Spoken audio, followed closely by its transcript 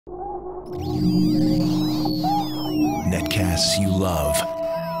Netcasts you love.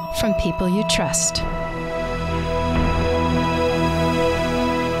 From people you trust.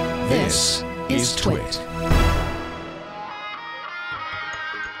 This is Twit.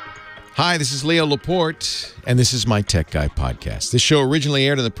 Hi, this is Leo Laporte, and this is my Tech Guy podcast. This show originally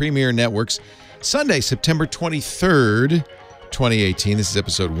aired on the Premier Networks Sunday, September 23rd, 2018. This is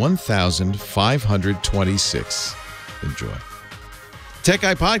episode 1526. Enjoy. Tech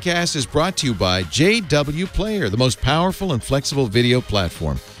Guy podcast is brought to you by JW Player, the most powerful and flexible video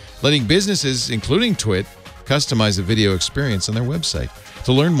platform, letting businesses, including Twit, customize the video experience on their website.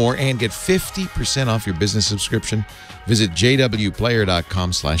 To learn more and get 50% off your business subscription, visit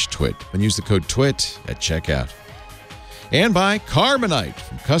jwplayer.com/twit and use the code TWIT at checkout. And by Carbonite,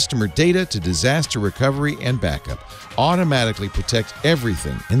 from customer data to disaster recovery and backup. Automatically protect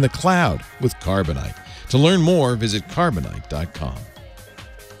everything in the cloud with Carbonite. To learn more, visit carbonite.com.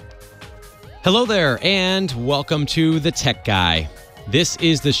 Hello there, and welcome to The Tech Guy. This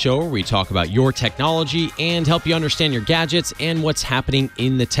is the show where we talk about your technology and help you understand your gadgets and what's happening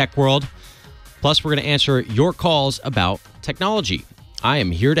in the tech world. Plus, we're going to answer your calls about technology. I am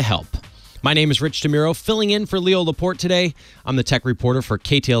here to help. My name is Rich DeMuro, filling in for Leo Laporte today. I'm the tech reporter for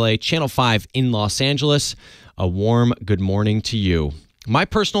KTLA Channel 5 in Los Angeles. A warm good morning to you. My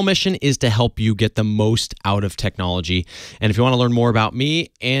personal mission is to help you get the most out of technology. And if you want to learn more about me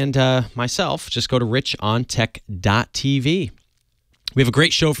and myself, just go to richontech.tv. We have a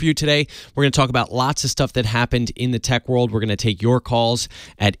great show for you today. We're going to talk about lots of stuff that happened in the tech world. We're going to take your calls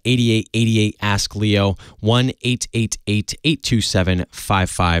at 8888-ASK-LEO,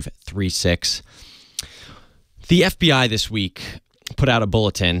 1-888-827-5536. The FBI this week put out a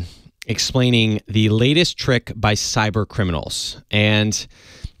bulletin explaining the latest trick by cyber criminals. And,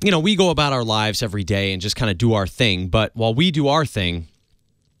 you know, we go about our lives every day and just kind of do our thing. But while we do our thing,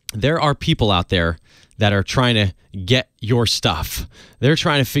 there are people out there that are trying to get your stuff. They're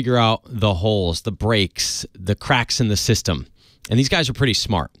trying to figure out the holes, the breaks, the cracks in the system. And these guys are pretty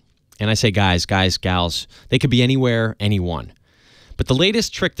smart. And I say guys, gals, they could be anywhere, anyone. But the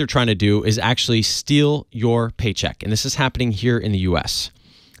latest trick they're trying to do is actually steal your paycheck. And this is happening here in the U.S.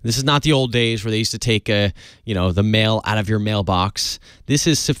 This is not the old days where they used to take the mail out of your mailbox. This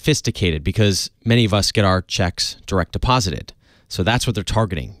is sophisticated because many of us get our checks direct deposited. So that's what they're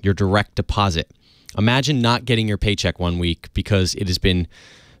targeting, your direct deposit. Imagine not getting your paycheck one week because it has been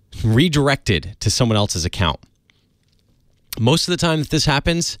redirected to someone else's account. Most of the time that this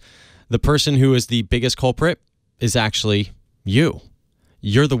happens, the person who is the biggest culprit is actually you.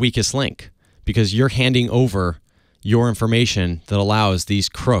 You're the weakest link because you're handing over your information that allows these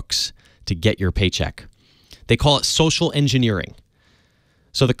crooks to get your paycheck. They call it social engineering.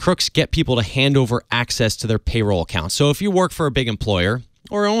 So the crooks get people to hand over access to their payroll account. So if you work for a big employer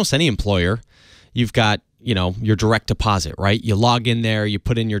or almost any employer, you've got, your direct deposit, right? You log in there, you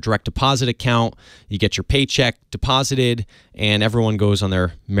put in your direct deposit account, you get your paycheck deposited, and everyone goes on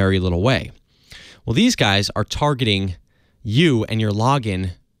their merry little way. Well, these guys are targeting you and your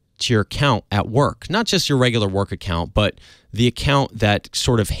login to your account at work. Not just your regular work account, but the account that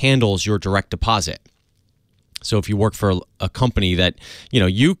sort of handles your direct deposit. So if you work for a company that,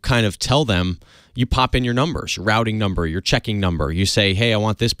 you kind of tell them, you pop in your numbers, your routing number, your checking number. You say, hey, I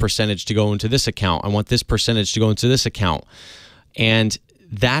want this percentage to go into this account. I want this percentage to go into this account. And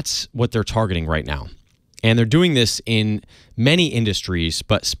that's what they're targeting right now. And they're doing this in many industries,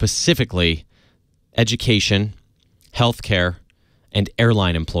 but specifically education, healthcare, and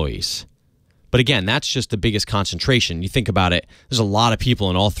airline employees. But again, that's just the biggest concentration. You think about it, there's a lot of people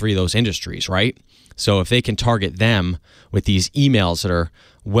in all three of those industries, right? So if they can target them with these emails that are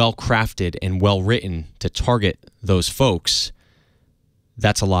well-crafted and well-written to target those folks,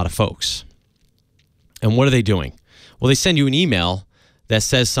 that's a lot of folks. And what are they doing? Well, they send you an email that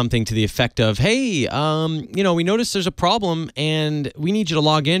says something to the effect of, hey, we noticed there's a problem and we need you to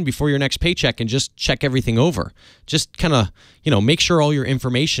log in before your next paycheck and just check everything over. Just kind of, make sure all your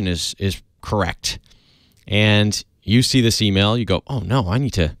information is correct. And you see this email, you go, oh no, I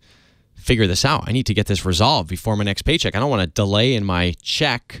need to figure this out. I need to get this resolved before my next paycheck. I don't want to delay in my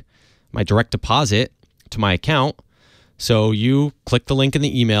check, my direct deposit to my account. So you click the link in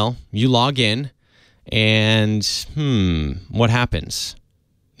the email, you log in, and what happens?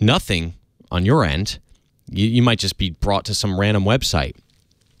 Nothing on your end. You might just be brought to some random website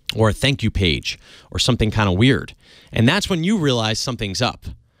or a thank you page or something kind of weird. And that's when you realize something's up.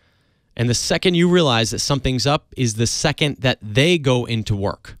 And the second you realize that something's up is the second that they go into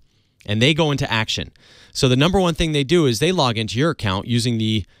work. And they go into action. So the number one thing they do is they log into your account using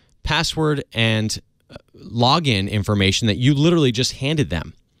the password and login information that you literally just handed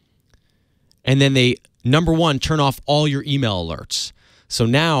them. And then they, number one, turn off all your email alerts. So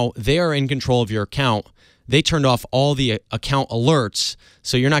now they are in control of your account. They turned off all the account alerts,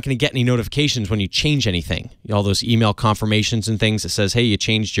 so you're not going to get any notifications when you change anything. All those email confirmations and things that says, hey, you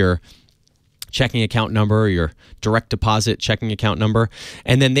changed your checking account number, or your direct deposit checking account number.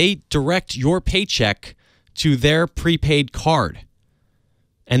 And then they direct your paycheck to their prepaid card,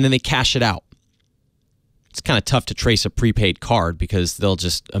 and then they cash it out. It's kind of tough to trace a prepaid card because they'll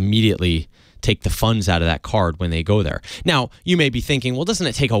just immediately take the funds out of that card when they go there. Now, you may be thinking, well, doesn't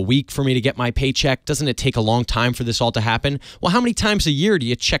it take a week for me to get my paycheck? Doesn't it take a long time for this all to happen? Well, how many times a year do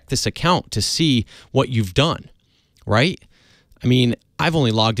you check this account to see what you've done, right? I mean, I've only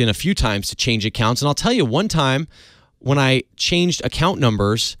logged in a few times to change accounts, and I'll tell you, one time when I changed account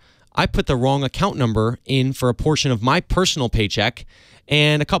numbers, I put the wrong account number in for a portion of my personal paycheck,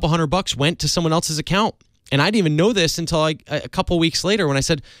 and a couple $100 went to someone else's account. And I didn't even know this until a couple weeks later when I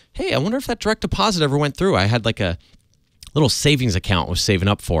said, hey, I wonder if that direct deposit ever went through. I had like a little savings account I was saving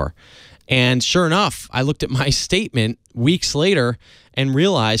up for. And sure enough, I looked at my statement weeks later and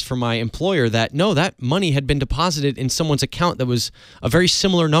realized from my employer that, no, that money had been deposited in someone's account that was a very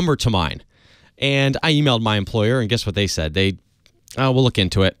similar number to mine. And I emailed my employer, and guess what they said? We'll look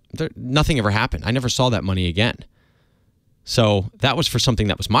into it. Nothing ever happened. I never saw that money again. So that was for something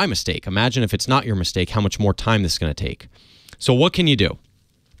that was my mistake. Imagine if it's not your mistake, how much more time this is going to take. So what can you do?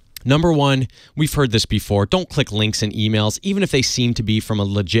 Number one, we've heard this before. Don't click links in emails, even if they seem to be from a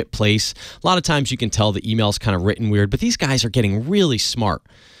legit place. A lot of times you can tell the email's kind of written weird, but these guys are getting really smart.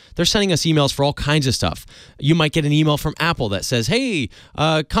 They're sending us emails for all kinds of stuff. You might get an email from Apple that says, hey,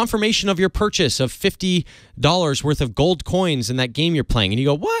 confirmation of your purchase of $50 worth of gold coins in that game you're playing. And you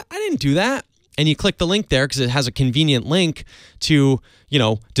go, what? I didn't do that. And you click the link there because it has a convenient link to,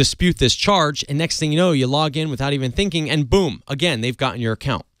 dispute this charge. And next thing you know, you log in without even thinking, and boom, again, they've gotten your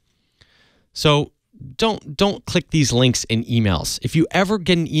account. So don't click these links in emails. If you ever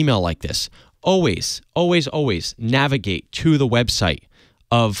get an email like this, always navigate to the website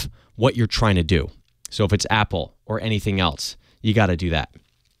of what you're trying to do. So if it's Apple or anything else, you got to do that.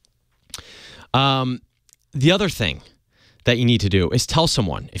 The other thing that you need to do is tell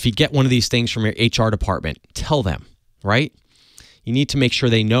someone. If you get one of these things from your HR department, tell them, right? You need to make sure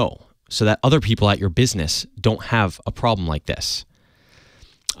they know so that other people at your business don't have a problem like this.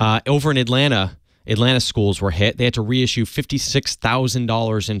 Over in Atlanta schools were hit. They had to reissue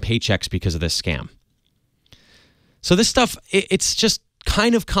 $56,000 in paychecks because of this scam. So this stuff, it's just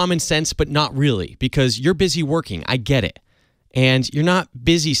kind of common sense, but not really, because you're busy working. I get it. And you're not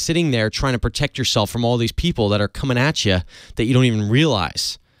busy sitting there trying to protect yourself from all these people that are coming at you that you don't even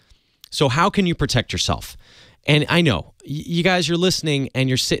realize. So how can you protect yourself? And I know you guys are listening and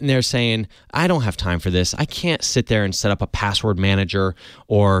you're sitting there saying, I don't have time for this. I can't sit there and set up a password manager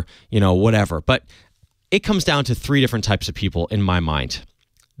or, whatever. But it comes down to three different types of people in my mind.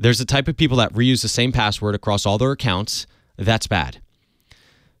 There's the type of people that reuse the same password across all their accounts. That's bad.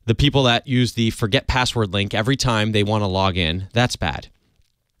 The people that use the forget password link every time they want to log in, that's bad.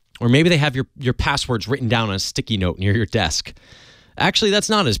 Or maybe they have your passwords written down on a sticky note near your desk. Actually, that's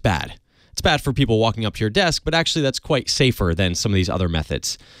not as bad. It's bad for people walking up to your desk, but actually that's quite safer than some of these other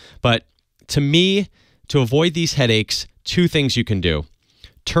methods. But to me, to avoid these headaches, two things you can do.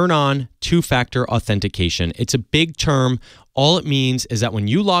 Turn on two-factor authentication. It's a big term. All it means is that when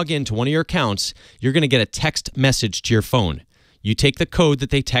you log into one of your accounts, you're going to get a text message to your phone. You take the code that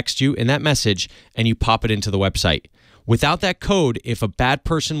they text you in that message and you pop it into the website. Without that code, if a bad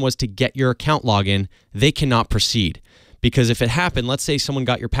person was to get your account login, they cannot proceed. Because if it happened, let's say someone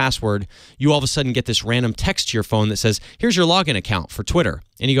got your password, you all of a sudden get this random text to your phone that says, here's your login account for Twitter.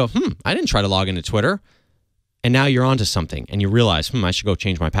 And you go, I didn't try to log into Twitter. And now you're onto something and you realize, I should go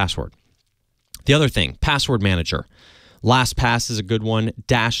change my password. The other thing, password manager. LastPass is a good one.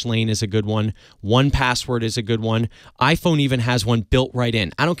 Dashlane is a good one. 1Password is a good one. iPhone even has one built right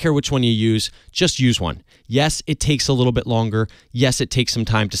in. I don't care which one you use, just use one. Yes, it takes a little bit longer. Yes, it takes some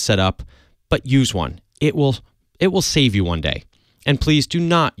time to set up, but use one. It will save you one day. And please do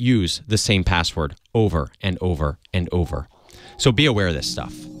not use the same password over and over and over. So be aware of this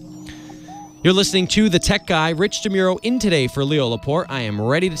stuff. You're listening to The Tech Guy, Rich DeMuro, in today for Leo Laporte. I am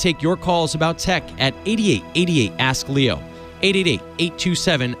ready to take your calls about tech at 8888 Ask Leo,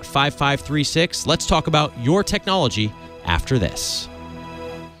 888-827-5536. Let's talk about your technology after this.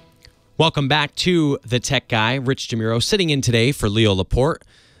 Welcome back to The Tech Guy, Rich DeMuro, sitting in today for Leo Laporte.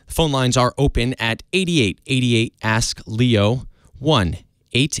 The phone lines are open at 8888 Ask Leo,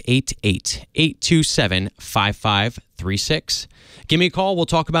 1-888-827-5536. Give me a call. We'll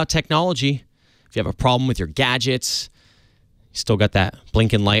talk about technology. If you have a problem with your gadgets, Still got that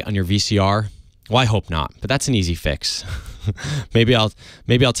blinking light on your VCR? Well, I hope not, but that's an easy fix. maybe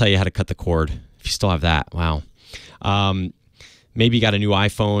I'll tell you how to cut the cord if you still have that. Wow. Maybe you got a new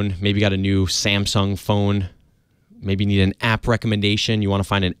iPhone. Maybe you got a new Samsung phone. Maybe you need an app recommendation. You want to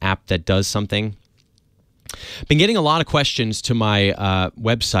find an app that does something. Been getting a lot of questions to my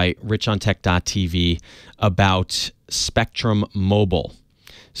website, richontech.tv, about Spectrum Mobile.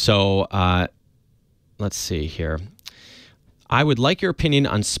 So let's see here. I would like your opinion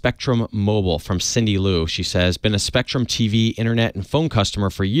on Spectrum Mobile from Cindy Lou. She says, been a Spectrum TV, internet, and phone customer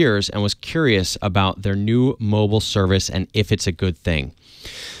for years and was curious about their new mobile service and if it's a good thing.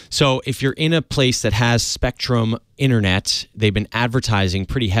 So if you're in a place that has Spectrum internet, they've been advertising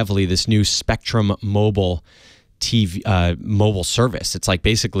pretty heavily this new Spectrum Mobile TV mobile service. It's like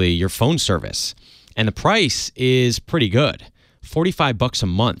basically your phone service. And the price is pretty good. $45 a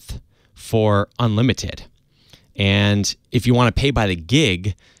month for unlimited. And if you want to pay by the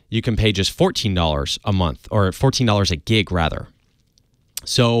gig, you can pay just $14 a month, or $14 a gig rather.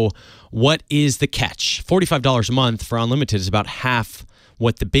 So what is the catch? $45 a month for unlimited is about half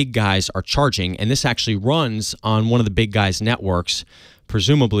what the big guys are charging. And this actually runs on one of the big guys' networks,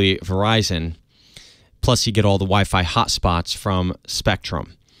 presumably Verizon. Plus you get all the Wi-Fi hotspots from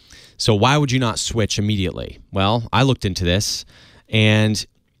Spectrum. So why would you not switch immediately? Well, I looked into this and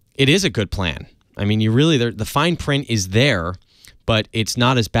it is a good plan. I mean, you really, the fine print is there, but it's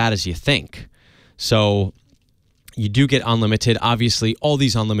not as bad as you think. So you do get unlimited. Obviously, all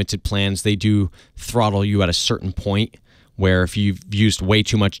these unlimited plans, they do throttle you at a certain point where if you've used way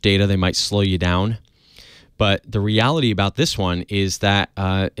too much data, they might slow you down. But the reality about this one is that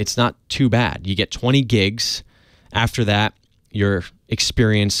it's not too bad. You get 20 gigs. After that, your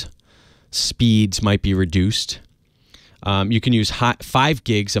experience speeds might be reduced. You can use 5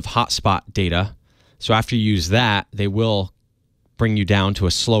 gigs of hotspot data. So after you use that, they will bring you down to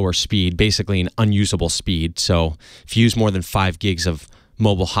a slower speed, basically an unusable speed. So if you use more than 5 gigs of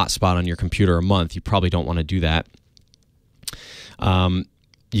mobile hotspot on your computer a month, you probably don't want to do that.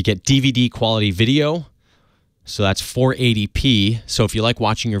 You get DVD quality video. So that's 480p. So if you like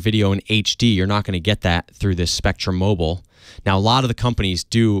watching your video in HD, you're not going to get that through this Spectrum Mobile. Now, a lot of the companies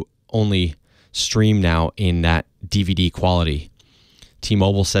do only stream now in that DVD quality.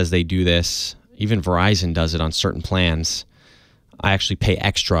 T-Mobile says they do this. Even Verizon does it on certain plans. I actually pay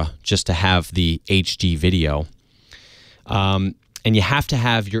extra just to have the HD video. And you have to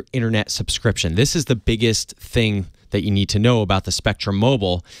have your internet subscription. This is the biggest thing that you need to know about the Spectrum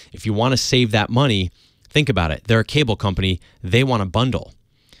Mobile. If you want to save that money, think about it. They're a cable company. They want a bundle.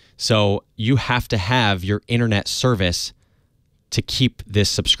 So you have to have your internet service to keep this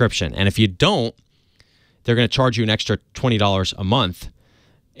subscription. And if you don't, they're going to charge you an extra $20 a month,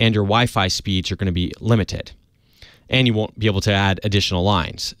 and your Wi-Fi speeds are going to be limited. And you won't be able to add additional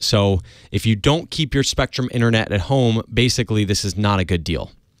lines. So if you don't keep your Spectrum internet at home, basically this is not a good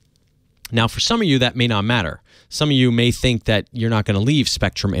deal. Now, for some of you, that may not matter. Some of you may think that you're not going to leave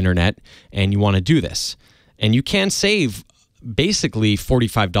Spectrum internet and you want to do this. And you can save basically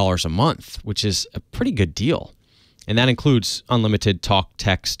 $45 a month, which is a pretty good deal. And that includes unlimited talk,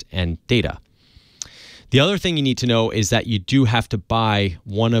 text, and data. The other thing you need to know is that you do have to buy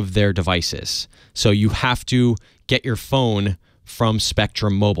one of their devices. So you have to get your phone from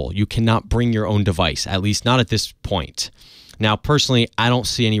Spectrum Mobile. You cannot bring your own device, at least not at this point. Now, personally, I don't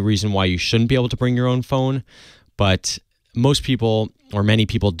see any reason why you shouldn't be able to bring your own phone, but most people or many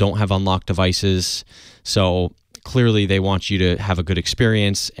people don't have unlocked devices. So clearly they want you to have a good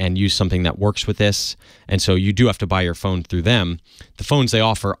experience and use something that works with this. And so you do have to buy your phone through them. The phones they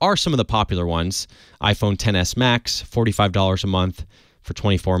offer are some of the popular ones. iPhone XS Max, $45 a month for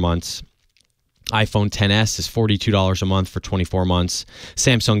 24 months. iPhone XS is $42 a month for 24 months.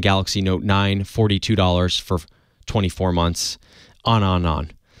 Samsung Galaxy Note 9, $42 for 24 months.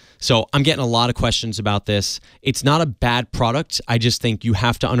 On. So I'm getting a lot of questions about this. It's not a bad product. I just think you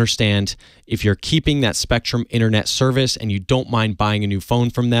have to understand if you're keeping that Spectrum internet service and you don't mind buying a new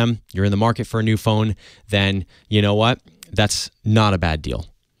phone from them, you're in the market for a new phone, then you know what? That's not a bad deal.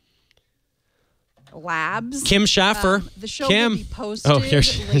 Labs. Kim Schaffer. The show Kim. will be posted here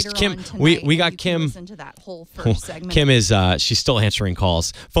she is. later Kim. on tonight. We got you can Kim. Listen to that whole first segment. Kim is she's still answering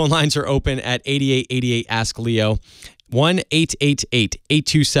calls. Phone lines are open at 8888 Ask Leo.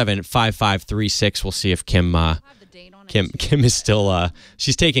 1-888-827-5536. We'll see if Kim Kim is still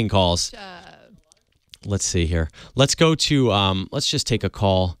she's taking calls. Let's see here. Let's go to let's just take a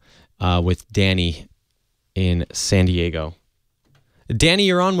call with Danny in San Diego. Danny,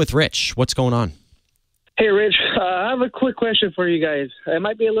 you're on with Rich. What's going on? Hey, Rich. I have a quick question for you guys. It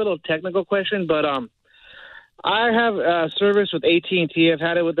might be a little technical question, but I have service with AT&T. I've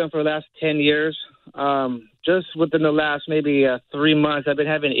had it with them for the last 10 years. Just within the last maybe 3 months, I've been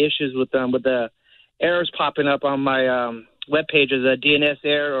having issues with them, with the errors popping up on my web pages, a DNS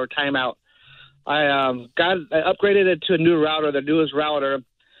error or timeout. I upgraded it to a new router, the newest router.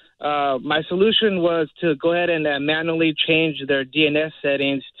 My solution was to go ahead and manually change their DNS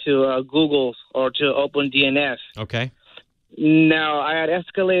settings to Google's or to OpenDNS. Okay. Now, I had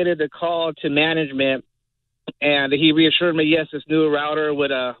escalated the call to management, and he reassured me, yes, this new router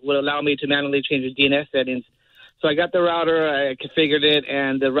would allow me to manually change the DNS settings. So I got the router, I configured it,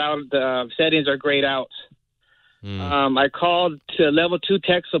 and the settings are grayed out. I called to level 2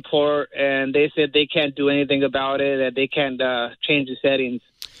 tech support, and they said they can't do anything about it, that they can't change the settings.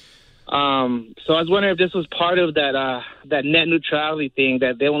 So I was wondering if this was part of that net neutrality thing,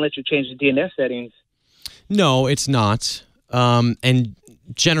 that they won't let you change the DNS settings. No, it's not. And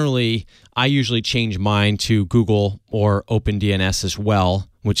generally, I usually change mine to Google or OpenDNS as well,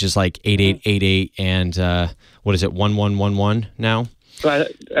 which is like 8888 and what is it, 1111 now?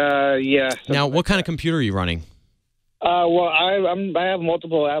 Yeah. Now, what kind of computer are you running? Well, I have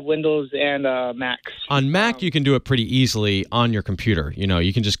multiple. I have Windows and Macs. On Mac, you can do it pretty easily on your computer.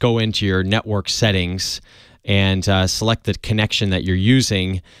 You can just go into your network settings and select the connection that you're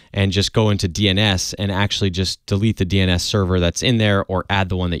using and just go into DNS and actually just delete the DNS server that's in there or add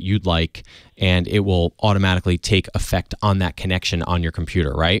the one that you'd like, and it will automatically take effect on that connection on your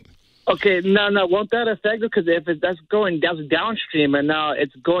computer, right? Okay, no, won't that affect it? Because if that's downstream, and now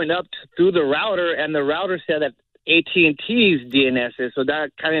it's going up through the router, and the router said that AT&T's DNS is, so that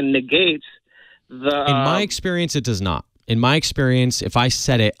kind of negates the... In my experience, it does not. In my experience, if I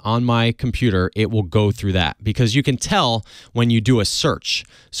set it on my computer, it will go through that, because you can tell when you do a search.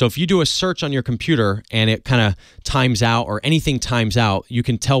 So if you do a search on your computer and it kind of times out or anything times out, you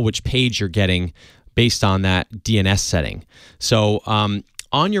can tell which page you're getting based on that DNS setting. So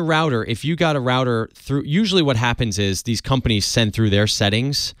on your router, if you got a router through, usually what happens is these companies send through their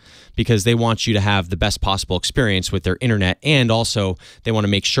settings because they want you to have the best possible experience with their internet, and also they want to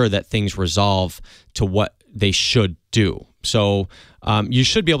make sure that things resolve to what they should do. So you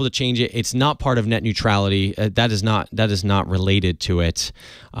should be able to change it. It's not part of net neutrality. That is not related to it.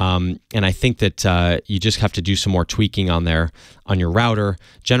 And I think that you just have to do some more tweaking on your router.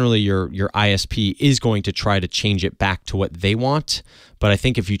 Generally, your ISP is going to try to change it back to what they want. But I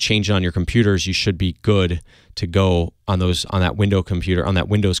think if you change it on your computers, you should be good to go on that Windows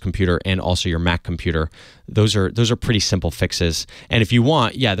computer, and also your Mac computer. Those are pretty simple fixes. And if you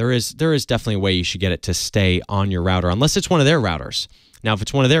want, there is definitely a way you should get it to stay on your router, unless it's one of their routers. Now, if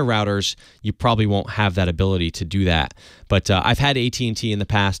it's one of their routers, you probably won't have that ability to do that. But I've had AT&T in the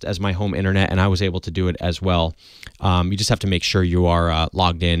past as my home internet, and I was able to do it as well. You just have to make sure you are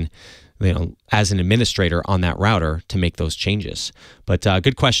logged in, as an administrator on that router to make those changes. But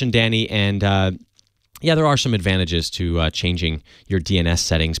good question, Danny. And there are some advantages to changing your DNS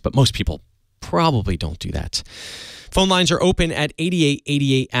settings, but most people probably don't do that. Phone lines are open at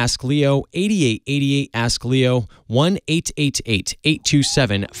 8888-ASK-LEO, 8888-ASK-LEO,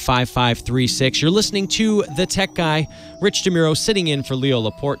 1-888-827-5536. You're listening to The Tech Guy, Rich DeMuro, sitting in for Leo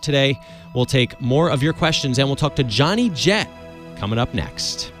Laporte today. We'll take more of your questions, and we'll talk to Johnny Jett coming up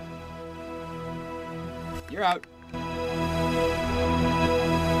next. You're out.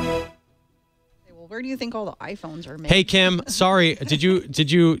 Well, where do you think all the iPhones are made? Hey, Kim, sorry. Did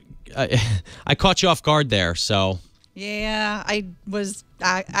you I caught you off guard there, so... Yeah, I was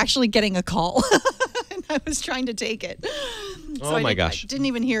actually getting a call, and I was trying to take it. So my gosh. I didn't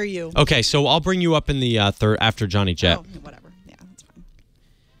even hear you. Okay, so I'll bring you up in the third after Johnny Jett. Oh, whatever. Yeah, that's fine.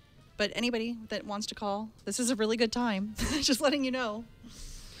 But anybody that wants to call, this is a really good time. Just letting you know.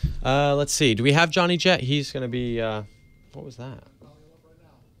 Let's see. Do we have Johnny Jett? He's going to be... what was that?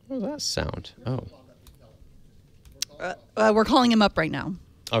 What was that sound? Oh. We're calling him up right now.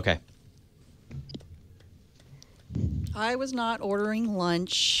 Okay. I was not ordering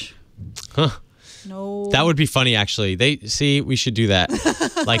lunch. Huh. No. That would be funny, actually. We should do that.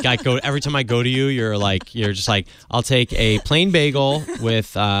 Like, every time I go to you, you're just like, I'll take a plain bagel with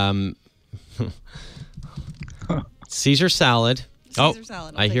Caesar salad. Caesar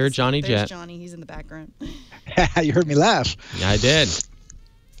salad. I hear Johnny Jett. There's Johnny. He's in the background. You heard me laugh. Yeah, I did.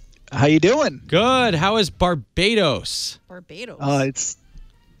 How you doing? Good. How is Barbados? Barbados.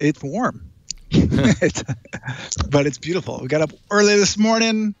 It's warm. But it's beautiful. We got up early this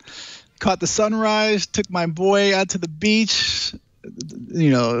morning, caught the sunrise, took my boy out to the beach.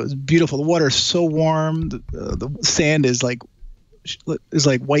 It was beautiful. The water is so warm. The sand is like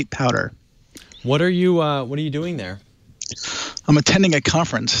white powder. What are you doing there? I'm attending a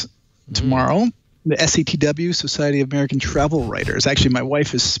conference tomorrow, the SCTW, Society of American Travel Writers. Actually, my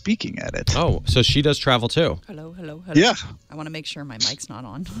wife is speaking at it. Oh, so she does travel too. Hello. Yeah. I want to make sure my mic's not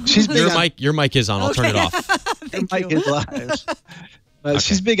on. She's big Your mic is on. I'll turn it off. Her mic is live.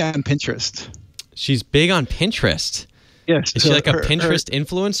 She's big on Pinterest. She's big on Pinterest. Yes. Is she like a Pinterest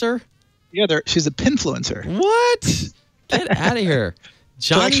influencer? Yeah, she's a pinfluencer. What? Get out of here.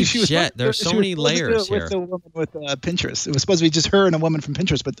 Johnny Jet, there's so many layers here. With the woman with Pinterest. It was supposed to be just her and a woman from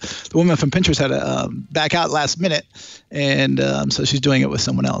Pinterest, but the woman from Pinterest had to back out last minute, and so she's doing it with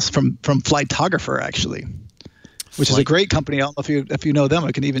someone else from Flightographer, actually, which is a great company. I don't know if you know them.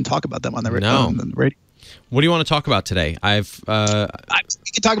 I can even talk about them on the radio. What do you want to talk about today? We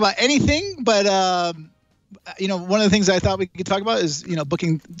can talk about anything, but one of the things I thought we could talk about is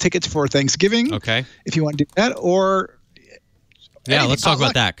booking tickets for Thanksgiving. Okay. If you want to do that, or yeah, let's talk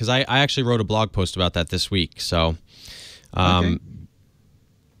about that because I actually wrote a blog post about that this week. So, so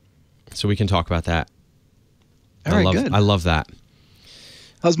we can talk about that. Good. I love that.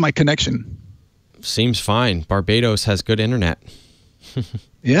 How's my connection? Seems fine. Barbados has good internet.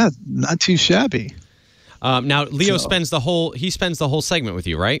 Yeah, not too shabby. Now Leo spends the whole segment with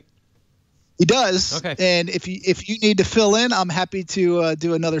you, right? He does. Okay. And if you need to fill in, I'm happy to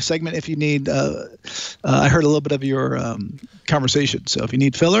do another segment if you need. I heard a little bit of your conversation, so if you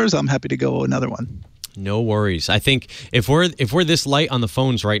need fillers, I'm happy to go another one. No worries. I think if we're this light on the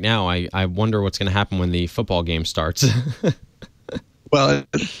phones right now, I wonder what's going to happen when the football game starts. Well,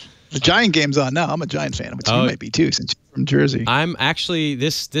 the Giant game's on now. I'm a Giant fan, which you might be too, since you're from Jersey. I'm actually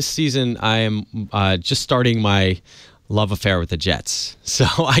this season. I am just starting my love affair with the Jets. So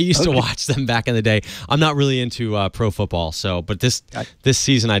I used to watch them back in the day. I'm not really into pro football, but this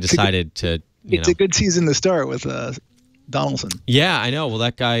season I decided to. It's a good season to start with Donaldson. Yeah, I know. Well,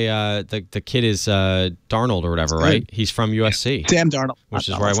 that guy, the kid is Darnold or whatever, right? He's from USC. Sam Darnold, which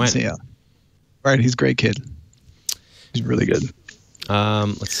is where I went. Yeah, right. He's a great kid. He's really good.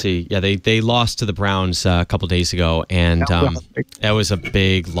 Let's see. Yeah, they lost to the Browns a couple days ago, and that was a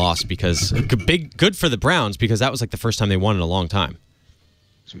big loss because good for the Browns because that was like the first time they won in a long time.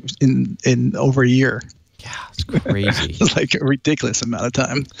 In over a year. Yeah, it's crazy. It's like a ridiculous amount of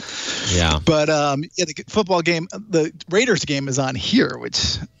time. Yeah. But the football game, the Raiders game is on here,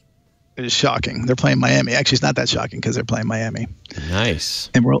 which is shocking. They're playing Miami. Actually, it's not that shocking because they're playing Miami.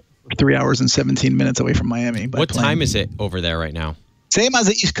 Nice. And we're 3 hours and 17 minutes away from Miami. What time is it over there right now? Same as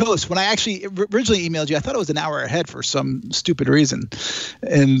the East Coast. When I actually originally emailed you, I thought it was an hour ahead for some stupid reason.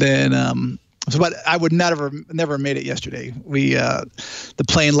 And then but I would never made it yesterday. We the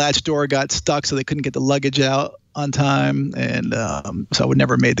plane latch door got stuck, so they couldn't get the luggage out on time, and so I would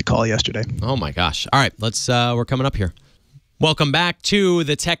never made the call yesterday. Oh my gosh! All right, let's. We're coming up here. Welcome back to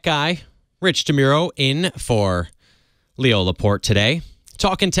the Tech Guy, Rich DeMuro, in for Leo Laporte today,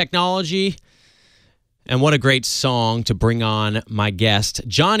 talking technology. And what a great song to bring on my guest,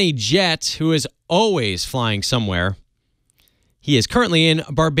 Johnny Jet, who is always flying somewhere. He is currently in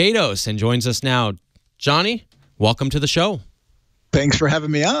Barbados and joins us now. Johnny, welcome to the show. Thanks for having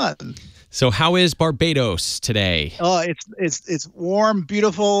me on. So how is Barbados today? Oh, it's warm,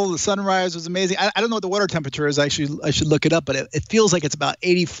 beautiful. The sunrise was amazing. I don't know what the water temperature is. I should look it up, but it feels like it's about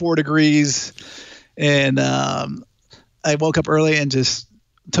 84 degrees. And I woke up early and just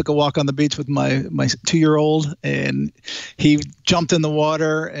took a walk on the beach with my 2-year-old, and he jumped in the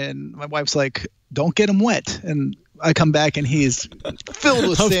water, and my wife's like, "Don't get him wet." And I come back and he's filled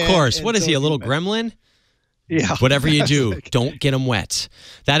with sand. Of course. What is he, a little gremlin? Yeah. Whatever you do, don't get him wet.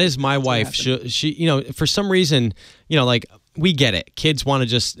 That is my wife. She, for some reason, like we get it. Kids want to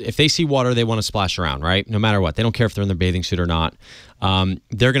just, if they see water, they want to splash around, right? No matter what. They don't care if they're in their bathing suit or not.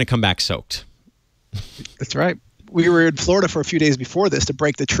 They're going to come back soaked. That's right. We were in Florida for a few days before this to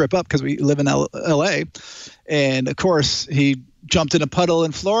break the trip up because we live in L.A. And, of course, he jumped in a puddle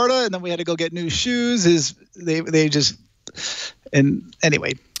in Florida, and then we had to go get new shoes. They just – and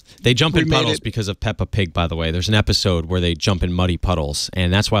anyway – they jump in puddles because of Peppa Pig, by the way. There's an episode where they jump in muddy puddles,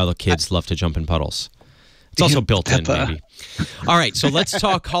 and that's why all the kids love to jump in puddles. It's also built in, maybe. All right, so let's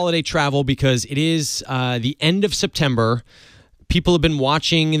talk holiday travel because it is the end of September. People have been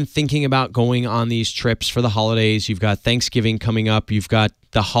watching and thinking about going on these trips for the holidays. You've got Thanksgiving coming up. You've got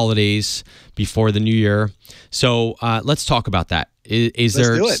the holidays before the new year. So let's talk about that. Is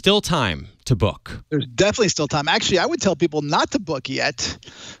there still time to book? There's definitely still time. Actually, I would tell people not to book yet.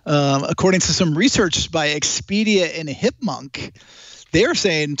 According to some research by Expedia and Hipmunk, they're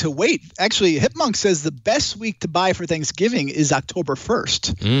saying to wait. Actually, Hipmunk says the best week to buy for Thanksgiving is October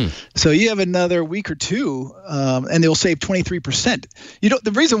 1st. So you have another week or two, and they'll save 23%.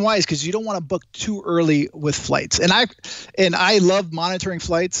 The reason why is because you don't want to book too early with flights. And I love monitoring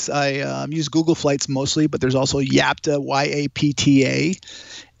flights. I use Google Flights mostly, but there's also YAPTA, YAPTA,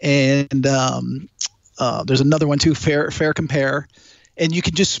 and there's another one too, Fair Compare. And you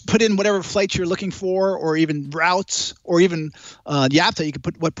can just put in whatever flights you're looking for, or even routes, or even YAPTA. You can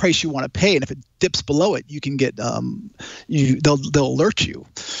put what price you want to pay, and if it dips below it, you can get they'll alert you.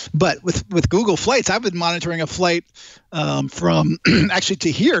 But with Google Flights, I've been monitoring a flight from actually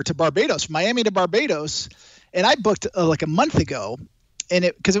to Barbados, from Miami to Barbados, and I booked like a month ago, and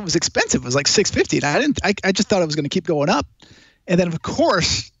because it was expensive, it was like $650, and I just thought it was going to keep going up, and then of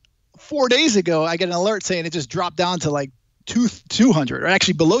course 4 days ago I get an alert saying it just dropped down to like 200, or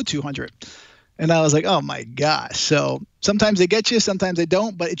actually below 200, and I was like, oh my gosh. So sometimes they get you, sometimes they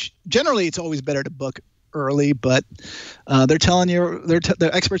don't, but generally it's always better to book early. But they're telling you, the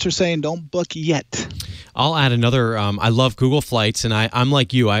experts are saying don't book yet. I'll add another. I love Google Flights, and I'm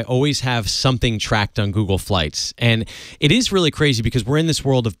like you. I always have something tracked on Google Flights, and it is really crazy because we're in this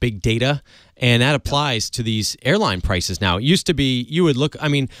world of big data, and that applies to these airline prices now. It used to be you would look. I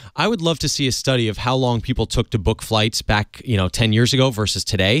mean, I would love to see a study of how long people took to book flights back, 10 years ago versus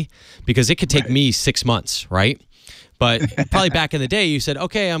today, because it could take me 6 months, right? But probably back in the day, you said,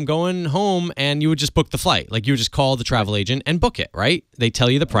 okay, I'm going home, and you would just book the flight. Like you would just call the travel agent and book it, right? They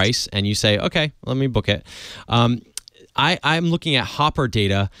tell you the price, and you say, okay, let me book it. I'm looking at Hopper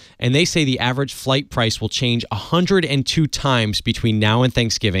data, and they say the average flight price will change 102 times between now and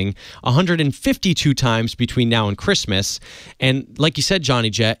Thanksgiving, 152 times between now and Christmas. And like you said, Johnny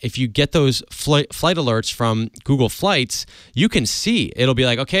Jet, if you get those flight alerts from Google Flights, you can see it'll be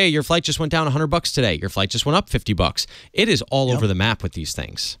like, okay, your flight just went down $100 today. Your flight just went up $50. It is all over the map with these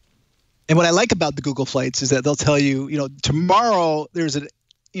things. And what I like about the Google Flights is that they'll tell you, tomorrow there's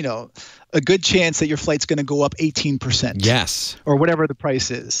a good chance that your flight's going to go up 18%. Yes. Or whatever the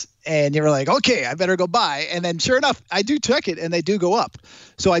price is. And you're like, okay, I better go buy. And then sure enough, I do check it, and they do go up.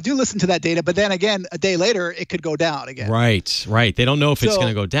 So I do listen to that data. But then again, a day later, it could go down again. Right. They don't know if it's going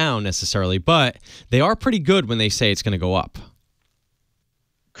to go down necessarily, but they are pretty good when they say it's going to go up.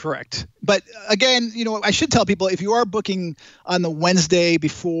 Correct. But again, I should tell people, if you are booking on the Wednesday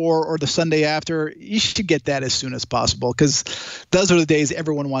before or the Sunday after, you should get that as soon as possible, because those are the days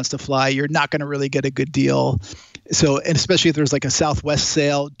everyone wants to fly. You're not going to really get a good deal. So, and especially if there's like a Southwest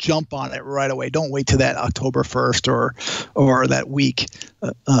sale, jump on it right away. Don't wait till that October 1st or that week.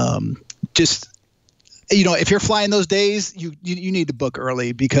 If you're flying those days, you need to book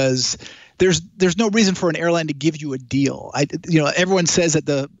early, because there's no reason for an airline to give you a deal. Everyone says that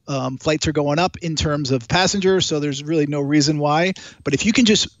the flights are going up in terms of passengers, so there's really no reason why. But if you can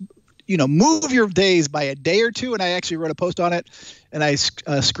just move your days by a day or two, and I actually wrote a post on it, and I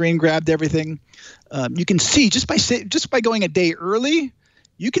screen grabbed everything. You can see just by going a day early,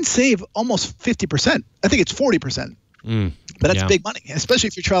 you can save almost 50%. I think it's 40%. But that's big money, especially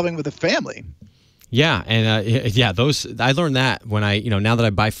if you're traveling with a family. Yeah, and those I learned that when now that I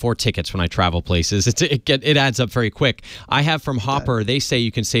buy 4 tickets when I travel places, it adds up very quick. I have from Hopper, they say you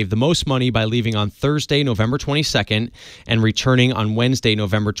can save the most money by leaving on Thursday, November 22nd, and returning on Wednesday,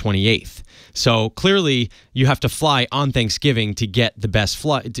 November 28th. So clearly, you have to fly on Thanksgiving to get the best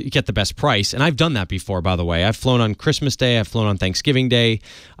price, and I've done that before. By the way, I've flown on Christmas Day, I've flown on Thanksgiving Day,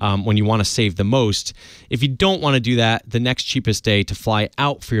 when you want to save the most. If you don't want to do that, the next cheapest day to fly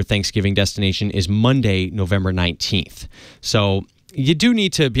out for your Thanksgiving destination is Monday, November 19th. So you do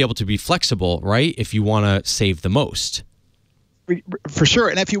need to be able to be flexible, right, if you want to save the most. For sure,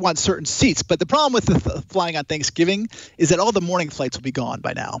 and if you want certain seats. But the problem with the flying on Thanksgiving is that all the morning flights will be gone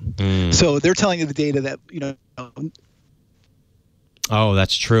by now. So they're telling you the data that, oh,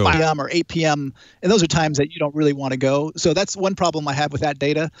 that's true. 5 p.m. or 8 p.m. And those are times that you don't really want to go. So that's one problem I have with that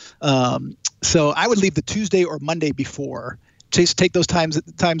data. So I would leave the Tuesday or Monday before. Just take those times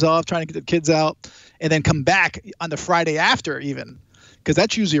off, trying to get the kids out, and then come back on the Friday after even, because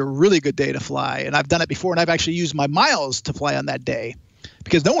that's usually a really good day to fly. And I've done it before, and I've actually used my miles to fly on that day,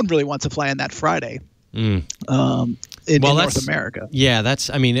 because no one really wants to fly on that Friday in North America. Yeah,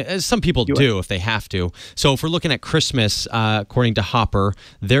 some people do if they have to. So if we're looking at Christmas, according to Hopper,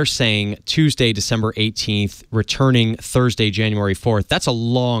 they're saying Tuesday, December 18th, returning Thursday, January 4th. That's a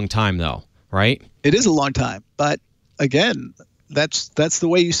long time, though, right? It is a long time, but again, that's the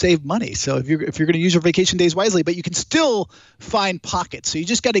way you save money. So if you're going to use your vacation days wisely, but you can still find pockets. So you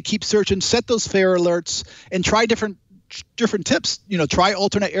just got to keep searching, set those fare alerts, and try different tips. Try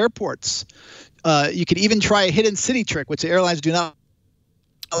alternate airports. You could even try a hidden city trick, which the airlines do not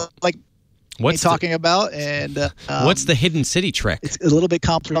like What's talking about. And what's the hidden city trick? It's a little bit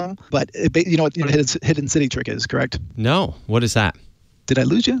complicated, but you know what the hidden city trick is, correct? No. What is that? Did I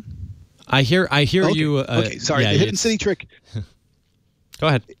lose you? I hear okay. you. Okay, sorry. Yeah, the hidden city trick. Go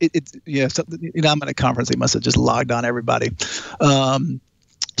ahead. So, I'm at a conference. They must have just logged on everybody.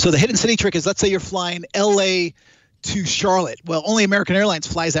 So the hidden city trick is, let's say you're flying L.A. to Charlotte. Well, only American Airlines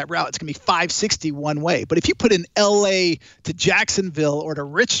flies that route. It's going to be $5.60 one way. But if you put in L.A. to Jacksonville or to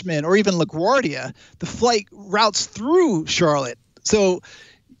Richmond or even LaGuardia, the flight routes through Charlotte. So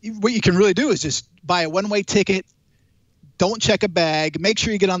what you can really do is just buy a one-way ticket, don't check a bag, make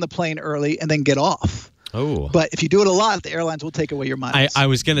sure you get on the plane early, and then get off. Oh. But if you do it a lot, the airlines will take away your miles. I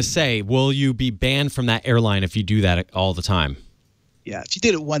was going to say, will you be banned from that airline if you do that all the time? Yeah, if you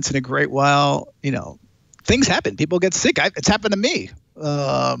did it once in a great while, things happen. People get sick. It's happened to me.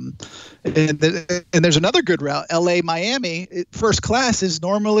 And there's another good route, L.A. Miami. First class is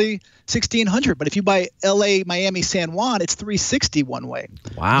normally $1,600, but if you buy L.A. Miami San Juan, it's $360 one way.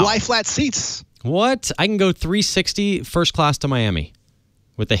 Wow. Lie flat seats. What? I can go $360 first class to Miami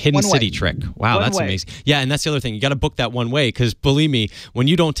with the hidden city trick. Wow, that's amazing. Yeah, and that's the other thing. You got to book that one way because believe me, when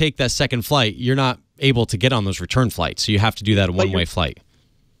you don't take that second flight, you're not able to get on those return flights. So you have to do that a one-way flight.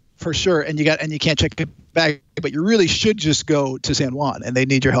 For sure, and you can't check it back, but you really should just go to San Juan, and they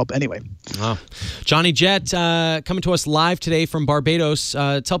need your help anyway. Wow. Johnny Jet coming to us live today from Barbados.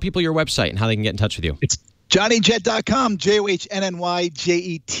 Tell people your website and how they can get in touch with you. It's JohnnyJet.com,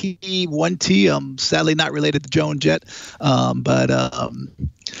 JohnnyJet, 1T. I'm sadly not related to Joan Jett, but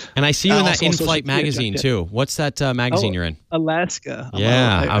and I see you in that in-flight magazine too. What's that magazine you're in? Alaska.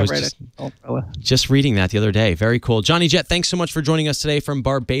 Yeah, I was just reading that the other day. Very cool. Johnny Jet, thanks so much for joining us today from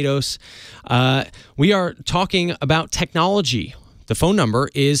Barbados. We are talking about technology. The phone number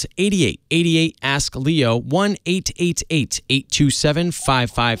is 8888 Ask Leo,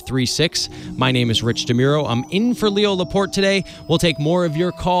 1-888-827-5536. My name is Rich DeMuro. I'm in for Leo Laporte today. We'll take more of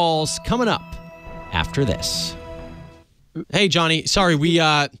your calls coming up after this. Hey, Johnny. Sorry,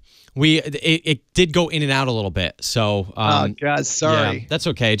 it did go in and out a little bit. So, oh God, sorry. Yeah, that's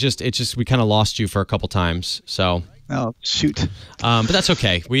okay. It just we kind of lost you for a couple times. So. Oh shoot. But that's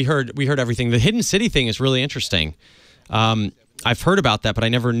okay. We heard everything. The hidden city thing is really interesting. I've heard about that, but I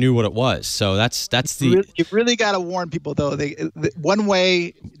never knew what it was. So that's the. You really got to warn people though. One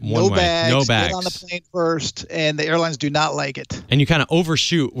way, no bags. Get on the plane first, and the airlines do not like it. And you kind of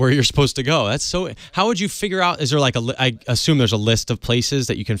overshoot where you're supposed to go. That's so. How would you figure out? Is there like I assume there's a list of places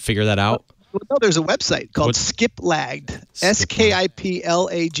that you can figure that out. Well, no, there's a website called Skiplagged,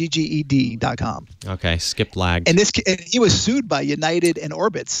 SKIPLAGGED.com. Okay, Skiplagged. And he was sued by United and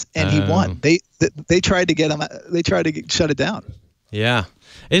Orbitz, and he won. They tried to get him. They tried to shut it down. Yeah,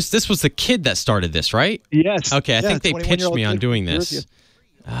 this was the kid that started this, right? Yes. Okay, I think they pitched me on doing this.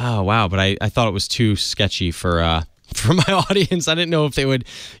 Oh wow, but I thought it was too sketchy for my audience. I didn't know if they would,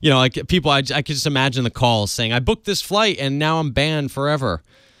 like people. I could just imagine the calls saying, "I booked this flight and now I'm banned forever."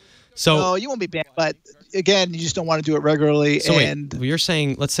 So no, you won't be banned, but again, you just don't want to do it regularly. So wait, you're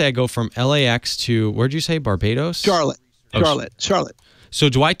saying, let's say I go from LAX to, where'd you say, Barbados? Charlotte. So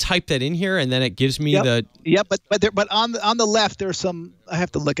do I type that in here and then it gives me the? Yep, but on the left there's some. I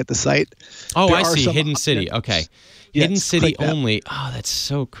have to look at the site. Oh, I see. Hidden city. Okay, yes, hidden city only. Oh, that's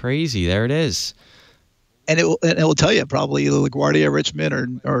so crazy. There it is. And it will tell you probably either LaGuardia,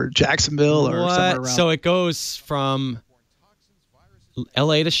 Richmond, or Jacksonville or somewhere around. So it goes from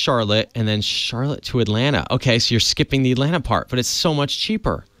LA to Charlotte and then Charlotte to Atlanta. Okay, so you're skipping the Atlanta part, but it's so much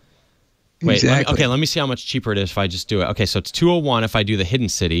cheaper. Wait, exactly. Let me see how much cheaper it is if I just do it. Okay, so it's $201 if I do the hidden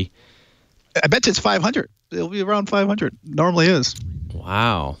city. I bet it's $500. It'll be around $500. Normally is.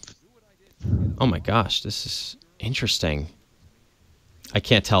 Wow. Oh my gosh, this is interesting. I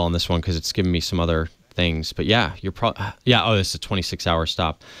can't tell on this one because it's giving me some other things, but yeah, you're probably this is a 26-hour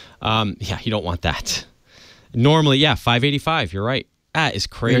stop. Yeah, you don't want that. Normally, $585. You're right. That is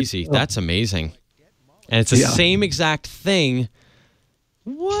crazy. That's amazing. And it's the same exact thing.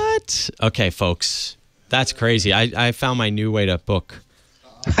 What? Okay, folks. That's crazy. I found my new way to book.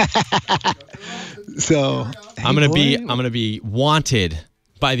 So I'm gonna be wanted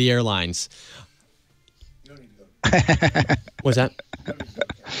by the airlines. What's that?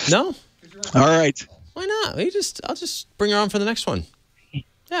 No? All right. Why not? I'll just bring her on for the next one.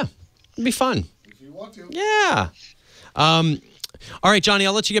 Yeah. It'd be fun. If you want to. Yeah. All right, Johnny,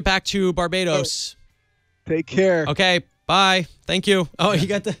 I'll let you get back to Barbados. Take care. Okay, bye. Thank you. Oh, you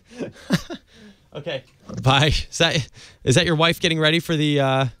got the Okay. Bye. Is that your wife getting ready for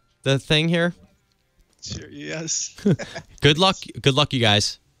the thing here? Sure, yes. Good luck, you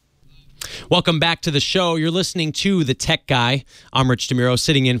guys. Welcome back to the show. You're listening to The Tech Guy. I'm Rich DeMuro,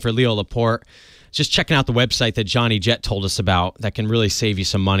 sitting in for Leo Laporte. Just checking out the website that Johnny Jet told us about that can really save you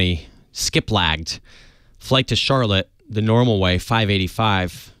some money. Skip lagged. Flight to Charlotte, the normal way,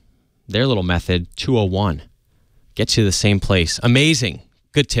 $585. Their little method, $201. Gets you to the same place. Amazing.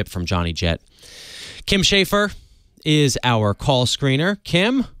 Good tip from Johnny Jet. Kim Schaefer is our call screener.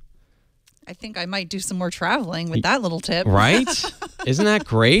 Kim? I think I might do some more traveling with that little tip. Right? Isn't that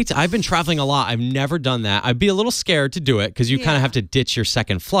great? I've been traveling a lot. I've never done that. I'd be a little scared to do it because you kind of have to ditch your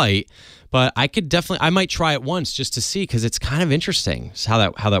second flight. But I might try it once just to see because it's kind of interesting how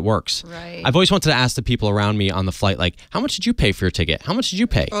that works. Right. I've always wanted to ask the people around me on the flight, like, how much did you pay for your ticket? How much did you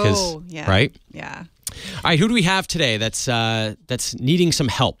pay? Oh, yeah. Right? Yeah. All right, who do we have today that's needing some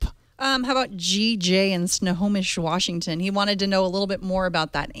help? How about GJ in Snohomish, Washington? He wanted to know a little bit more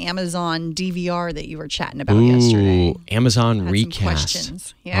about that Amazon DVR that you were chatting about yesterday. Amazon Had recast. some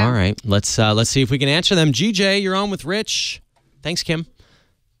questions. Yeah. All right, let's see if we can answer them. GJ, you're on with Rich. Thanks, Kim.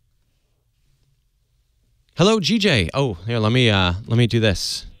 Hello, GJ. Oh, here, let me do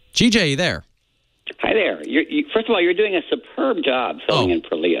this. GJ, you there? Hi there. First of all, you're doing a superb job filling in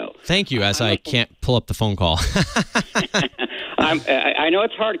for Leo. Thank you, I can't pull up the phone call. I know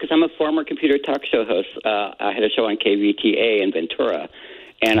it's hard because I'm a former computer talk show host. I had a show on KVTA in Ventura,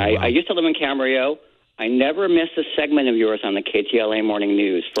 and I used to live in Camarillo. I never missed a segment of yours on the KTLA Morning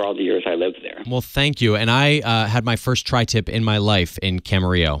News for all the years I lived there. Well, thank you. And I had my first tri-tip in my life in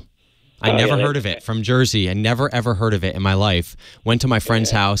Camarillo. I never heard of it. From Jersey. I never, ever heard of it in my life. Went to my friend's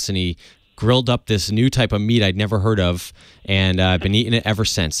house, and he grilled up this new type of meat I'd never heard of, and I've been eating it ever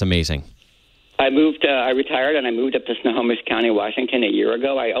since. Amazing. I retired, and I moved up to Snohomish County, Washington a year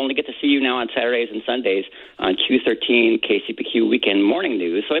ago. I only get to see you now on Saturdays and Sundays on Q13 KCPQ Weekend Morning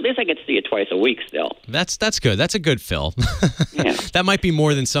News, so at least I get to see you twice a week still. That's good. That's a good fill. Yeah. That might be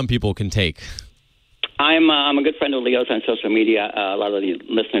more than some people can take. I'm a good friend of Leo's on social media. A lot of the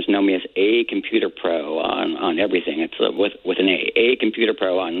listeners know me as A Computer Pro on everything. It's with an A Computer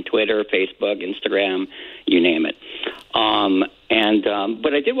Pro on Twitter, Facebook, Instagram, you name it.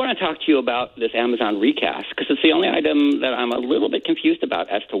 But I did want to talk to you about this Amazon recast because it's the only item that I'm a little bit confused about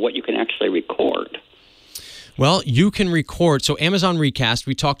as to what you can actually record. Well, you can record. So Amazon Recast,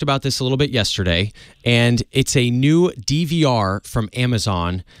 we talked about this a little bit yesterday, and it's a new DVR from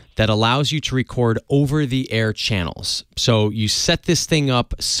Amazon that allows you to record over-the-air channels. So you set this thing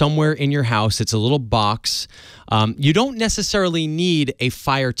up somewhere in your house. It's a little box. You don't necessarily need a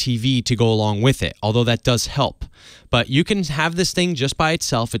Fire TV to go along with it, although that does help. But you can have this thing just by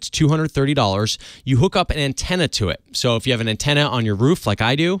itself. It's $230. You hook up an antenna to it. So if you have an antenna on your roof like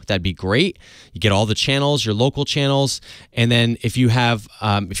I do, that'd be great. You get all the channels, your local channels. And then if you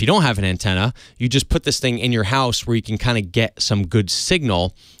don't have an antenna, you just put this thing in your house where you can kind of get some good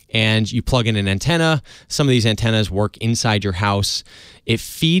signal. And you plug in an antenna. Some of these antennas work inside your house. It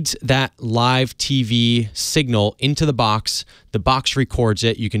feeds that live TV signal into the box. The box records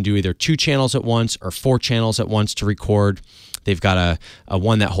it. You can do either 2 channels at once or 4 channels at once to record. They've got a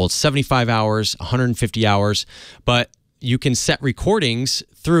one that holds 75 hours, 150 hours. But you can set recordings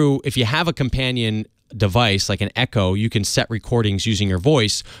through, if you have a companion device like an Echo, you can set recordings using your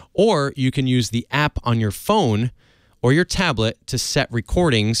voice, or you can use the app on your phone or your tablet to set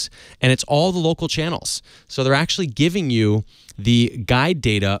recordings, and it's all the local channels. So they're actually giving you the guide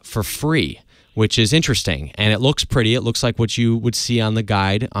data for free, which is interesting. And it looks pretty. It looks like what you would see on the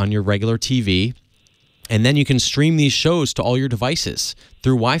guide on your regular TV. And then you can stream these shows to all your devices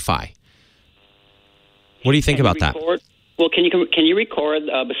through Wi-Fi. What do you think about that? Well, can you record,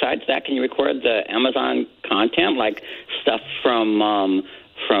 besides that, can you record the Amazon content, like stuff from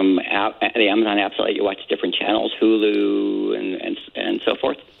the Amazon apps that let you watch different channels, Hulu and so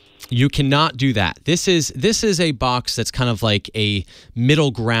forth? You cannot do that. This is a box that's kind of like a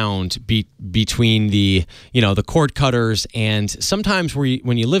middle ground between the cord cutters, and sometimes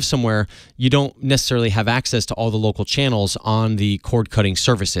when you live somewhere, you don't necessarily have access to all the local channels on the cord cutting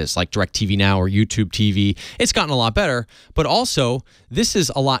services like DirecTV Now or YouTube TV. It's gotten a lot better, but also this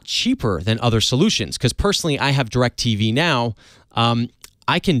is a lot cheaper than other solutions because personally I have DirecTV Now.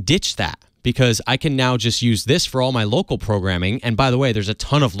 I can ditch that because I can now just use this for all my local programming. And by the way, there's a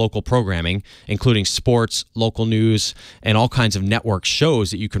ton of local programming, including sports, local news, and all kinds of network shows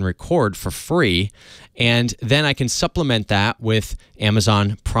that you can record for free. And then I can supplement that with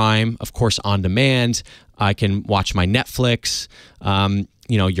Amazon Prime, of course, on demand. I can watch my Netflix.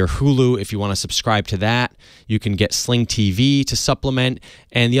 your Hulu, if you want to subscribe to that. You can get Sling TV to supplement.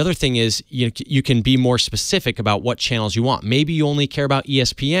 And the other thing is you can be more specific about what channels you want. Maybe you only care about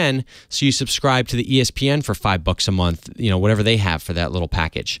ESPN, so you subscribe to the ESPN for $5 a month, whatever they have for that little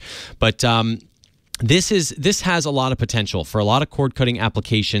package. But this has a lot of potential for a lot of cord cutting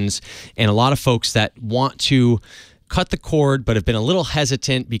applications and a lot of folks that want to cut the cord but have been a little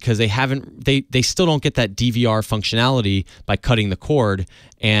hesitant because they still don't get that DVR functionality by cutting the cord,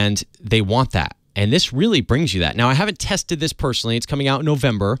 and they want that. And this really brings you that. Now, I haven't tested this personally. It's coming out in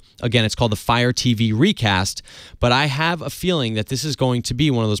November. Again, it's called the Fire TV Recast, but I have a feeling that this is going to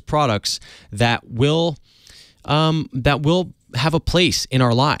be one of those products that will have a place in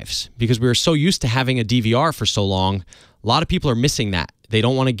our lives because we were so used to having a DVR for so long. A lot of people are missing that. They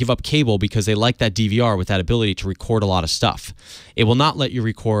don't want to give up cable because they like that DVR with that ability to record a lot of stuff. It will not let you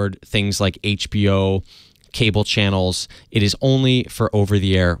record things like HBO, cable channels. It is only for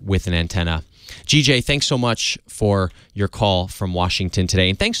over-the-air with an antenna. GJ, thanks so much for your call from Washington today.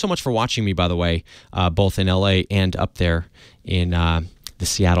 And thanks so much for watching me, by the way, both in LA and up there in the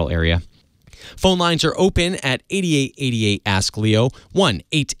Seattle area. Phone lines are open at 8888 Ask Leo,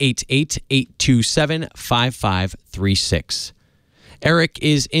 1-888-827-5536. Eric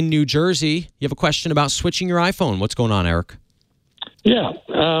is in New Jersey. You have a question about switching your iPhone. What's going on, Eric? Yeah,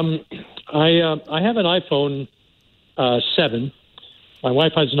 I have an iPhone 7. My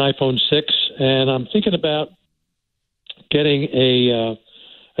wife has an iPhone 6, and I'm thinking about getting a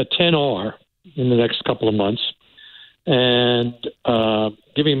 10R in the next couple of months and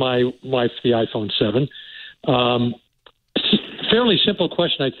giving my wife the iPhone 7. Fairly simple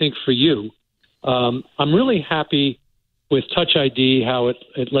question, I think, for you. I'm really happy with Touch ID, how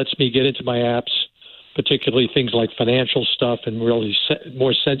it lets me get into my apps, particularly things like financial stuff and really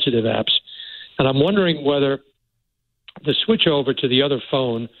more sensitive apps. And I'm wondering whether the switch over to the other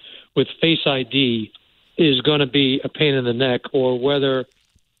phone with Face ID is going to be a pain in the neck, or whether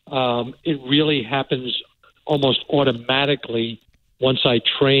it really happens almost automatically once I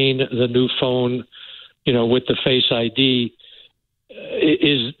train the new phone, with the Face ID.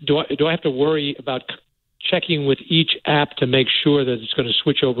 Do I have to worry about checking with each app to make sure that it's going to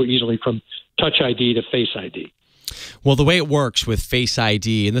switch over easily from Touch ID to Face ID? Well, the way it works with Face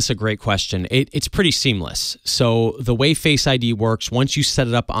ID, and this is a great question, it's pretty seamless. So the way Face ID works, once you set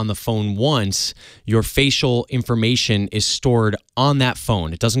it up on the phone once, your facial information is stored on that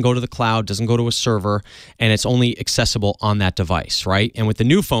phone. It doesn't go to the cloud, doesn't go to a server, and it's only accessible on that device, right? And with the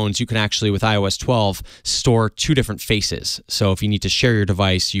new phones, you can actually, with iOS 12, store 2 different faces. So if you need to share your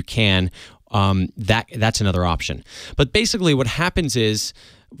device, you can. That's another option. But basically what happens is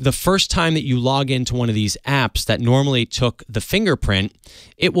the first time that you log into one of these apps that normally took the fingerprint,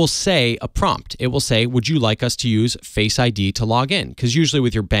 it will say a prompt. It will say, would you like us to use Face ID to log in? Because usually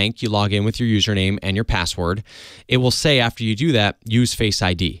with your bank, you log in with your username and your password. It will say after you do that, use Face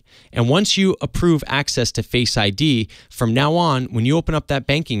ID. And once you approve access to Face ID, from now on, when you open up that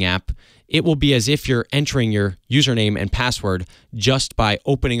banking app, it will be as if you're entering your username and password just by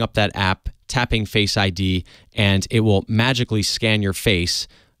opening up that app, tapping Face ID, and it will magically scan your face,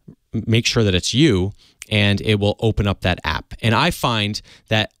 make sure that it's you, and it will open up that app. And I find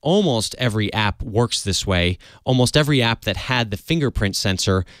that almost every app works this way. Almost every app that had the fingerprint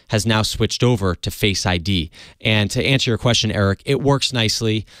sensor has now switched over to Face ID. And to answer your question, Eric, it works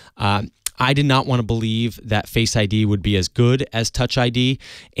nicely. I did not want to believe that Face ID would be as good as Touch ID.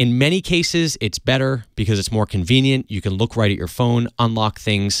 In many cases, it's better because it's more convenient. You can look right at your phone, unlock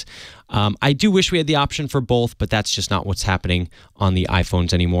things. I do wish we had the option for both, but that's just not what's happening on the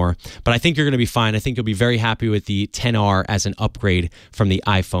iPhones anymore. But I think you're going to be fine. I think you'll be very happy with the 10R as an upgrade from the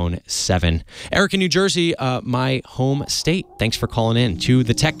iPhone 7. Eric in New Jersey, my home state. Thanks for calling in to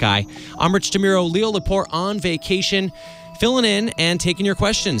The Tech Guy. I'm Rich DeMuro, Leo Laporte on vacation, filling in and taking your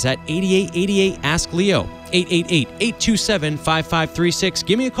questions at 8888 Ask Leo, 888-827-5536.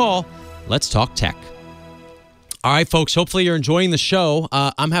 Give me a call. Let's talk tech. All right, folks, hopefully you're enjoying the show.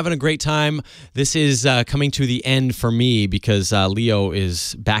 I'm having a great time. This is coming to the end for me because Leo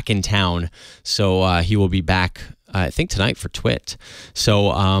is back in town. So he will be back, I think, tonight for Twit.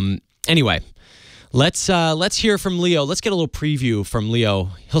 So anyway, let's hear from Leo. Let's get a little preview from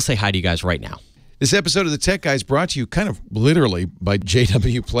Leo. He'll say hi to you guys right now. This episode of The Tech Guy is brought to you kind of literally by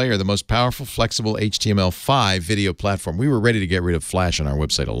JW Player, the most powerful, flexible HTML5 video platform. We were ready to get rid of Flash on our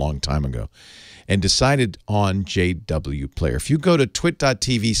website a long time ago and decided on JW Player. If you go to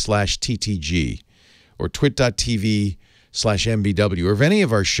twit.tv/TTG or twit.tv JW.com/MBW. Or if any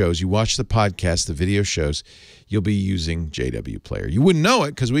of our shows, you watch the podcast, the video shows, you'll be using JW Player. You wouldn't know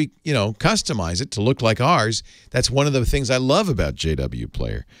it because we, customize it to look like ours. That's one of the things I love about JW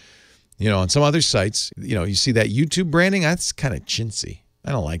Player. On some other sites, you see that YouTube branding, that's kind of chintzy.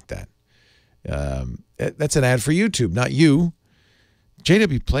 I don't like that. That's an ad for YouTube, not you.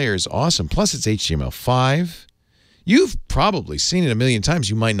 JW Player is awesome. Plus, it's HTML5. You've probably seen it a million times.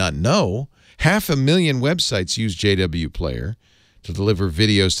 You might not know. 500,000 websites use JW Player to deliver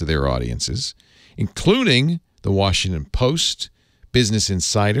videos to their audiences, including the Washington Post, Business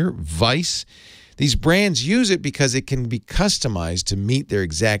Insider, Vice. These brands use it because it can be customized to meet their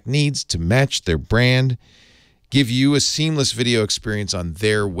exact needs, to match their brand, give you a seamless video experience on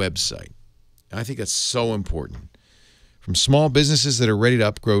their website. I think that's so important. From small businesses that are ready to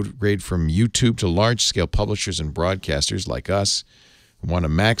upgrade from YouTube to large-scale publishers and broadcasters like us who want to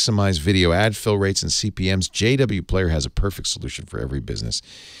maximize video ad fill rates and CPMs, JW Player has a perfect solution for every business.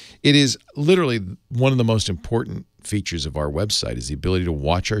 It is literally one of the most important features of our website is the ability to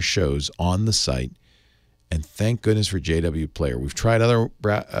watch our shows on the site, and thank goodness for JW Player. We've tried other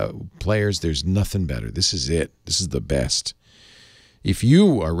players. There's nothing better. This is it. This is the best. If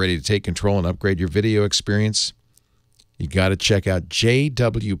you are ready to take control and upgrade your video experience, you got to check out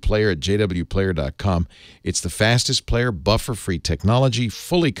JW Player at jwplayer.com. It's the fastest player, buffer-free technology,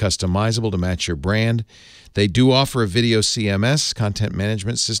 fully customizable to match your brand. They do offer a video CMS, content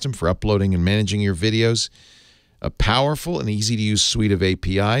management system, for uploading and managing your videos, a powerful and easy-to-use suite of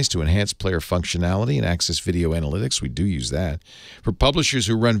APIs to enhance player functionality and access video analytics. We do use that. For publishers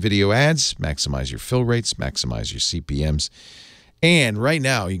who run video ads, maximize your fill rates, maximize your CPMs. And right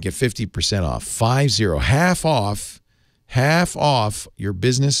now, you can get 50% off, 50, half off your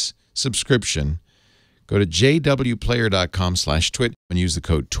business subscription. Go to jwplayer.com/twit and use the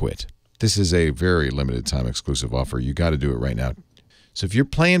code TWIT. This is a very limited time exclusive offer. You got to do it right now. So if you're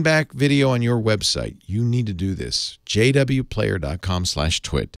playing back video on your website, you need to do this.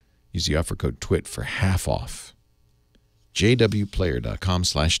 jwplayer.com/twit. Use the offer code TWIT for half off.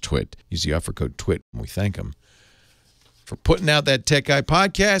 jwplayer.com/twit. Use the offer code TWIT, and we thank them for putting out that Tech Guy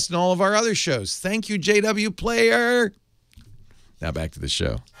podcast and all of our other shows. Thank you, JW Player. Now back to the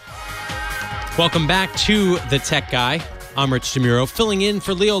show. Welcome back to The Tech Guy. I'm Rich DeMuro, filling in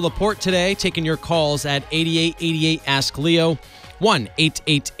for Leo Laporte today, taking your calls at 8888 Ask Leo,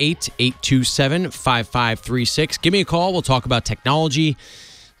 1-888-827-5536. Give me a call. We'll talk about technology,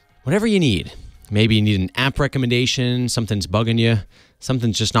 whatever you need. Maybe you need an app recommendation, something's bugging you,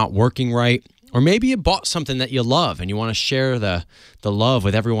 something's just not working right, or maybe you bought something that you love and you want to share the love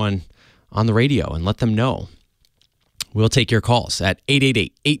with everyone on the radio and let them know. We'll take your calls at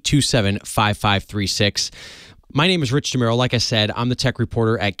 888-827-5536. My name is Rich DeMuro. Like I said, I'm the tech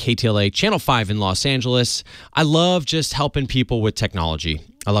reporter at KTLA Channel 5 in Los Angeles. I love just helping people with technology.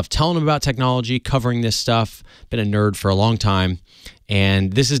 I love telling them about technology, covering this stuff. Been a nerd for a long time,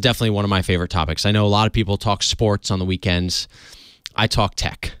 and this is definitely one of my favorite topics. I know a lot of people talk sports on the weekends. I talk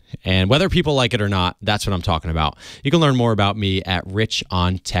tech, and whether people like it or not, that's what I'm talking about. You can learn more about me at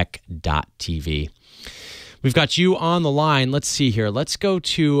richontech.tv. We've got you on the line. Let's see here. Let's go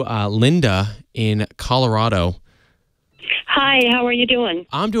to Linda in Colorado. Hi, how are you doing?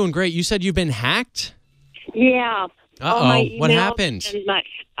 I'm doing great. You said you've been hacked? Yeah. Uh-oh. What happened?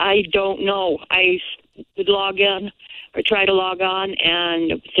 I don't know. I would log in or try to log on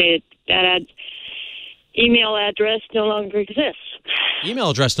and say that email address no longer exists. Email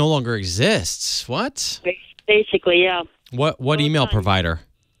address no longer exists? What? Basically, yeah. What email provider?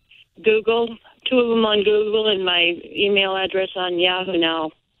 Google. 2 of them on Google and my email address on Yahoo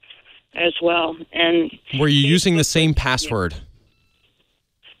now as well. And were you using the same password?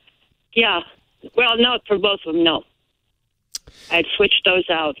 Yeah. Well, no, for both of them, no. I'd switched those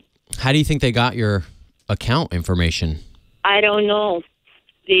out. How do you think they got your account information? I don't know.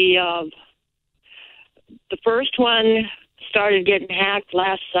 The first one started getting hacked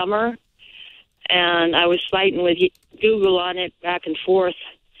last summer, and I was fighting with Google on it back and forth,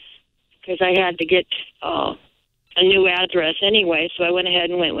 because I had to get a new address anyway, so I went ahead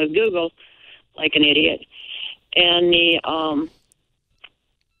and went with Google like an idiot. And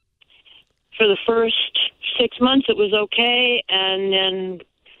for the first 6 months, it was okay, and then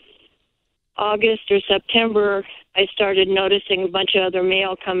August or September, I started noticing a bunch of other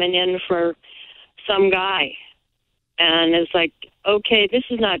mail coming in for some guy. And it's like, okay, this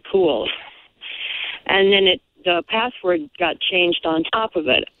is not cool. And then the password got changed on top of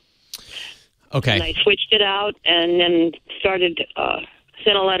it. Okay. And I switched it out and then started,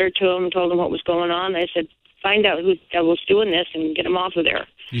 sent a letter to him, told him what was going on. I said, find out who that was doing this and get him off of there.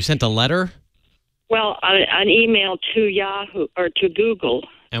 You sent a letter? Well, an email to Yahoo or to Google.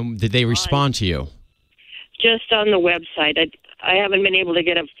 And did they respond to you? Just on the website. I haven't been able to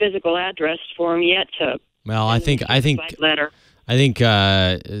get a physical address for them yet. Well, I think letter. I think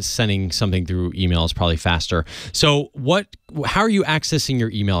sending something through email is probably faster. So, how are you accessing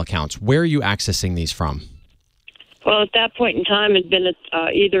your email accounts? Where are you accessing these from? Well, at that point in time, it'd been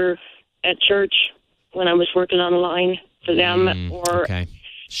either at church when I was working online for them, or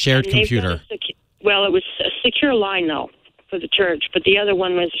shared computer. Well, it was a secure line though for the church, but the other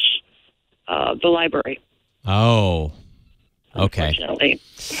one was the library. Oh, okay.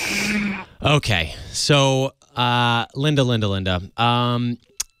 Okay, so Linda.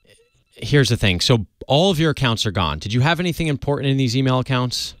 Here's the thing. So all of your accounts are gone. Did you have anything important in these email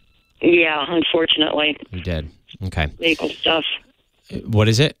accounts? Yeah, unfortunately. You did. Okay. Legal stuff. What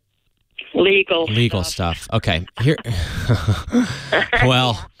is it? Legal stuff. Okay. Here.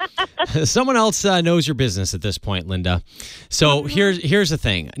 Well, someone else knows your business at this point, Linda. So here's the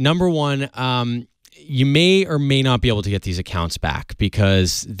thing. Number one, you may or may not be able to get these accounts back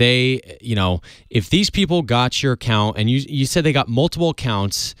because if these people got your account and you said they got multiple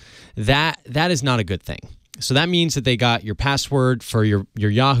accounts, that is not a good thing. So that means that they got your password for your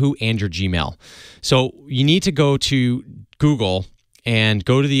Yahoo and your Gmail. So you need to go to Google and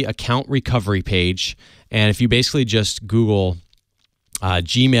go to the account recovery page. And if you basically just Google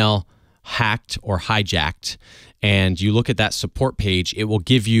Gmail hacked or hijacked, and you look at that support page, it will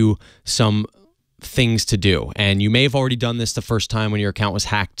give you some things to do. And you may have already done this the first time when your account was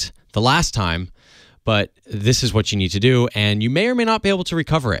hacked the last time, but this is what you need to do, and you may or may not be able to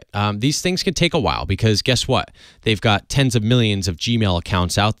recover it. These things can take a while because guess what? They've got tens of millions of Gmail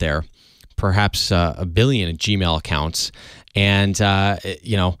accounts out there, perhaps a billion Gmail accounts. And,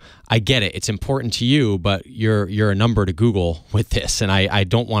 I get it. It's important to you, but you're a number to Google with this. And I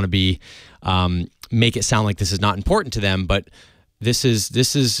don't want to be make it sound like this is not important to them, but this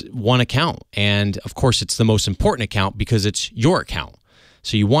is one account. And, of course, it's the most important account because it's your account.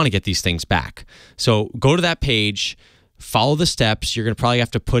 So you want to get these things back. So go to that page, follow the steps. You're going to probably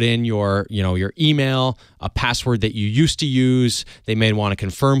have to put in your email, a password that you used to use. They may want to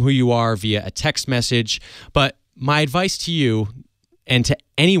confirm who you are via a text message. But my advice to you and to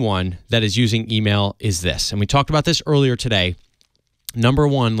anyone that is using email is this. And we talked about this earlier today. Number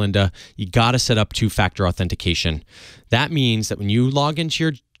one, Linda, you got to set up two-factor authentication. That means that when you log into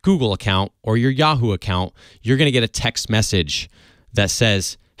your Google account or your Yahoo account, you're going to get a text message that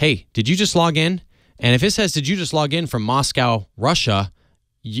says, hey, did you just log in? And if it says, did you just log in from Moscow, Russia,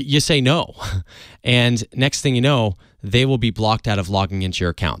 you say no. And next thing you know, they will be blocked out of logging into your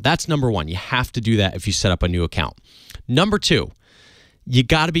account. That's number one. You have to do that if you set up a new account. Number two, you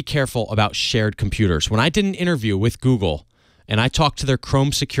got to be careful about shared computers. When I did an interview with Google and I talked to their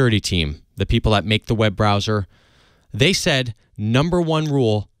Chrome security team, the people that make the web browser, they said number one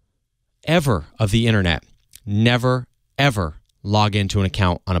rule ever of the internet, never, ever log into an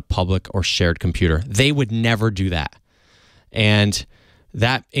account on a public or shared computer. They would never do that. And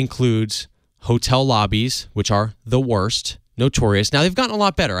that includes hotel lobbies, which are the worst, notorious. Now, they've gotten a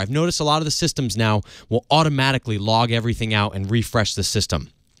lot better. I've noticed a lot of the systems now will automatically log everything out and refresh the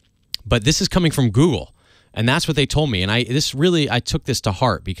system. But this is coming from Google, and that's what they told me. And I took this to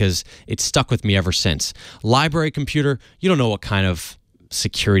heart because it's stuck with me ever since. Library computer, you don't know what kind of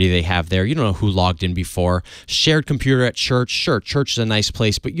security they have there. You don't know who logged in before. Shared computer at church. Sure, church is a nice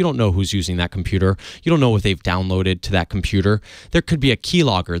place, but you don't know who's using that computer. You don't know what they've downloaded to that computer. There could be a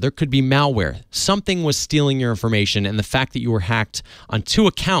keylogger. There could be malware. Something was stealing your information, and the fact that you were hacked on two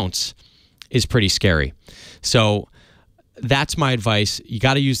accounts is pretty scary. So that's my advice. You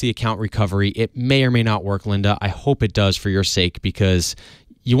got to use the account recovery. It may or may not work, Linda. I hope it does for your sake because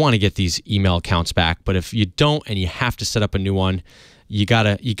you want to get these email accounts back. But if you don't and you have to set up a new one, you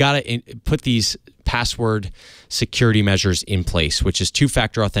gotta put these password security measures in place, which is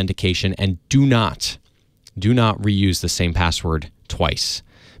two-factor authentication, and do not reuse the same password twice,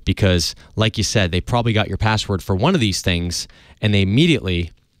 because like you said, they probably got your password for one of these things and they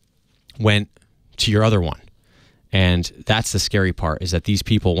immediately went to your other one. And that's the scary part, is that these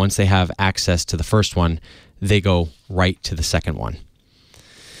people, once they have access to the first one, they go right to the second one.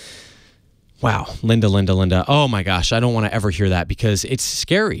 Wow, Linda. Oh my gosh, I don't want to ever hear that because it's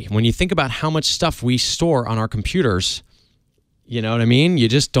scary. When you think about how much stuff we store on our computers, you know what I mean? You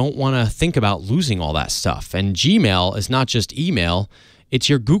just don't want to think about losing all that stuff. And Gmail is not just email, it's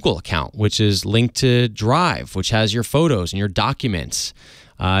your Google account, which is linked to Drive, which has your photos and your documents.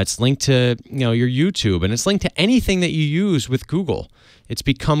 It's linked to your YouTube, and it's linked to anything that you use with Google. It's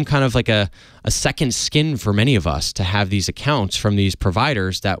become kind of like a second skin for many of us to have these accounts from these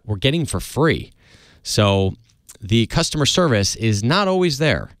providers that we're getting for free. So the customer service is not always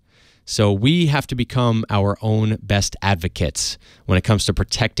there. So we have to become our own best advocates when it comes to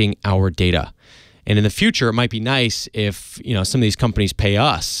protecting our data. And in the future, it might be nice if, some of these companies pay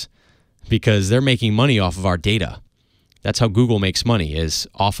us because they're making money off of our data. That's how Google makes money, is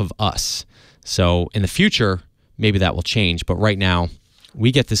off of us. So in the future, maybe that will change. But right now,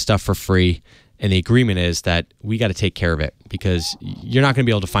 we get this stuff for free. And the agreement is that we got to take care of it because you're not going to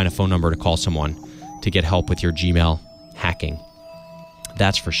be able to find a phone number to call someone to get help with your Gmail hacking.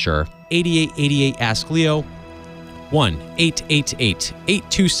 That's for sure. 8888 Ask Leo.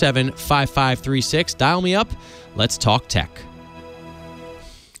 1-888-827-5536. Dial me up. Let's talk tech.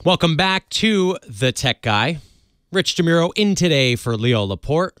 Welcome back to The Tech Guy. Rich DeMuro in today for Leo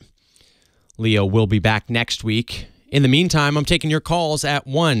Laporte. Leo will be back next week. In the meantime, I'm taking your calls at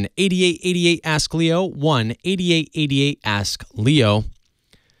 1-8888 Ask Leo. 1-8888 Ask Leo.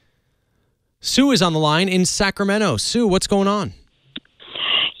 Sue is on the line in Sacramento. Sue, what's going on?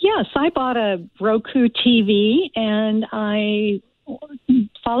 Yes, I bought a Roku TV, and I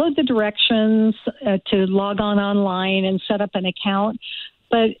followed the directions to log on online and set up an account,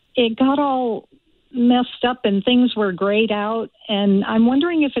 but it got all messed up and things were grayed out, and I'm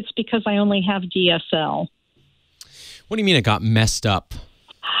wondering if it's because I only have DSL. What do you mean it got messed up?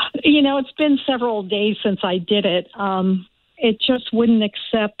 It's been several days since I did it. It just wouldn't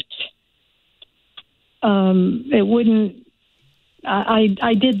accept. It wouldn't.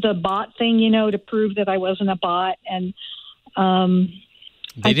 I did the bot thing, to prove that I wasn't a bot, and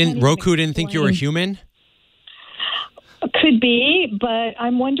Roku didn't think you were human? Could be, but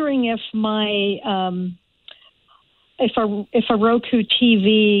I'm wondering if my if a Roku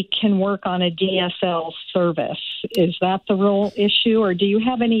TV can work on a DSL service. Is that the real issue, or do you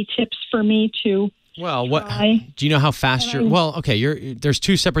have any tips for me to? Well, do you know how fast you're? Well, okay, there's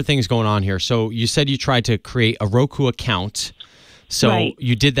two separate things going on here. So you said you tried to create a Roku account. So right.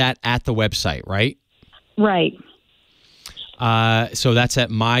 You did that at the website, right? Right. So that's at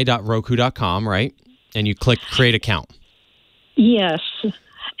my.roku.com, right? And you click create account. Yes.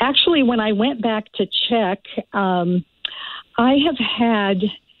 Actually, when I went back to check, I have had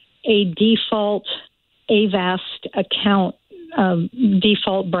a default Avast account,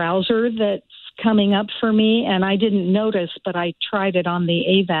 default browser that's coming up for me, and I didn't notice, but I tried it on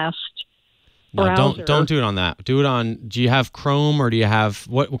the Avast browser. No, don't do it on that. Do it on. Do you have Chrome, or do you have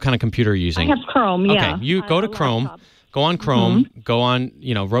what kind of computer are you using? I have Chrome. Yeah. Okay, you go to Chrome. Laptop. Go on Chrome. Mm-hmm. Go on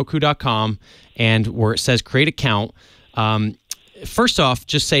Roku.com, and where it says create account. First off,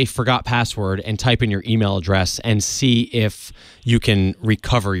 just say forgot password and type in your email address and see if you can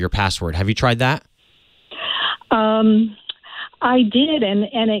recover your password. Have you tried that? I did,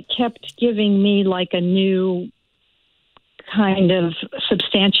 and it kept giving me like a new kind of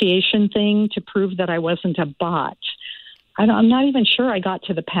substantiation thing to prove that I wasn't a bot. I'm not even sure I got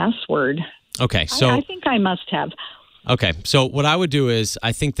to the password. Okay, so I think I must have. Okay, so what I would do is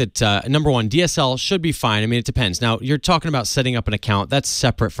I think that, number one, DSL should be fine. I mean, it depends. Now, you're talking about setting up an account. That's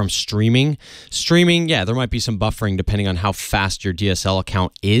separate from streaming. Streaming, yeah, there might be some buffering depending on how fast your DSL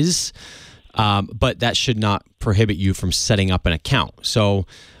account is, but that should not prohibit you from setting up an account. So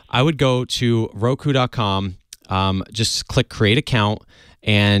I would go to Roku.com, just click create account,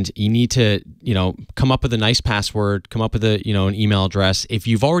 and you need to, come up with a nice password, come up with an email address. If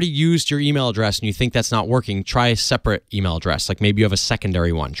you've already used your email address and you think that's not working, try a separate email address. Like maybe you have a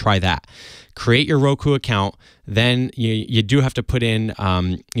secondary one. Try that. Create your Roku account. Then you do have to put in,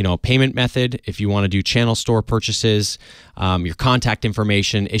 a payment method if you want to do channel store purchases, your contact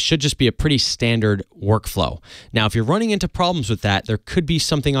information. It should just be a pretty standard workflow. Now, if you're running into problems with that, there could be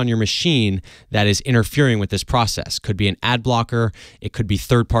something on your machine that is interfering with this process. Could be an ad blocker. It could be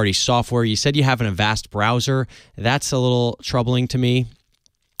third-party software. You said you have an Avast browser. That's a little troubling to me.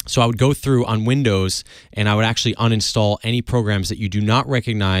 So I would go through on Windows and I would actually uninstall any programs that you do not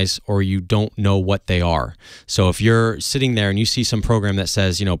recognize or you don't know what they are. So if you're sitting there and you see some program that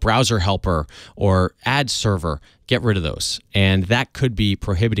says, browser helper or ad server, get rid of those. And that could be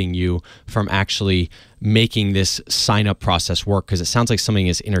prohibiting you from actually making this sign up process work, because it sounds like something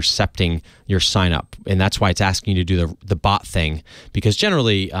is intercepting your sign up. And that's why it's asking you to do the bot thing, because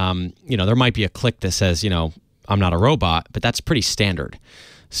generally, there might be a click that says, I'm not a robot, but that's pretty standard.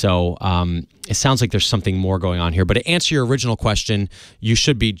 So it sounds like there's something more going on here. But to answer your original question, you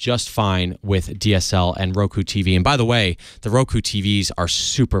should be just fine with DSL and Roku TV. And by the way, the Roku TVs are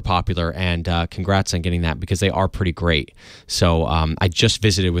super popular, and congrats on getting that, because they are pretty great. So I just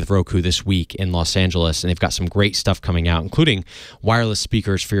visited with Roku this week in Los Angeles, and they've got some great stuff coming out, including wireless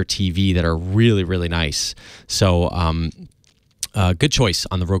speakers for your TV that are really, really nice. So Good choice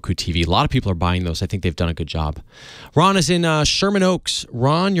on the Roku TV. A lot of people are buying those. I think they've done a good job. Ron is in Sherman Oaks.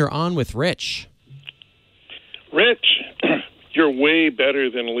 Ron, you're on with Rich. Rich, you're way better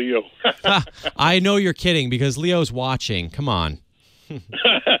than Leo. I know you're kidding because Leo's watching. Come on.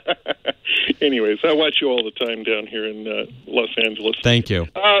 Anyways, I watch you all the time down here in Los Angeles. Thank you.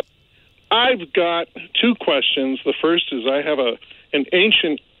 I've got two questions. The first is I have an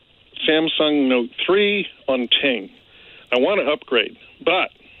ancient Samsung Note 3 on Ting. I want to upgrade,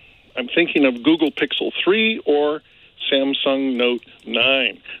 but I'm thinking of Google Pixel 3 or Samsung Note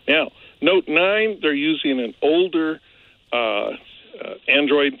 9. Now, Note 9, they're using an older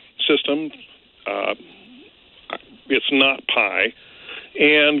Android system. It's not Pi.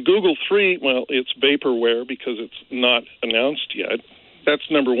 And Google 3, well, it's vaporware because it's not announced yet. That's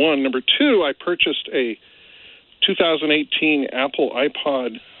number one. Number two, I purchased a 2018 Apple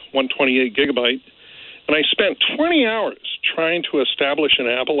iPod 128 gigabyte, and I spent 20 hours trying to establish an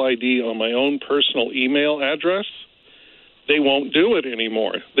Apple ID on my own personal email address. They won't do it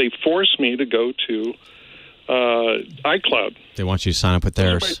anymore. They force me to go to iCloud. They want you to sign up with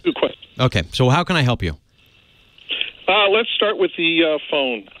theirs. Those are my two questions. Okay, so how can I help you? Let's start with the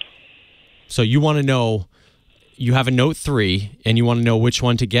phone. So you want to know, you have a Note 3, and you want to know which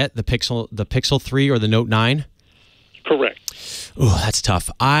one to get, the Pixel 3 or the Note 9? Correct. Ooh, that's tough.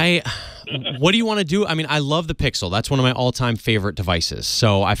 What do you want to do? I mean, I love the Pixel. That's one of my all-time favorite devices.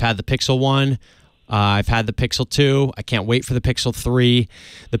 So I've had the Pixel 1. I've had the Pixel 2. I can't wait for the Pixel 3.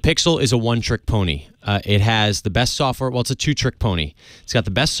 The Pixel is a one-trick pony. It has the best software. Well, it's a two-trick pony. It's got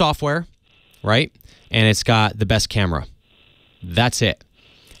the best software, right? And it's got the best camera. That's it.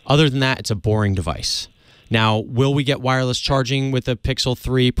 Other than that, it's a boring device. Now, will we get wireless charging with the Pixel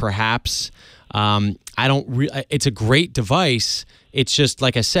 3? Perhaps. It's a great device. It's just,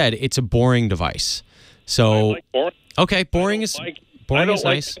 like I said, it's a boring device. So, I like boring. Okay, boring is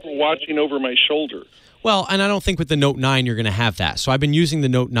nice. People watching over my shoulder. Well, and I don't think with the Note 9 you're going to have that. So I've been using the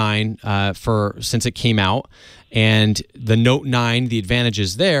Note 9 since it came out. And the Note 9, the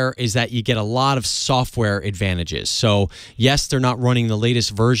advantages there is that you get a lot of software advantages. So yes, they're not running the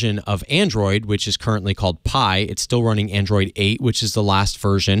latest version of Android, which is currently called Pi. It's still running Android 8, which is the last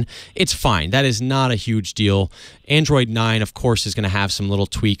version. It's fine. That is not a huge deal. Android 9, of course, is going to have some little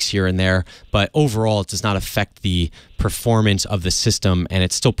tweaks here and there, but overall it does not affect the performance of the system, and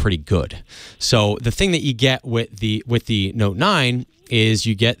it's still pretty good. So the thing that you get with the Note 9 is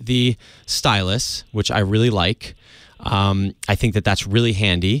you get the stylus, which I really like. I think that that's really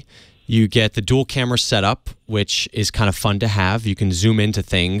handy. You get the dual camera setup, which is kind of fun to have. You can zoom into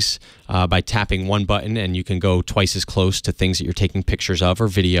things by tapping one button, and you can go twice as close to things that you're taking pictures of or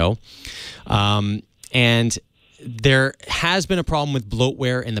video. And there has been a problem with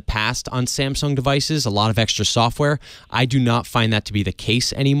bloatware in the past on Samsung devices, a lot of extra software. I do not find that to be the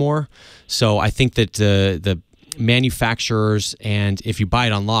case anymore. So I think that the manufacturers, and if you buy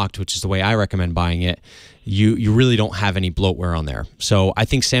it unlocked, which is the way I recommend buying it, you really don't have any bloatware on there. So I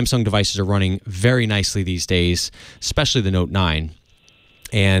think Samsung devices are running very nicely these days, especially the Note 9.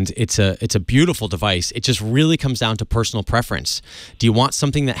 And it's a beautiful device. It just really comes down to personal preference. Do you want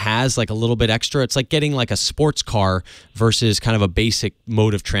something that has like a little bit extra? It's like getting like a sports car versus kind of a basic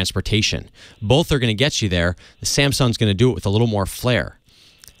mode of transportation. Both are going to get you there. The Samsung's going to do it with a little more flair.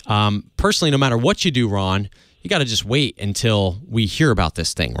 Personally, no matter what you do, Ron, you got to just wait until we hear about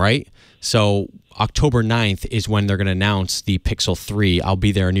this thing, right? So October 9th is when they're going to announce the Pixel 3. I'll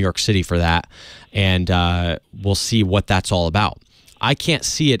be there in New York City for that, and we'll see what that's all about. I can't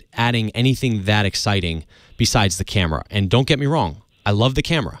see it adding anything that exciting besides the camera. And don't get me wrong, I love the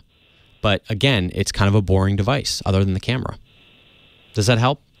camera. But again, it's kind of a boring device other than the camera. Does that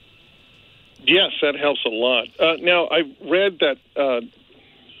help? Yes, that helps a lot. Now, I've read that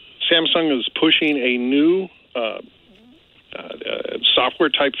Samsung is pushing a new software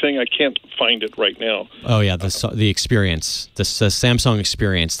type thing. I can't find it right now. Oh, yeah, the experience, the Samsung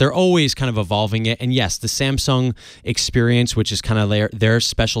experience. They're always kind of evolving it. And yes, the Samsung experience, which is kind of their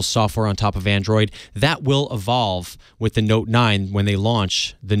special software on top of Android, that will evolve with the Note 9 when they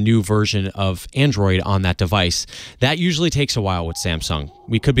launch the new version of Android on that device. That usually takes a while with Samsung.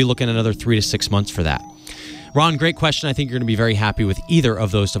 We could be looking at another 3 to 6 months for that. Ron, great question. I think you're going to be very happy with either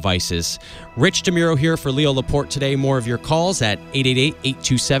of those devices. Rich DeMuro here for Leo Laporte today. More of your calls at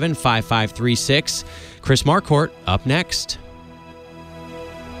 888-827-5536. Chris Marquardt up next.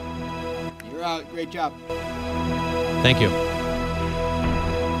 You're out. Great job. Thank you.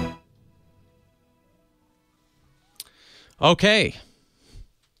 Okay.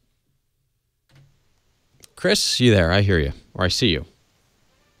 Chris, you there? I hear you, or I see you.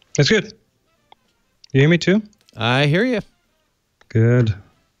 That's good. You hear me too? I hear you. Good.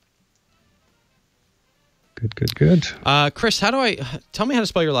 Good. Chris, tell me how to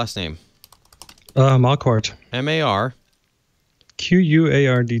spell your last name? Marquardt. M-A-R.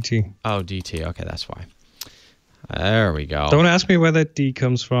 Q-U-A-R-D-T. Oh, D-T. Okay, that's why. There we go. Don't ask me where that D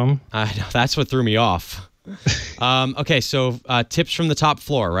comes from. I know, that's what threw me off. Okay, so tips from the top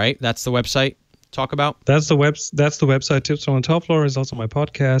floor, right? That's the website talk about? That's the website. Tips from the top floor is also my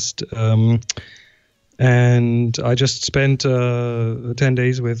podcast. And I just spent 10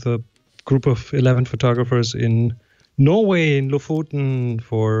 days with a group of 11 photographers in Norway, in Lofoten,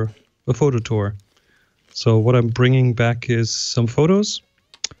 for a photo tour. So what I'm bringing back is some photos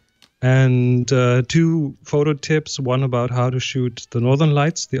and 2 photo tips. One about how to shoot the northern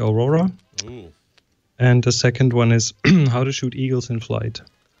lights, the aurora. Ooh. And the second one is how to shoot eagles in flight.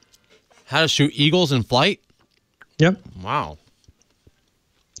 How to shoot eagles in flight? Yep. Wow.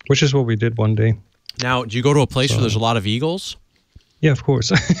 Which is what we did one day. Now, do you go to a place where there's a lot of eagles? Yeah, of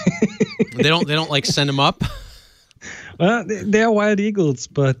course. They don't like send them up? Well, they are wild eagles,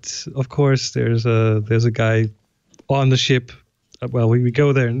 but of course there's a guy on the ship. Well, we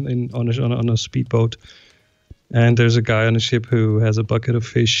go there on a speedboat, and there's a guy on the ship who has a bucket of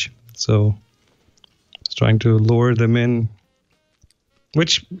fish. So he's trying to lure them in,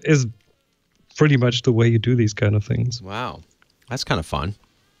 which is pretty much the way you do these kind of things. Wow, that's kind of fun.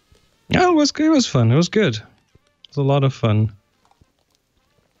 Yeah, it was fun. It was good. It was a lot of fun.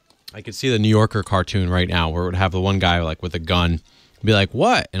 I could see the New Yorker cartoon right now where it would have the one guy like with a gun be like,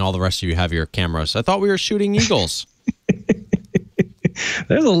 "What?" And all the rest of you have your cameras. I thought we were shooting eagles.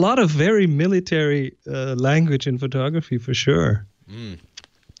 There's a lot of very military language in photography for sure. Mm.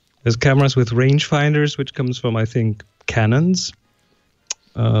 There's cameras with rangefinders, which comes from, I think, cannons.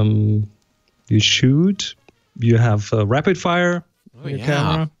 You shoot. You have rapid fire on your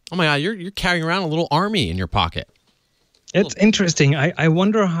camera. Oh my God, you're carrying around a little army in your pocket. It's interesting. I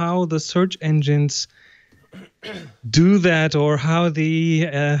wonder how the search engines do that, or how the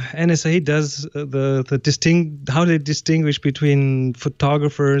NSA does how they distinguish between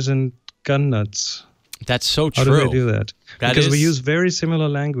photographers and gun nuts. That's so true. How do they do that? Because we use very similar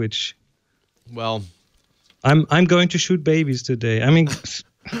language. Well, I'm going to shoot babies today. I mean,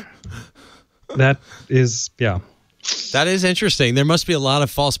 that is, yeah. That is interesting. There must be a lot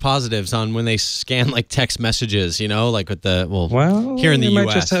of false positives on when they scan like text messages, like with here in the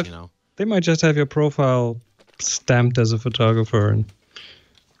US, They might just have your profile stamped as a photographer. And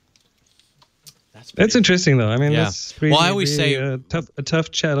that's interesting, though. I mean, that's really, I always say a tough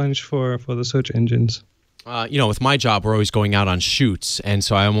challenge for the search engines. With my job, we're always going out on shoots, and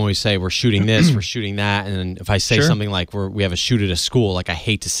so I always say we're shooting this, we're shooting that, and then if I say something like we have a shoot at a school, like I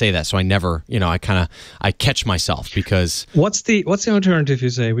hate to say that, so I never, I catch myself because what's the alternative?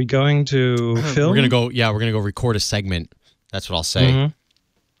 You say we're going to film? We're gonna go record a segment. That's what I'll say.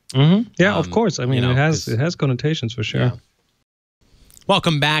 Mm-hmm. Mm-hmm. Yeah, of course. I mean, it has connotations for sure. Yeah.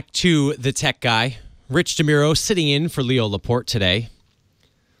 Welcome back to The Tech Guy. Rich DeMuro sitting in for Leo Laporte today.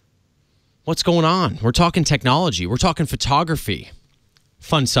 What's going on? We're talking technology. We're talking photography.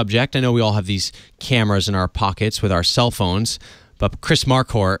 Fun subject. I know we all have these cameras in our pockets with our cell phones, but Chris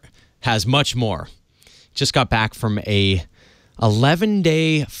Marquardt has much more. Just got back from a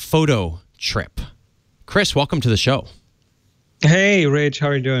 11-day photo trip. Chris, welcome to the show. Hey, Rich. How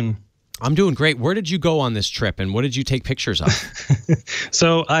are you doing? I'm doing great. Where did you go on this trip, and what did you take pictures of?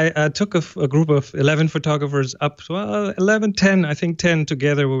 So I took a group of 11 photographers up, 10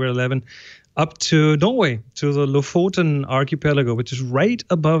 together. We were 11, up to Norway, to the Lofoten archipelago, which is right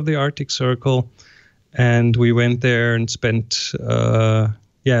above the Arctic Circle. And we went there and spent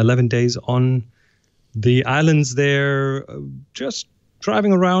 11 days on the islands there, just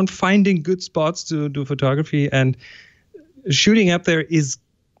driving around, finding good spots to do photography. And shooting up there is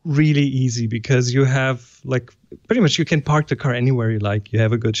really easy because you have pretty much you can park the car anywhere you like. You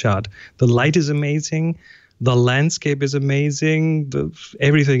have a good shot. The light is amazing. The landscape is amazing.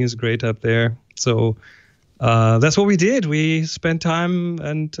 Everything is great up there. So that's what we did. We spent time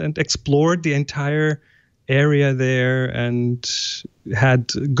and explored the entire area there and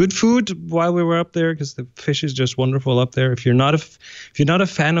had good food while we were up there because the fish is just wonderful up there. If you're not a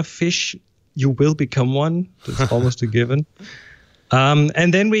fan of fish, you will become one. It's almost a given.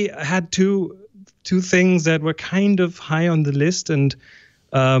 And then we had two things that were kind of high on the list, and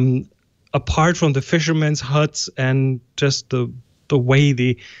apart from the fishermen's huts and just the way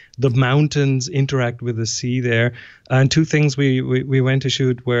the mountains interact with the sea there, and two things we went to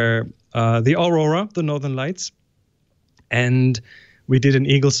shoot were the aurora, the northern lights, and we did an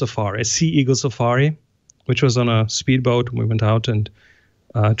eagle safari, a sea eagle safari, which was on a speedboat. We went out and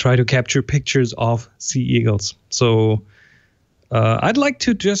tried to capture pictures of sea eagles. So I'd like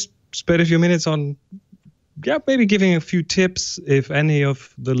to just spend a few minutes on, maybe giving a few tips if any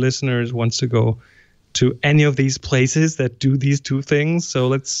of the listeners wants to go to any of these places that do these two things. So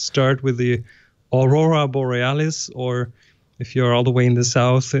let's start with the Aurora Borealis, or if you're all the way in the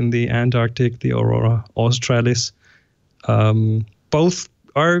south in the Antarctic, the Aurora Australis. Both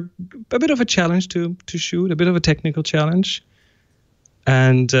are a bit of a challenge to shoot, a bit of a technical challenge.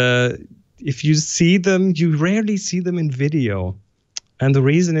 And if you see them, you rarely see them in video. And the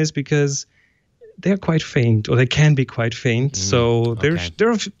reason is because they're quite faint, or they can be quite faint. So they're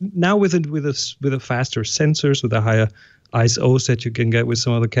now with a faster sensors, with a higher ISOs that you can get with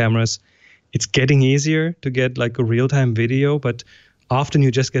some other cameras, it's getting easier to get like a real-time video, but often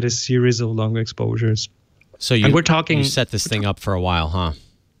you just get a series of longer exposures. So you set this thing up for a while, huh?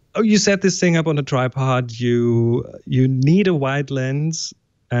 Oh, you set this thing up on a tripod. You need a wide lens,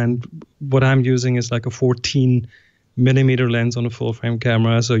 and what I'm using is like a 14 millimeter lens on a full frame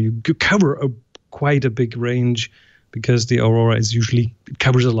camera. So you cover quite a big range, because the Aurora it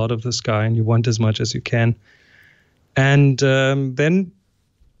covers a lot of the sky, and you want as much as you can. And then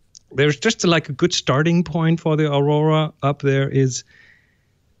there's just like a good starting point for the Aurora. Up there is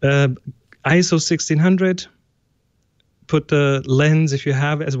ISO 1600. Put the lens, if you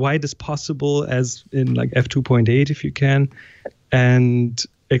have, as wide as possible, as in like f2.8 if you can, and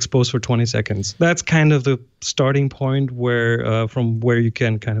expose for 20 seconds. That's kind of the starting point where from where you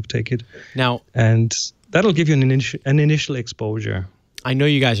can kind of take it. Now, and that'll give you an initial exposure. I know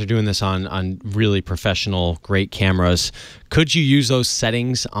you guys are doing this on really professional, great cameras. Could you use those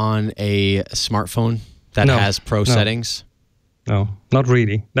settings on a smartphone that has pro settings? No, not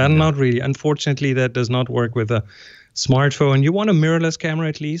really. Not really. Unfortunately, that does not work with a smartphone. You want a mirrorless camera,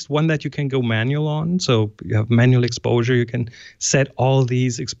 at least one that you can go manual on. So you have manual exposure. You can set all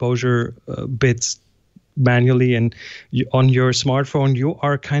these exposure bits manually, and on your smartphone you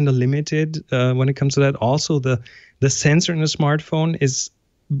are kind of limited when it comes to that. Also, the sensor in a smartphone is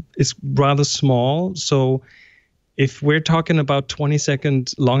rather small. So if we're talking about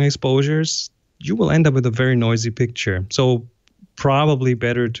 20-second long exposures, you will end up with a very noisy picture. So probably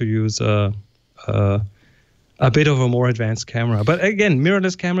better to use a bit of a more advanced camera. But again,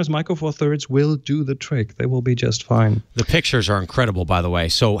 mirrorless cameras, Micro Four Thirds will do the trick. They will be just fine. The pictures are incredible, by the way.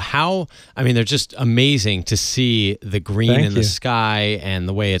 So they're just amazing to see the green in the sky and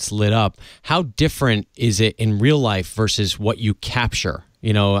the way it's lit up. How different is it in real life versus what you capture?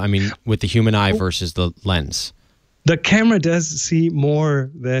 With the human eye versus the lens. The camera does see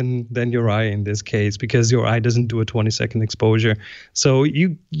more than your eye in this case, because your eye doesn't do a 20-second exposure. So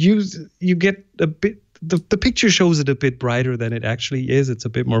you get a bit. The picture shows it a bit brighter than it actually is. It's a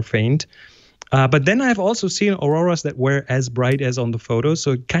bit more faint. But then I've also seen auroras that were as bright as on the photos.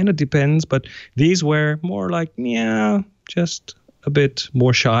 So it kind of depends. But these were more like, just a bit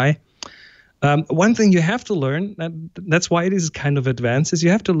more shy. One thing you have to learn, that's why it is kind of advanced, is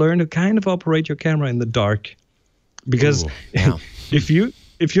you have to learn to kind of operate your camera in the dark. Because if you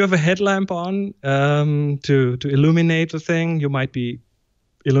have a headlamp on to illuminate the thing, you might be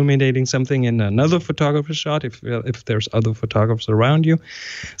illuminating something in another photographer's shot if there's other photographers around you.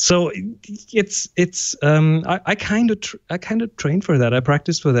 So it's I kind of trained for that. I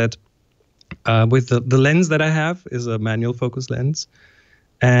practiced for that. With the lens that I have is a manual focus lens,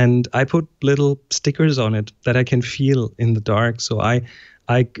 and I put little stickers on it that I can feel in the dark. So I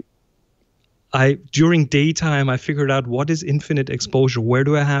during daytime, I figured out what is infinite exposure. Where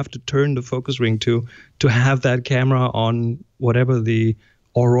do I have to turn the focus ring to have that camera on whatever the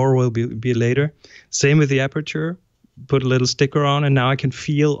aurora will be later. Same with the aperture. Put a little sticker on, and now I can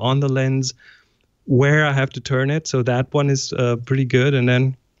feel on the lens where I have to turn it. So that one is pretty good. And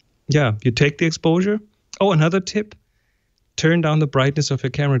then, you take the exposure. Oh, another tip: turn down the brightness of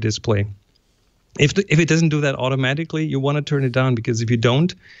your camera display. If it doesn't do that automatically, you want to turn it down, because if you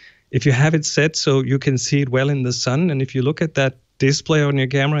don't, if you have it set so you can see it well in the sun, and if you look at that display on your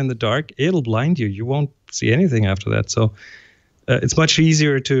camera in the dark, it'll blind you. You won't see anything after that. So it's much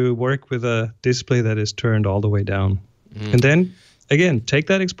easier to work with a display that is turned all the way down. And then, again, take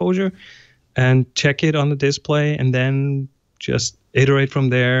that exposure and check it on the display, and then just iterate from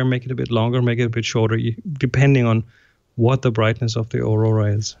there, make it a bit longer, make it a bit shorter, depending on what the brightness of the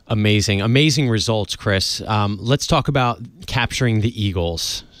aurora is. Amazing results, Chris. Let's talk about capturing the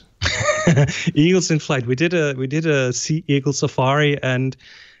eagles. Eagles in flight. We did a sea eagle safari, and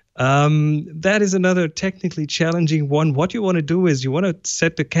that is another technically challenging one. What you want to do is you want to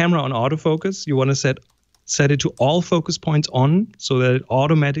set the camera on autofocus. You want to set it to all focus points on, so that it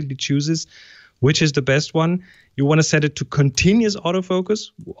automatically chooses which is the best one. You want to set it to continuous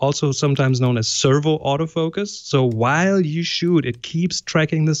autofocus, also sometimes known as servo autofocus. So while you shoot, it keeps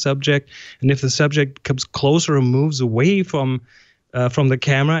tracking the subject. And if the subject comes closer or moves away from the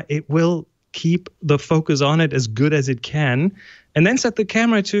camera, it will keep the focus on it as good as it can. And then set the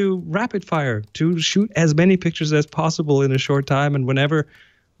camera to rapid fire to shoot as many pictures as possible in a short time. And whenever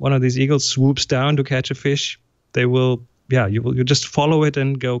one of these eagles swoops down to catch a fish, they will, you just follow it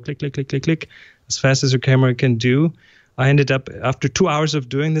and go click, click, click, click, click, as fast as your camera can do. I ended up, after 2 hours of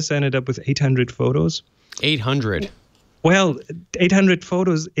doing this, I ended up with 800 photos. 800? Well, 800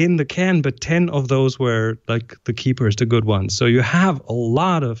 photos in the can, but 10 of those were like the keepers, the good ones. So you have a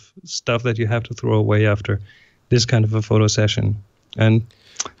lot of stuff that you have to throw away after this kind of a photo session. And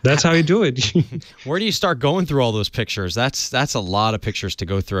that's how you do it. Where do you start going through all those pictures? That's a lot of pictures to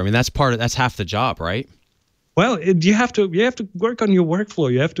go through. I mean, that's half the job, right? Well, you have to work on your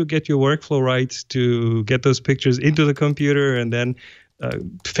workflow. You have to get your workflow right to get those pictures into the computer, and then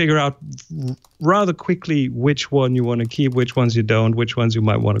figure out rather quickly which one you want to keep, which ones you don't, which ones you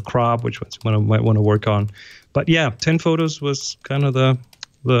might want to crop, which ones you might want to work on. But yeah, 10 photos was kind of the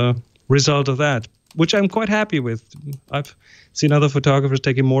result of that, which I'm quite happy with. I've seen other photographers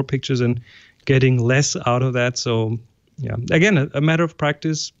taking more pictures and getting less out of that. So yeah, again, a matter of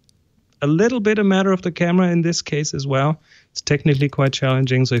practice. A little bit a matter of the camera in this case as well. It's technically quite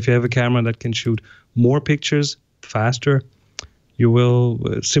challenging. So if you have a camera that can shoot more pictures faster, you will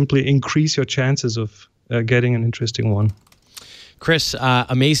simply increase your chances of getting an interesting one. Chris,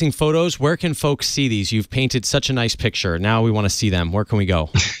 amazing photos. Where can folks see these? You've painted such a nice picture. Now we want to see them. Where can we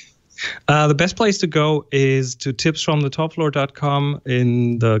go? The best place to go is to tipsfromthetopfloor.com.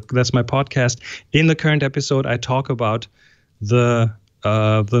 That's my podcast. In the current episode, I talk about the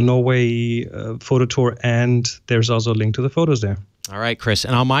Norway photo tour, and there's also a link to the photos there. All right, Chris.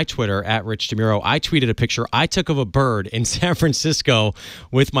 And on my Twitter, @RichDeMuro, I tweeted a picture I took of a bird in San Francisco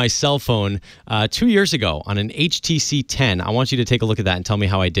with my cell phone 2 years ago on an HTC 10. I want you to take a look at that and tell me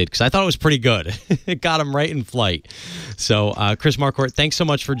how I did, because I thought it was pretty good. It got him right in flight. So, Chris Marquardt, thanks so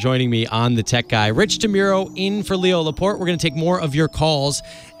much for joining me on The Tech Guy. Rich DeMuro in for Leo Laporte. We're going to take more of your calls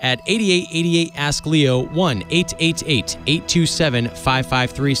at 8888 Ask Leo,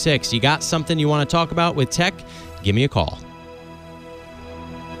 1-888-827-5536. You got something you want to talk about with tech? Give me a call.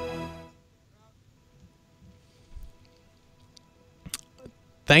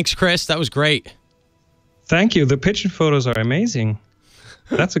 Thanks, Chris. That was great. Thank you. The pigeon photos are amazing.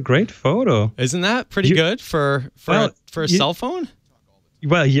 That's a great photo. Isn't that pretty good for a cell phone?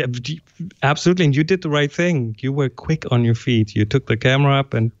 Well, yeah, absolutely. And you did the right thing. You were quick on your feet. You took the camera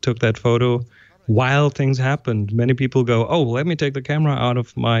up and took that photo while things happened. Many people go, oh, let me take the camera out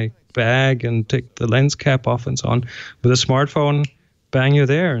of my bag and take the lens cap off and so on. With a smartphone, bang, you're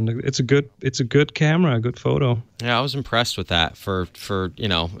there. And it's a good camera, a good photo. Yeah, I was impressed with that for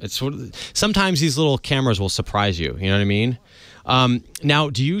it's sometimes these little cameras will surprise you. You know what I mean? Now,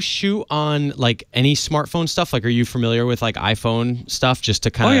 do you shoot on like any smartphone stuff? Like, are you familiar with like iPhone stuff just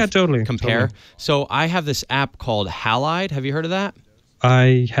to kind of totally compare? Totally. So I have this app called Halide. Have you heard of that?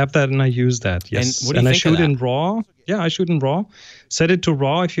 I have that and I use that. Yes. And what do you think I shoot of that? in RAW. Yeah, I shoot in RAW. Set it to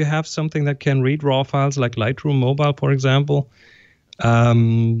RAW if you have something that can read RAW files like Lightroom Mobile, for example.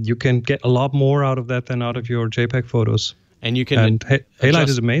 You can get a lot more out of that than out of your JPEG photos. And you can Halide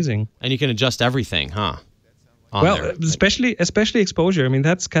is amazing. And you can adjust everything, huh? Especially exposure. I mean,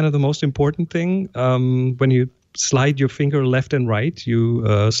 that's kind of the most important thing. When you slide your finger left and right, you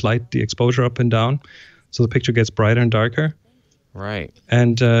slide the exposure up and down, so the picture gets brighter and darker. Right.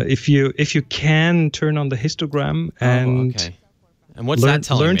 And if you can turn on the histogram and And what's that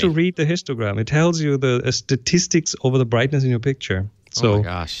telling me? Learn to read the histogram. It tells you the statistics over the brightness in your picture. So oh my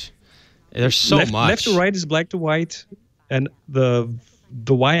gosh, there's so much. Left to right is black to white, and the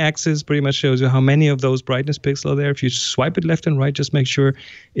y-axis pretty much shows you how many of those brightness pixels are there. If you swipe it left and right, just make sure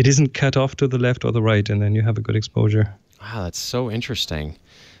it isn't cut off to the left or the right, and then you have a good exposure. Wow, that's so interesting.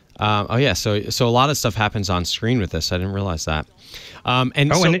 So a lot of stuff happens on screen with this. I didn't realize that.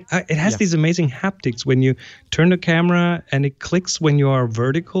 And it has these amazing haptics when you turn the camera and it clicks when you are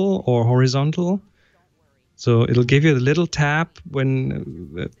vertical or horizontal. So it'll give you a little tap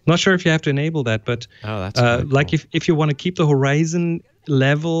when, not sure if you have to enable that, but like cool. if you want to keep the horizon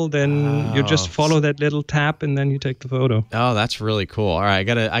level, then you just follow that little tap and then you take the photo. Oh, that's really cool. All right,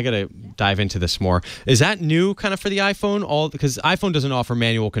 I gotta dive into this more. Is that new kind of for the iPhone? Because iPhone doesn't offer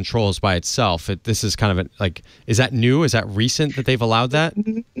manual controls by itself. This is kind of is that new? Is that recent that they've allowed that?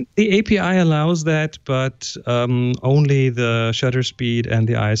 The API allows that, but only the shutter speed and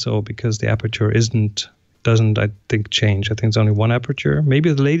the ISO, because the aperture isn't doesn't, I think, change. I think it's only one aperture.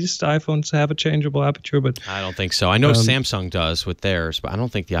 Maybe the latest iPhones have a changeable aperture, but I don't think so. I know Samsung does with theirs, but I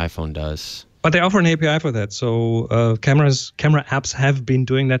don't think the iPhone does. But they offer an API for that. So camera apps have been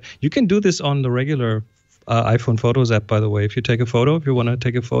doing that. You can do this on the regular iPhone Photos app, by the way. If you want to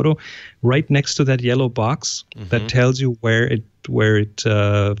take a photo, right next to that yellow box that tells you where it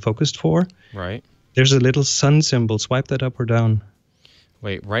focused for. Right. There's a little sun symbol. Swipe that up or down.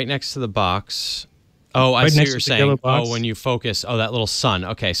 Wait, right next to the box. Oh, I see what you're saying. Oh, when you focus. Oh, that little sun.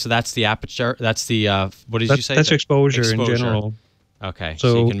 Okay, so that's the aperture. That's the, what did you say? That's exposure in general. Okay,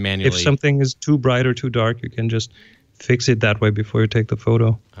 so you can manually. If something is too bright or too dark, you can just fix it that way before you take the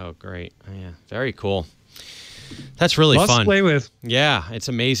photo. Oh, great. Oh, yeah, very cool. That's really Lots fun. to play with. Yeah, it's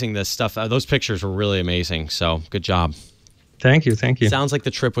amazing, this stuff. Those pictures were really amazing, so good job. Thank you. Sounds like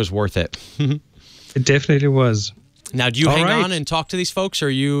the trip was worth it. It definitely was. Now, do you hang on and talk to these folks, or are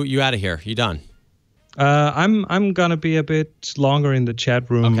you out of here? You done? I'm gonna be a bit longer in the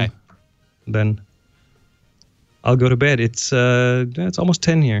chat room. Okay. Then I'll go to bed. It's almost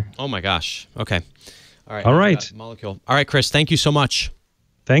 10 here. Oh my gosh. Okay. All right. Molecule. All right, Chris. Thank you so much.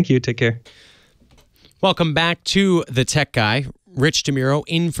 Thank you. Take care. Welcome back to The Tech Guy. Rich DeMuro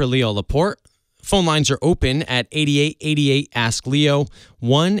in for Leo Laporte. Phone lines are open at 8888 Ask Leo,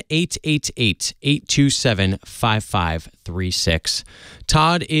 1-888-827-5536.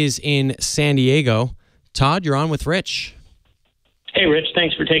 Todd is in San Diego. Todd, you're on with Rich. Hey, Rich.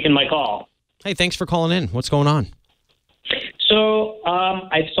 Thanks for taking my call. Hey, thanks for calling in. What's going on? So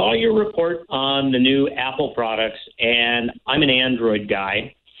I saw your report on the new Apple products, and I'm an Android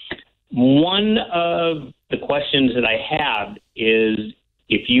guy. One of the questions that I have is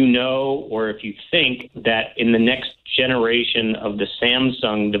if you know or if you think that in the next generation of the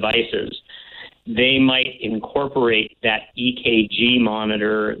Samsung devices, they might incorporate that EKG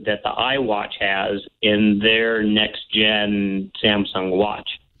monitor that the iWatch has in their next-gen Samsung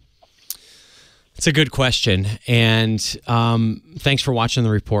watch. It's a good question, and thanks for watching the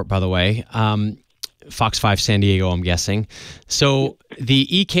report, by the way. Fox 5 San Diego, I'm guessing. So the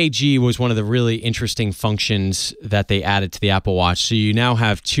EKG was one of the really interesting functions that they added to the Apple Watch. So you now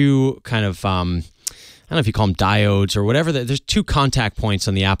have two kind of, I don't know if you call them diodes or whatever. There's two contact points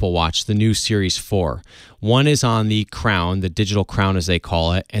on the Apple Watch, the new Series 4. One is on the crown, the digital crown as they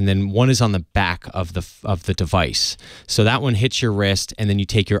call it, and then one is on the back of the device. So that one hits your wrist, and then you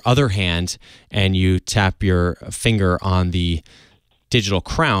take your other hand and you tap your finger on the digital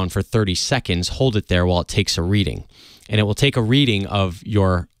crown for 30 seconds, hold it there while it takes a reading. And it will take a reading of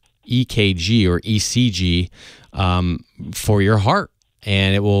your EKG or ECG for your heart.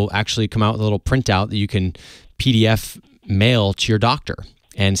 And it will actually come out with a little printout that you can PDF mail to your doctor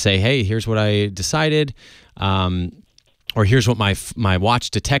and say, hey, here's what I decided, or here's what my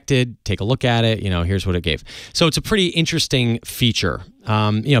watch detected. Take a look at it. Here's what it gave. So it's a pretty interesting feature.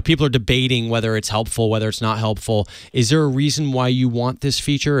 People are debating whether it's helpful, whether it's not helpful. Is there a reason why you want this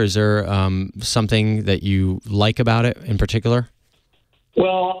feature? Is there something that you like about it in particular?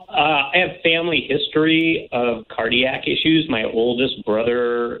 Well, I have family history of cardiac issues. My oldest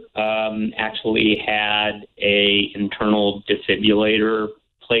brother actually had a internal defibrillator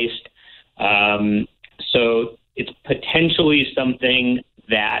placed. So it's potentially something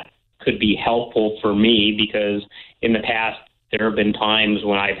that could be helpful for me because in the past there have been times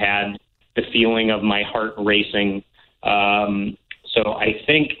when I've had the feeling of my heart racing. So I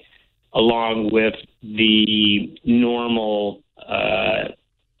think along with the normal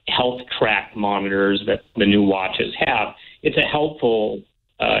health track monitors that the new watches have, it's a helpful,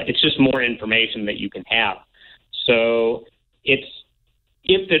 it's just more information that you can have. So if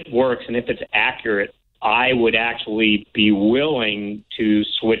it works and if it's accurate, I would actually be willing to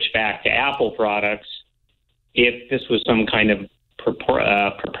switch back to Apple products if this was some kind of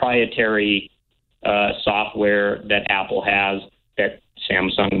proprietary software that Apple has that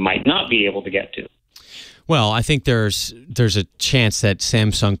Samsung might not be able to get to. Well, I think there's a chance that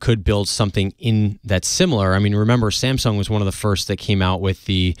Samsung could build something in that's similar. I mean, remember, Samsung was one of the first that came out with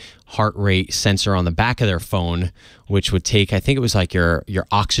the heart rate sensor on the back of their phone, which would take, I think it was like your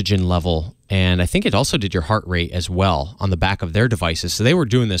oxygen level, and I think it also did your heart rate as well on the back of their devices. So they were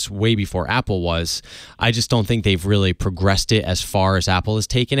doing this way before Apple was. I just don't think they've really progressed it as far as Apple has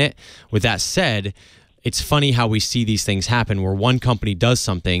taken it. With that said, it's funny how we see these things happen where one company does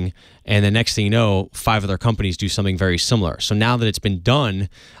something and the next thing you know, 5 other companies do something very similar. So now that it's been done,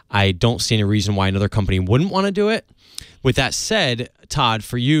 I don't see any reason why another company wouldn't want to do it. With that said, Todd,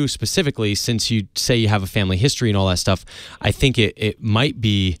 for you specifically, since you say you have a family history and all that stuff, I think it might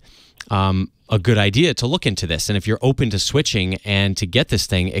be a a good idea to look into this. And if you're open to switching and to get this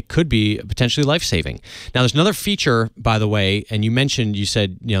thing, it could be potentially life-saving. Now, there's another feature, by the way, and you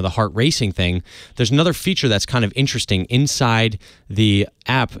said, the heart racing thing. There's another feature that's kind of interesting inside the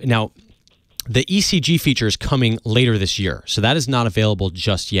app. Now, the ECG feature is coming later this year, so that is not available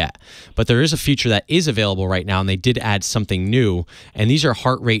just yet. But there is a feature that is available right now, and they did add something new, and these are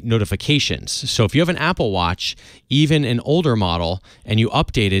heart rate notifications. So if you have an Apple Watch, even an older model, and you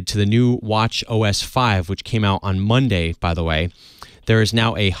updated to the new Watch OS 5, which came out on Monday, by the way, there is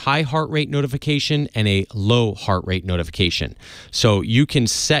now a high heart rate notification and a low heart rate notification. So you can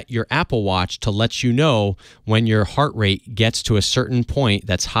set your Apple Watch to let you know when your heart rate gets to a certain point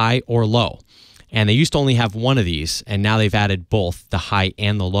that's high or low. And they used to only have one of these, and now they've added both, the high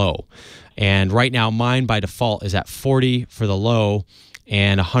and the low. And right now, mine by default is at 40 for the low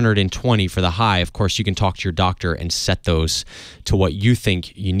and 120 for the high. Of course, you can talk to your doctor and set those to what you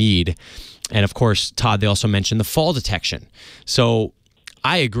think you need. And of course, Todd, they also mentioned the fall detection. So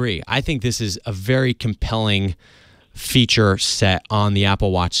I agree. I think this is a very compelling feature set on the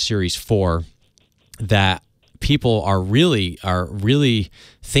Apple Watch Series 4 that people are really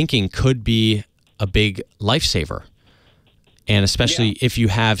thinking could be a big lifesaver. And especially if you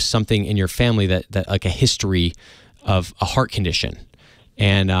have something in your family that like a history of a heart condition.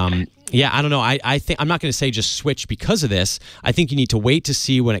 And I don't know. I think I'm not going to say just switch because of this. I think you need to wait to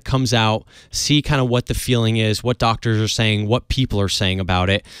see when it comes out, see kind of what the feeling is, what doctors are saying, what people are saying about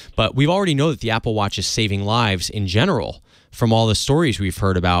it. But we already know that the Apple Watch is saving lives in general from all the stories we've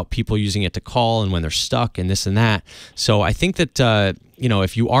heard about people using it to call and when they're stuck and this and that. So I think that,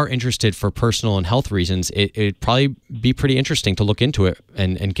 if you are interested for personal and health reasons, it'd probably be pretty interesting to look into it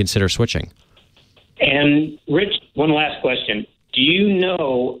and consider switching. And Rich, one last question. Do you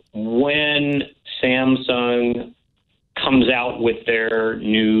know when Samsung comes out with their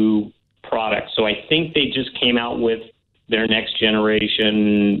new product? So I think they just came out with their next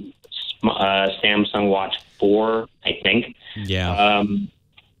generation Samsung Watch 4, I think. Yeah.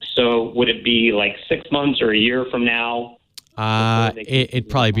 So would it be like 6 months or a year from now? It'd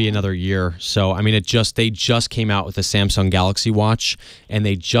probably be another year. So, I mean, they just came out with the Samsung Galaxy Watch, and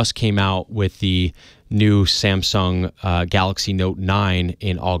they just came out with the new Samsung Galaxy Note 9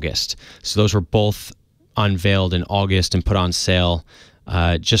 in August. So those were both unveiled in August and put on sale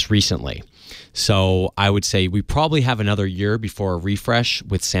just recently. So I would say we probably have another year before a refresh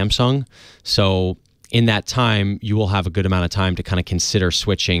with Samsung. So in that time, you will have a good amount of time to kind of consider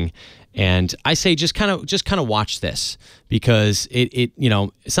switching. And I say just kind of watch this, because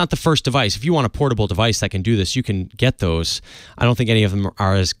it's not the first device. If you want a portable device that can do this, you can get those. I don't think any of them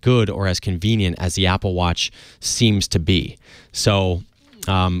are as good or as convenient as the Apple Watch seems to be. So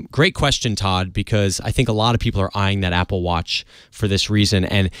great question, Todd, because I think a lot of people are eyeing that Apple Watch for this reason.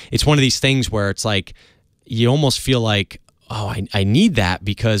 And it's one of these things where it's like you almost feel like, oh, I need that,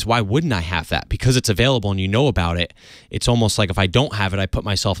 because why wouldn't I have that? Because it's available and you know about it. It's almost like if I don't have it, I put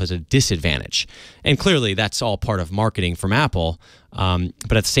myself at a disadvantage. And clearly that's all part of marketing from Apple.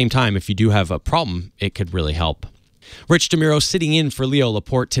 But at the same time, if you do have a problem, it could really help. Rich DeMuro sitting in for Leo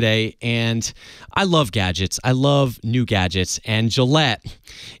Laporte today, and I love gadgets. I love new gadgets. And Gillette,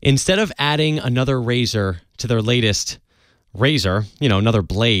 instead of adding another razor to their latest razor, another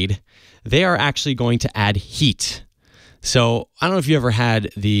blade, they are actually going to add heat. So I don't know if you ever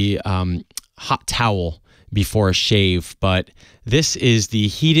had the hot towel before a shave, but this is the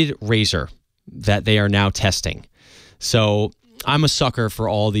heated razor that they are now testing. So I'm a sucker for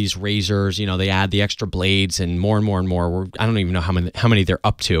all these razors. They add the extra blades and more and more and more. I don't even know how many they're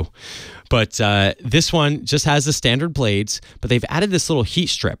up to. But this one just has the standard blades, but they've added this little heat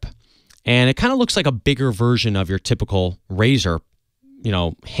strip. And it kind of looks like a bigger version of your typical razor,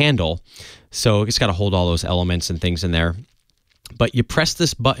 handle. So it's got to hold all those elements and things in there. But you press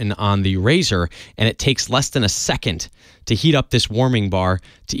this button on the razor, and it takes less than a second to heat up this warming bar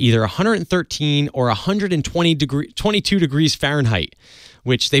to either 113 or 22 degrees Fahrenheit,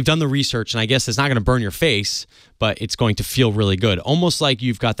 which they've done the research, and I guess it's not going to burn your face, but it's going to feel really good, almost like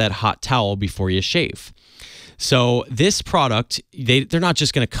you've got that hot towel before you shave. So this product, they're not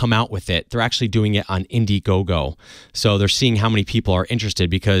just going to come out with it. They're actually doing it on Indiegogo. So they're seeing how many people are interested,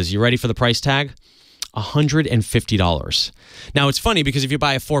 because you ready for the price tag? $150. Now, it's funny because if you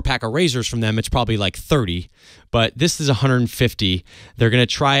buy a 4-pack of razors from them, it's probably like $30, but this is $150. They're going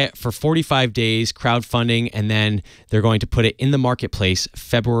to try it for 45 days, crowdfunding, and then they're going to put it in the marketplace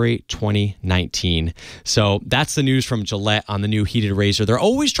February 2019. So that's the news from Gillette on the new heated razor. They're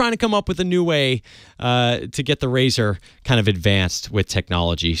always trying to come up with a new way to get the razor kind of advanced with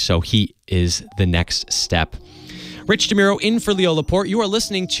technology. So heat is the next step. Rich DeMuro in for Leo Laporte. You are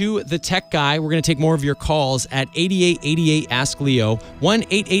listening to The Tech Guy. We're going to take more of your calls at 8888 Ask Leo,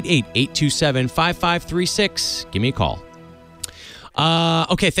 1-888-827-5536. Give me a call.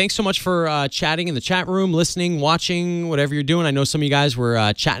 Okay, thanks so much for chatting in the chat room, listening, watching, whatever you're doing. I know some of you guys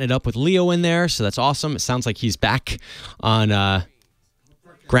were chatting it up with Leo in there, so that's awesome. It sounds like he's back on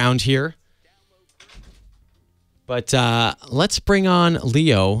ground here. But let's bring on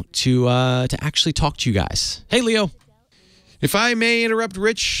Leo to actually talk to you guys. Hey, Leo. If I may interrupt,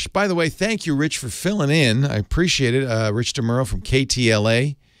 Rich, by the way, thank you, Rich, for filling in. I appreciate it. Rich DeMuro from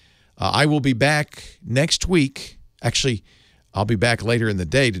KTLA. I will be back next week. Actually, I'll be back later in the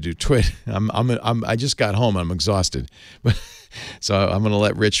day to do Twit. I just got home. I'm exhausted. So I'm going to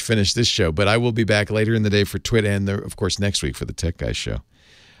let Rich finish this show. But I will be back later in the day for Twit and, of course, next week for the Tech Guy show.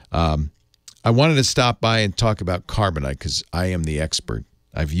 I wanted to stop by and talk about Carbonite because I am the expert.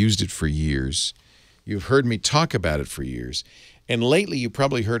 I've used it for years. You've heard me talk about it for years. And lately, you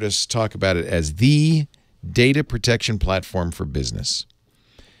probably heard us talk about it as the data protection platform for business.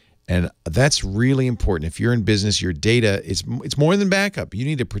 And that's really important. If you're in business, your data, it's more than backup. You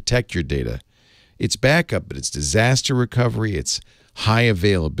need to protect your data. It's backup, but it's disaster recovery. It's high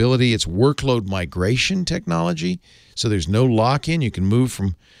availability. It's workload migration technology. So there's no lock-in. You can move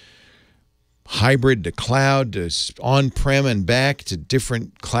from hybrid to cloud to on-prem and back to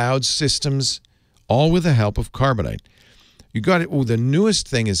different cloud systems, all with the help of Carbonite. You got it. Oh, the newest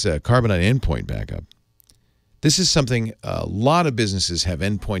thing is Carbonite endpoint backup. This is something a lot of businesses have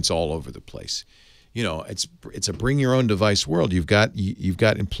endpoints all over the place. You know, it's a bring your own device world. You've got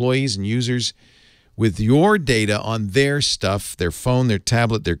employees and users with your data on their stuff, their phone, their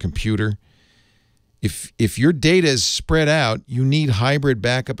tablet, their computer. If your data is spread out, you need hybrid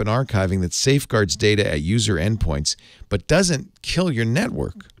backup and archiving that safeguards data at user endpoints but doesn't kill your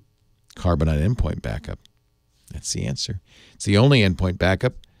network. Carbonite endpoint backup. That's the answer. It's the only endpoint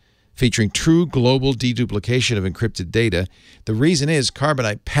backup featuring true global deduplication of encrypted data. The reason is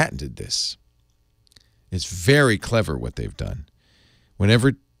Carbonite patented this. It's very clever what they've done.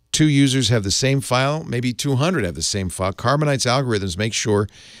 Whenever two users have the same file, maybe 200 have the same file, Carbonite's algorithms make sure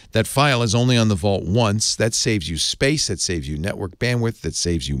that file is only on the vault once. That saves you space, that saves you network bandwidth, that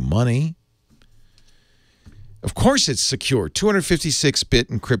saves you money. Of course it's secure. 256-bit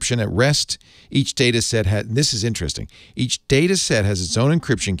encryption at rest. Each data set has, this is interesting, each data set has its own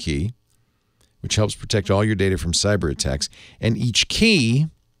encryption key, which helps protect all your data from cyber attacks, and each key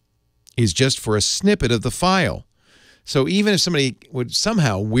is just for a snippet of the file. So even if somebody would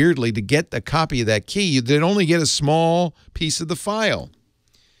somehow, weirdly, to get a copy of that key, they'd only get a small piece of the file.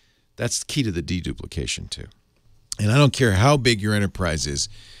 That's the key to the deduplication, too. And I don't care how big your enterprise is,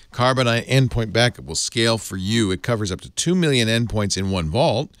 Carbonite Endpoint Backup will scale for you. It covers up to 2 million endpoints in one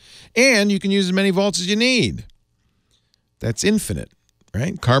vault, and you can use as many vaults as you need. That's infinite,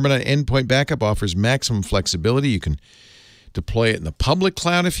 right? Carbonite Endpoint Backup offers maximum flexibility. You can deploy it in the public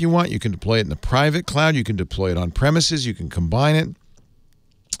cloud if you want. You can deploy it in the private cloud. You can deploy it on premises. You can combine it.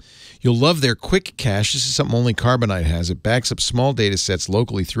 You'll love their quick cache. This is something only Carbonite has. It backs up small data sets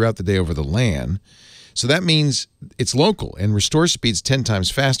locally throughout the day over the LAN. So that means it's local, and restore speed's 10 times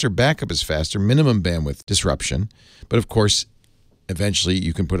faster. Backup is faster. Minimum bandwidth disruption. But, of course, eventually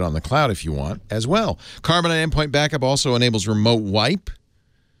you can put it on the cloud if you want as well. Carbonite Endpoint Backup also enables remote wipe.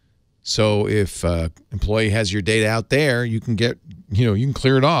 So if an employee has your data out there, you can get, you can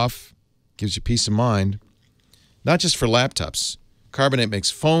clear it off. Gives you peace of mind. Not just for laptops. Carbonite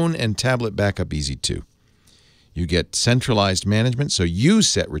makes phone and tablet backup easy too. You get centralized management, so you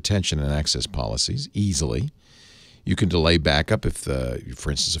set retention and access policies easily. You can delay backup if,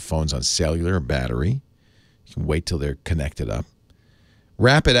 for instance, a phone's on cellular or battery. You can wait till they're connected up.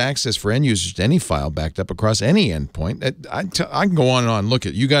 Rapid access for end users to any file backed up across any endpoint. I can go on and on. Look,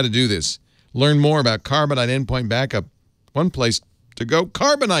 you got to do this. Learn more about Carbonite Endpoint Backup. One place to go,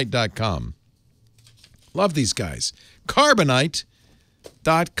 Carbonite.com. Love these guys.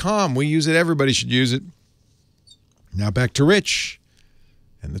 Carbonite.com. We use it. Everybody should use it. Now back to Rich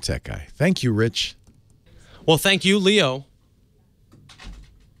and the Tech Guy. Thank you, Rich. Well, thank you, Leo.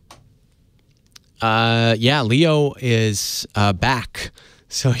 Yeah, Leo is back.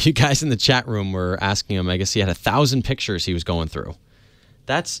 So you guys in the chat room were asking him, I guess he had 1,000 pictures he was going through.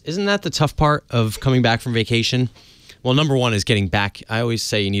 Isn't that the tough part of coming back from vacation? Well, number one is getting back. I always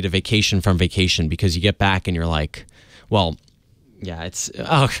say you need a vacation from vacation because you get back and you're like, well, yeah,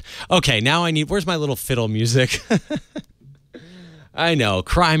 okay, now where's my little fiddle music? I know,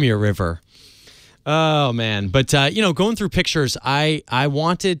 cry me a river. Oh, man. But, going through pictures, I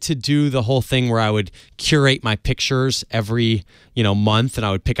wanted to do the whole thing where I would curate my pictures every, month, and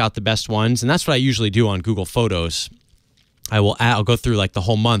I would pick out the best ones. And that's what I usually do on Google Photos. I'll go through like the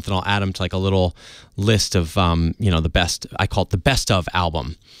whole month and I'll add them to like a little list of, the best, I call it the best of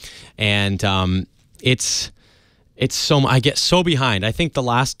album. And it's so, I get so behind. I think the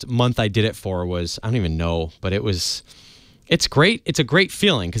last month I did it for was, I don't even know, but it's great. It's a great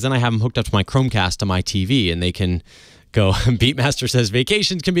feeling because then I have them hooked up to my Chromecast on my TV and they can go. Beatmaster says,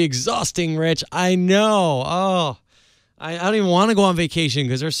 vacations can be exhausting, Rich. I know. Oh, I don't even want to go on vacation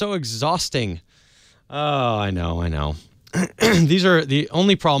because they're so exhausting. Oh, I know. These are the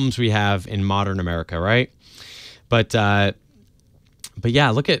only problems we have in modern America, right? But yeah,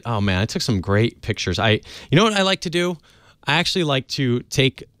 look at, oh man, I took some great pictures. You know what I like to do? I actually like to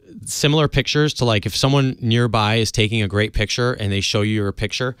take similar pictures to like if someone nearby is taking a great picture and they show you your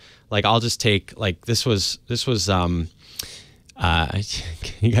picture, like I'll just take like this was can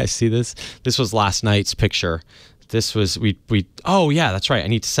you guys see this? This was last night's picture. This was oh yeah, that's right. I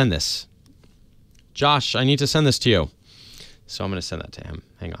need to send this. Josh, I need to send this to you. So I'm going to send that to him.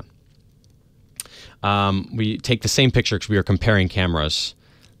 Hang on. We take the same picture because we were comparing cameras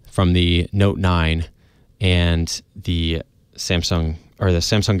from the Note 9 and the Samsung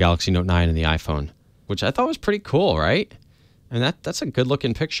Galaxy Note 9 and the iPhone, which I thought was pretty cool, right? And that's a good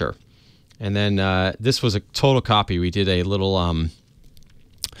looking picture. And then this was a total copy. We did a little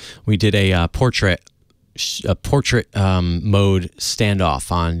portrait mode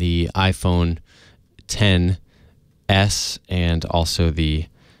standoff on the iPhone 10 S and also the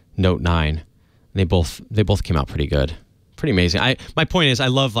Note 9. They both came out pretty good. Pretty amazing. My point is I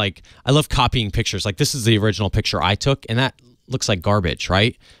love copying pictures. Like this is the original picture I took and that looks like garbage,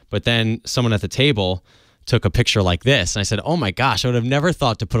 right? But then someone at the table took a picture like this and I said, "Oh my gosh, I would have never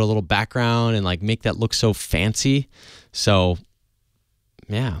thought to put a little background and like make that look so fancy." So,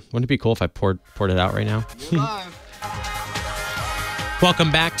 yeah, wouldn't it be cool if I poured it out right now?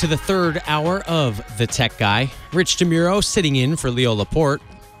 Welcome back to the third hour of The Tech Guy. Rich DeMuro sitting in for Leo Laporte.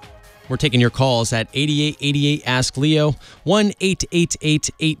 We're taking your calls at 8888 Ask Leo,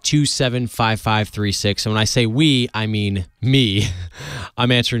 1-888-827-5536. And when I say we, I mean me.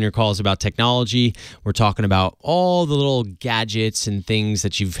 I'm answering your calls about technology. We're talking about all the little gadgets and things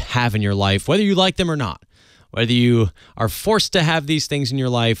that you have in your life, whether you like them or not. Whether you are forced to have these things in your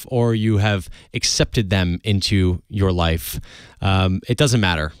life or you have accepted them into your life, it doesn't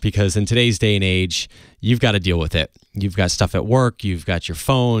matter because in today's day and age, you've got to deal with it. You've got stuff at work, you've got your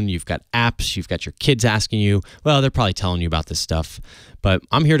phone, you've got apps, you've got your kids asking you. Well, they're probably telling you about this stuff, but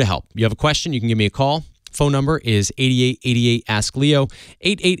I'm here to help. You have a question, you can give me a call. Phone number is 8888 Ask Leo,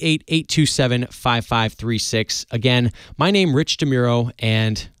 888-827-5536. Again, my name Rich DeMuro,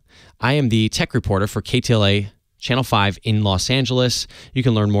 and I am the tech reporter for KTLA Channel 5 in Los Angeles. You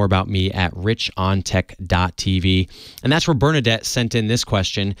can learn more about me at richontech.tv. And that's where Bernadette sent in this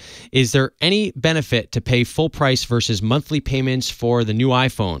question. Is there any benefit to pay full price versus monthly payments for the new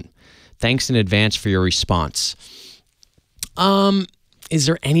iPhone? Thanks in advance for your response. Is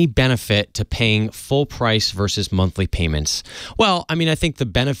there any benefit to paying full price versus monthly payments? Well, I mean, I think the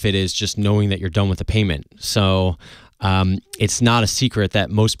benefit is just knowing that you're done with the payment. So it's not a secret that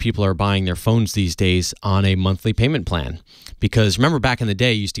most people are buying their phones these days on a monthly payment plan. Because remember back in the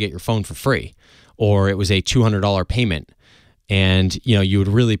day, you used to get your phone for free, or it was a $200 payment, and you would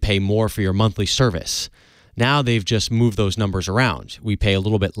really pay more for your monthly service. Now they've just moved those numbers around. We pay a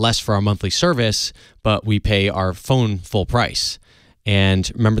little bit less for our monthly service, but we pay our phone full price.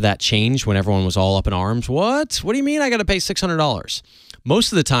 And remember that change when everyone was all up in arms? What do you mean I got to pay $600?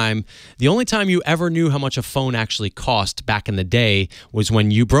 Most of the time, the only time you ever knew how much a phone actually cost back in the day was when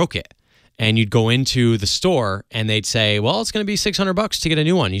you broke it. And you'd go into the store and they'd say, well, it's going to be $600 to get a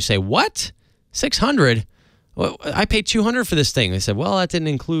new one. You say, what? $600? Well, I paid $200 for this thing. They said, well, that didn't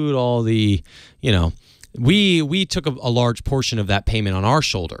include all the, we took a large portion of that payment on our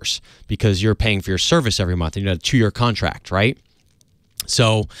shoulders because you're paying for your service every month and you had a 2-year contract, right?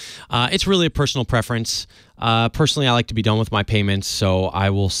 So it's really a personal preference. Personally, I like to be done with my payments, so I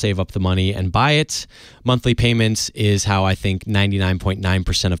will save up the money and buy it. Monthly payments is how I think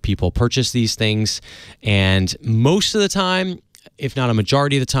 99.9% of people purchase these things. And most of the time, if not a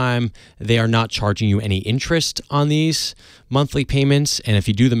majority of the time, they are not charging you any interest on these monthly payments. And if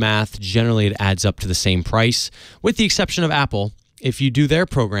you do the math, generally it adds up to the same price, with the exception of Apple. If you do their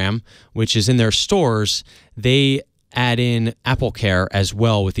program, which is in their stores, they add in Apple Care as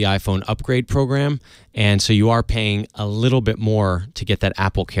well with the iPhone upgrade program. And so you are paying a little bit more to get that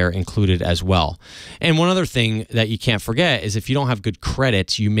Apple Care included as well. And one other thing that you can't forget is if you don't have good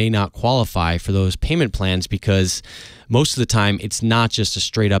credit, you may not qualify for those payment plans because most of the time it's not just a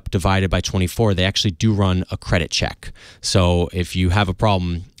straight up divided by 24. They actually do run a credit check. So if you have a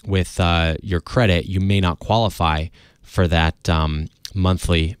problem with your credit, you may not qualify for that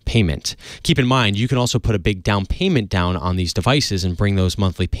monthly payment. Keep in mind, you can also put a big down payment down on these devices and bring those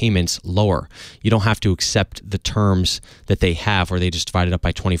monthly payments lower. You don't have to accept the terms that they have where they just divide it up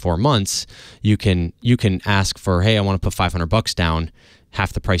by 24 months. You can ask for, hey, I want to put $500 down,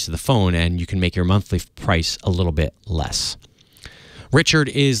 half the price of the phone, and you can make your monthly price a little bit less. Richard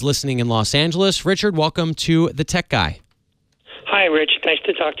is listening in Los Angeles. Richard, welcome to The Tech Guy. Hi, Rich. Nice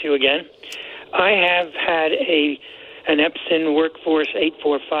to talk to you again. I have had an Epson Workforce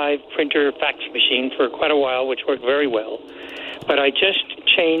 845 printer fax machine for quite a while, which worked very well. But I just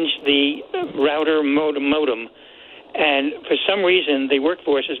changed the router modem, and for some reason, the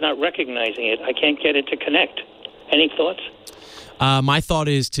Workforce is not recognizing it. I can't get it to connect. Any thoughts? My thought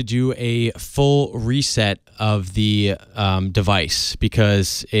is to do a full reset of the device,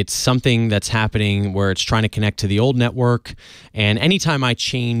 because it's something that's happening where it's trying to connect to the old network. And anytime I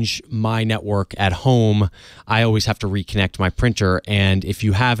change my network at home, I always have to reconnect my printer. And if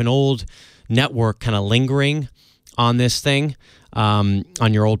you have an old network kind of lingering on this thing, on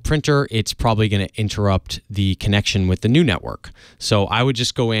your old printer, it's probably going to interrupt the connection with the new network. So I would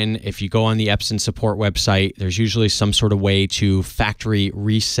just go in. If you go on the Epson support website, there's usually some sort of way to factory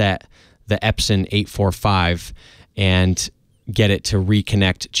reset the Epson 845 and get it to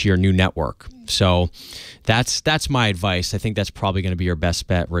reconnect to your new network. So that's my advice. I think that's probably going to be your best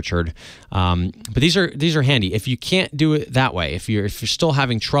bet, Richard. But these are handy. If you can't do it that way, if you're still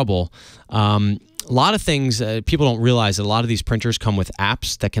having trouble, a lot of things, people don't realize that a lot of these printers come with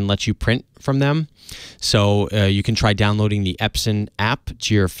apps that can let you print from them. So you can try downloading the Epson app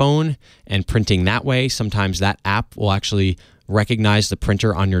to your phone and printing that way. Sometimes that app will actually recognize the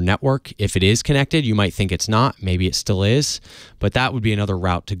printer on your network. If it is connected, you might think it's not. Maybe it still is. But that would be another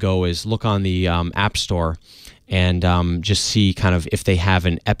route to go, is look on the App Store and just see kind of if they have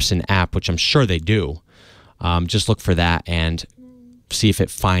an Epson app, which I'm sure they do. Just look for that and see if it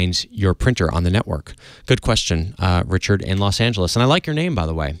finds your printer on the network. Good question, Richard in Los Angeles. And I like your name, by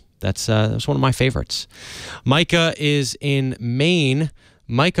the way. That's one of my favorites. Micah is in Maine.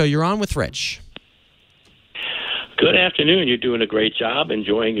 Micah, you're on with Rich. Good afternoon. You're doing a great job.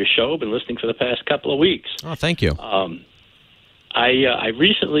 Enjoying your show. Been listening for the past couple of weeks. Oh, thank you. I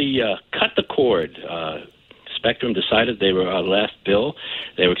recently cut the cord. Spectrum decided they were our last bill.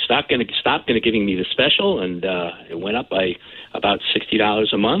 They were stop going to giving me the special, and it went up by about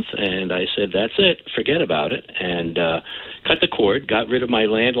 $60 a month. And I said, that's it, forget about it, and cut the cord. Got rid of my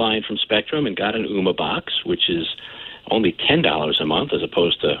landline from Spectrum and got an UMA box, which is only $10 a month as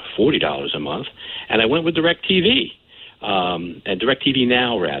opposed to $40 a month. And I went with DirecTV, and DirecTV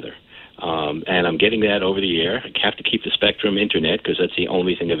Now rather. And I'm getting that over the air. I have to keep the Spectrum internet because that's the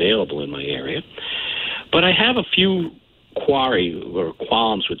only thing available in my area. But I have a few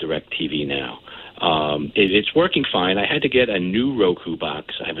qualms with DirecTV Now. It's working fine. I had to get a new Roku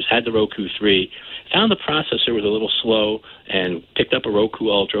box. I had the Roku 3, found the processor was a little slow, and picked up a Roku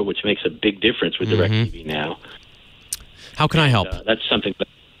Ultra, which makes a big difference with DirecTV Now. How can I help? That's something.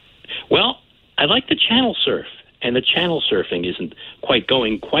 Well, I like the channel surf, and the channel surfing isn't quite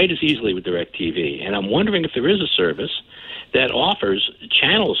going quite as easily with DirecTV. And I'm wondering if there is a service that offers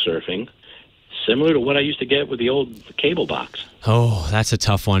channel surfing similar to what I used to get with the old cable box. Oh, that's a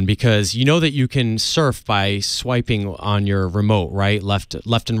tough one, because you know that you can surf by swiping on your remote, right? Left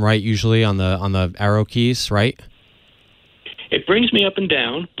and right, usually on the arrow keys, right? It brings me up and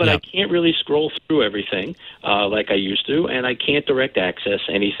down, but I can't really scroll through everything like I used to, and I can't direct access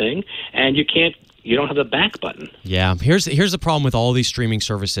anything, and you don't have the back button. Yeah, here's the problem with all these streaming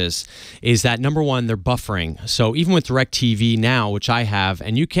services is that, number one, they're buffering. So even with DirecTV Now, which I have,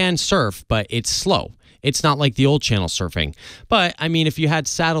 and you can surf, but it's slow. It's not like the old channel surfing. But, I mean, if you had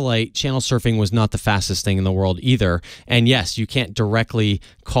satellite, channel surfing was not the fastest thing in the world either. And yes, you can't directly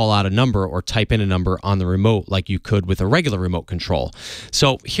call out a number or type in a number on the remote like you could with a regular remote control.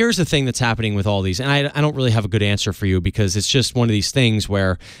 So here's the thing that's happening with all these. And I don't really have a good answer for you, because it's just one of these things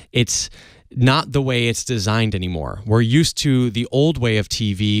where it's not the way it's designed anymore. We're used to the old way of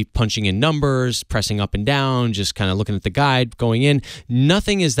TV, punching in numbers, pressing up and down, just kind of looking at the guide, going in.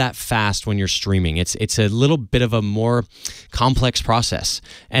 Nothing is that fast when you're streaming. It's a little bit of a more complex process.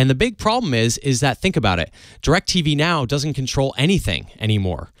 And the big problem is that, think about it, DirecTV Now doesn't control anything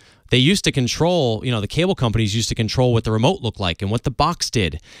anymore. They used to control, the cable companies used to control what the remote looked like and what the box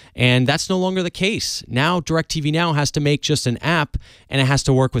did. And that's no longer the case. Now, DirecTV Now has to make just an app, and it has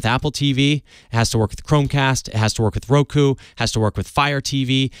to work with Apple TV, it has to work with Chromecast, it has to work with Roku, it has to work with Fire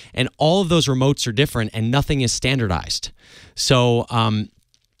TV, and all of those remotes are different, and nothing is standardized. So,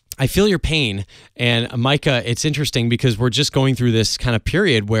 I feel your pain. And Micah, it's interesting because we're just going through this kind of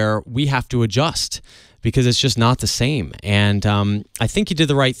period where we have to adjust, because it's just not the same. And I think you did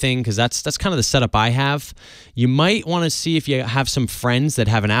the right thing, because that's kind of the setup I have. You might want to see if you have some friends that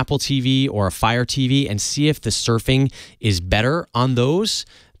have an Apple TV or a Fire TV and see if the surfing is better on those.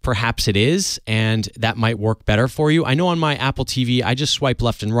 Perhaps it is, and that might work better for you. I know on my Apple TV, I just swipe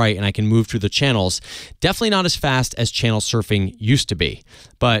left and right, and I can move through the channels. Definitely not as fast as channel surfing used to be.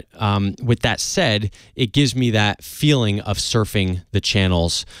 But with that said, it gives me that feeling of surfing the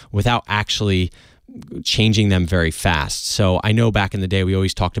channels without actually changing them very fast. So I know back in the day we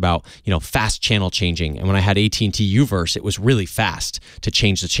always talked about, fast channel changing, and when I had AT&T Uverse, it was really fast to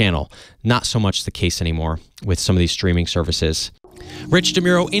change the channel. Not so much the case anymore with some of these streaming services. Rich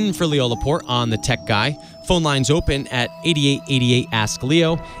DeMuro in for Leo Laporte on The Tech Guy. Phone lines open at 8888 Ask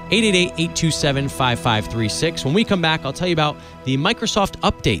Leo, 888-827-5536. When we come back, I'll tell you about the Microsoft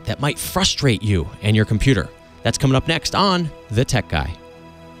update that might frustrate you and your computer. That's coming up next on The Tech Guy.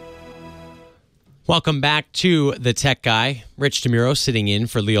 Welcome back to The Tech Guy. Rich DeMuro sitting in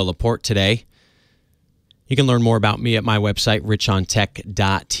for Leo Laporte today. You can learn more about me at my website,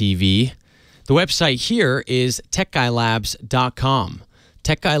 richontech.tv. The website here is techguylabs.com.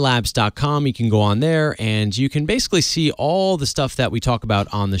 Techguylabs.com, you can go on there and you can basically see all the stuff that we talk about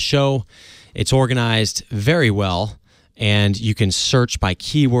on the show. It's organized very well, and you can search by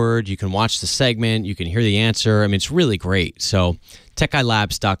keyword, you can watch the segment, you can hear the answer. I mean, it's really great. So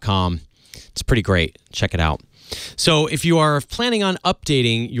techguylabs.com, it's pretty great. Check it out. So if you are planning on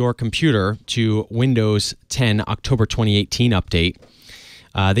updating your computer to Windows 10 October 2018 update,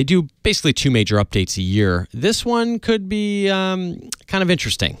 they do basically 2 major updates a year. This one could be kind of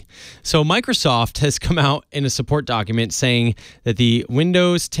interesting. So Microsoft has come out in a support document saying that the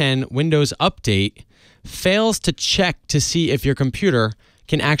Windows 10 Windows Update fails to check to see if your computer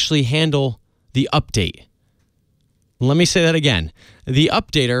can actually handle the update. Let me say that again. The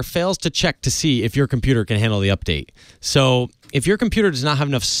updater fails to check to see if your computer can handle the update. So if your computer does not have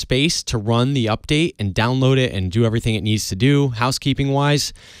enough space to run the update and download it and do everything it needs to do,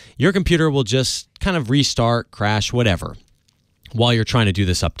 housekeeping-wise, your computer will just kind of restart, crash, whatever, while you're trying to do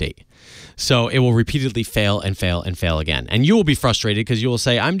this update. So it will repeatedly fail and fail and fail again. And you will be frustrated because you will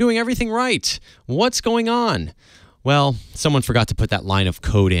say, I'm doing everything right. What's going on? Well, someone forgot to put that line of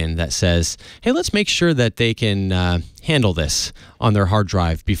code in that says, hey, let's make sure that they can handle this on their hard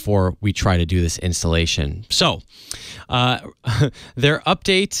drive before we try to do this installation. So their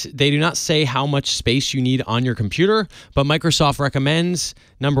update, they do not say how much space you need on your computer, but Microsoft recommends,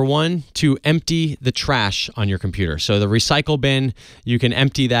 number one, to empty the trash on your computer. So the recycle bin, you can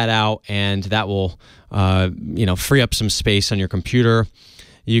empty that out, and that will free up some space on your computer.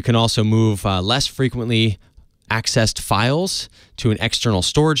 You can also move less frequently accessed files to an external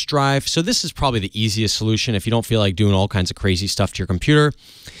storage drive. So this is probably the easiest solution if you don't feel like doing all kinds of crazy stuff to your computer,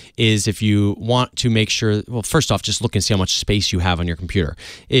 is if you want to make sure, well, first off, just look and see how much space you have on your computer.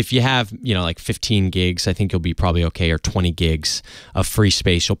 If you have, like 15 gigs, I think you'll be probably okay, or 20 gigs of free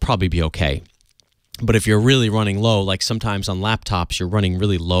space, you'll probably be okay. But if you're really running low, like sometimes on laptops, you're running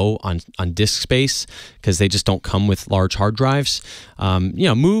really low on disk space because they just don't come with large hard drives,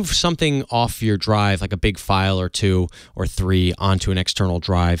 move something off your drive, like a big file or 2 or 3 onto an external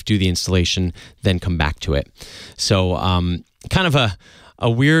drive, do the installation, then come back to it. So kind of a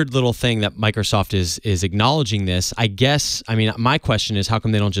weird little thing that Microsoft is acknowledging this. I guess, my question is, how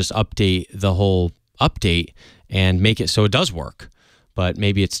come they don't just update the whole update and make it so it does work? But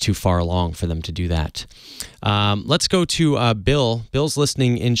maybe it's too far along for them to do that. Let's go to Bill. Bill's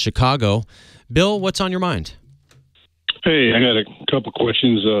listening in Chicago. Bill, what's on your mind? Hey, I got a couple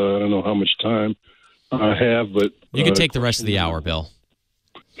questions. I don't know how much time I have, but... You can take the rest of the hour, Bill.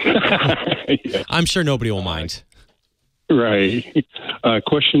 Yeah. I'm sure nobody will mind. Right.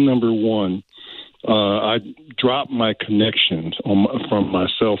 Question number one. I dropped my connections from my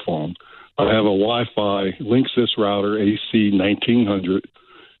cell phone. I have a Wi-Fi Linksys router, AC 1900,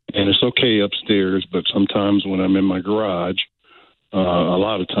 and it's okay upstairs, but sometimes when I'm in my garage, a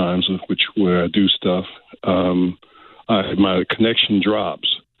lot of times, where I do stuff, my connection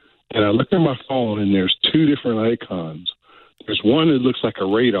drops. And I look at my phone, and there's 2 different icons. There's one that looks like a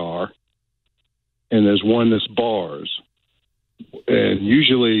radar, and there's one that's bars. And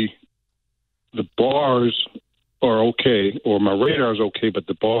usually the bars are okay, or my radar is okay, but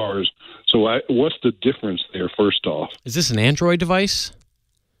the bars. So what's the difference there, first off? Is this an Android device?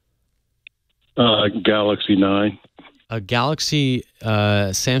 Galaxy 9. A Galaxy,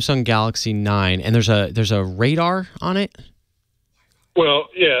 Samsung Galaxy 9, and there's a radar on it? Well,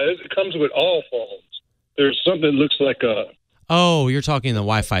 yeah, it comes with all phones. There's something that looks like a Oh, you're talking the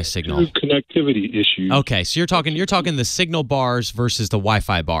Wi-Fi signal. Connectivity issues. Okay, so you're talking the signal bars versus the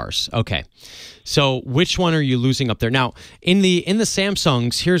Wi-Fi bars. Okay. So which one are you losing up there? Now, in the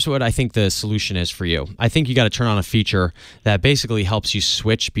Samsungs, here's what I think the solution is for you. I think you got to turn on a feature that basically helps you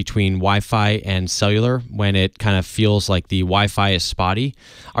switch between Wi-Fi and cellular when it kind of feels like the Wi-Fi is spotty.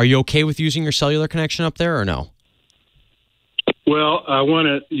 Are you okay with using your cellular connection up there or no? Well, I want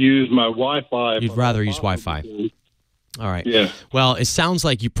to use my Wi-Fi. You'd rather use Wi-Fi. All right. Yeah. Well, it sounds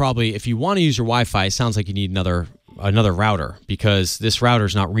like you probably, if you want to use your Wi-Fi, it sounds like you need another router because this router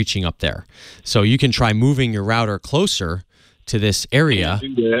is not reaching up there. So you can try moving your router closer to this area.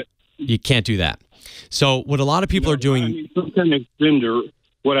 Can't do that. You can't do that. So what a lot of people are doing. I mean, some kind of extender.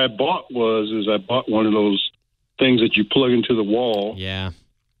 What I bought I bought one of those things that you plug into the wall. Yeah.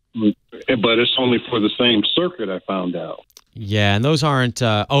 But it's only for the same circuit, I found out. Yeah, and those aren't.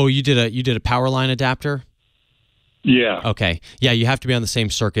 You did a power line adapter. Yeah. Okay. Yeah, you have to be on the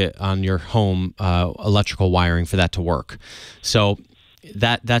same circuit on your home electrical wiring for that to work. So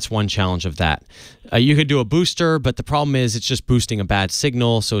that's one challenge of that. You could do a booster, but the problem is it's just boosting a bad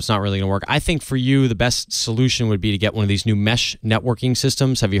signal, so it's not really going to work. I think for you, the best solution would be to get one of these new mesh networking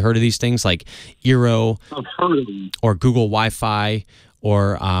systems. Have you heard of these things like Eero? I've heard of them. Or Google Wi-Fi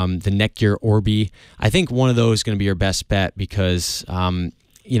or the Netgear Orbi? I think one of those is going to be your best bet because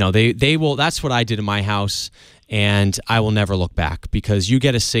they will. That's what I did in my house. And I will never look back because you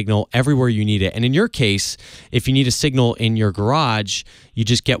get a signal everywhere you need it. And in your case, if you need a signal in your garage, you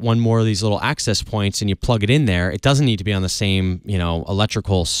just get one more of these little access points and you plug it in there. It doesn't need to be on the same,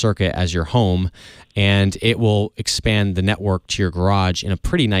 electrical circuit as your home, and it will expand the network to your garage in a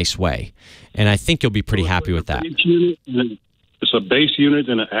pretty nice way. And I think you'll be pretty happy with that. It's a base unit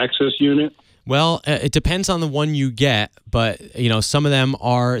and an access unit. Well, it depends on the one you get, but some of them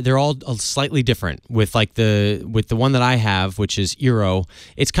they're all slightly different. With the one that I have, which is Eero,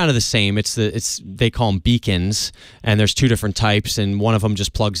 it's kind of the same. They call them beacons, and there's two different types, and one of them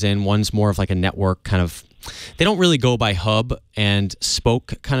just plugs in. One's more of like a network kind of. They don't really go by hub and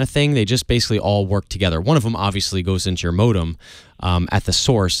spoke kind of thing. They just basically all work together. One of them obviously goes into your modem at the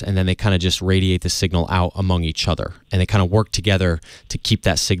source, and then they kind of just radiate the signal out among each other, and they kind of work together to keep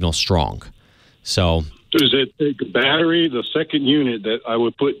that signal strong. So does it take a battery, the second unit that I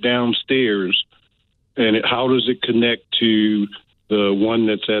would put downstairs, and how does it connect to the one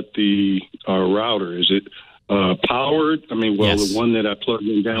that's at the router? Is it powered? I mean, Yes. The one that I plugged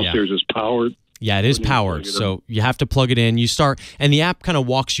in downstairs is powered. Yeah, it is powered. So you have to plug it in. You start, and the app kind of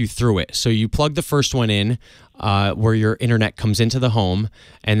walks you through it. So you plug the first one in where your internet comes into the home,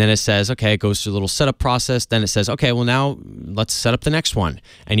 and then it says, okay, it goes through a little setup process. Then it says, okay, well, now let's set up the next one.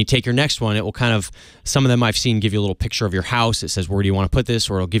 And you take your next one. It will kind of, some of them I've seen give you a little picture of your house. It says, where do you want to put this?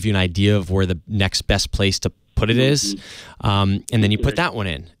 Or it'll give you an idea of where the next best place to put it is. And then you put that one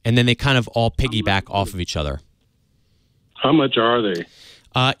in. And then they kind of all piggyback off of each other. How much are they?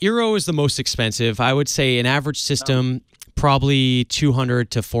 Eero is the most expensive. I would say an average system, probably $200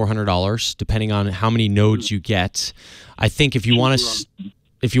 to $400, depending on how many nodes you get. I think if you want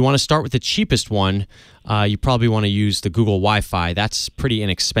to start with the cheapest one, you probably want to use the Google Wi-Fi. That's pretty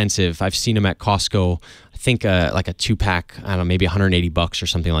inexpensive. I've seen them at Costco. I think like a 2-pack. I don't know, maybe $180 or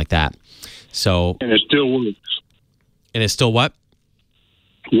something like that. So and it still works. And it's still what?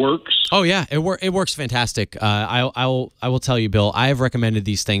 Works. Oh yeah, it works fantastic. I will tell you, Bill. I have recommended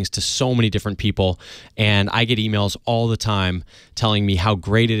these things to so many different people, and I get emails all the time telling me how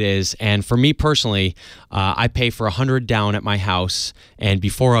great it is. And for me personally, I pay for 100 down at my house, and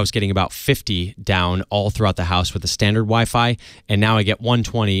before I was getting about 50 down all throughout the house with the standard Wi-Fi, and now I get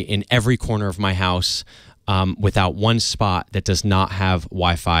 120 in every corner of my house. Without one spot that does not have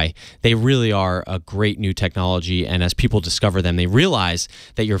Wi-Fi. They really are a great new technology, and as people discover them, they realize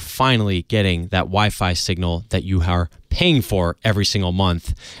that you're finally getting that Wi-Fi signal that you are paying for every single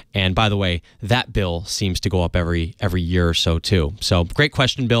month. And by the way, that bill seems to go up every year or so too. So great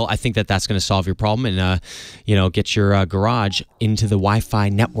question, Bill. I think that's going to solve your problem and get your garage into the Wi-Fi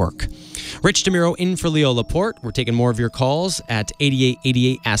network. Rich DeMuro in for Leo Laporte. We're taking more of your calls at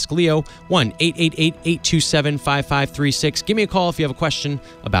 8888 Ask Leo, 1-888-827-5536. Give me a call if you have a question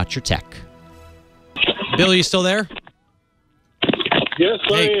about your tech. Bill, you still there? Yes,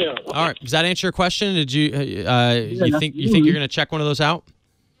 I am. All right. Does that answer your question? Did you you think you're going to check one of those out?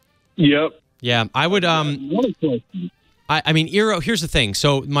 Yep. Yeah, I would. I mean, Eero. Here's the thing.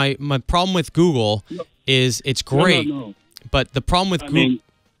 So my problem with Google is it's great, No. but the problem with Google.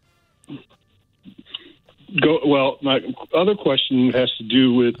 My other question has to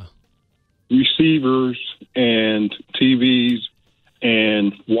do with receivers and TVs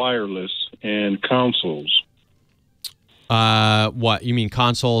and wireless and consoles. What? You mean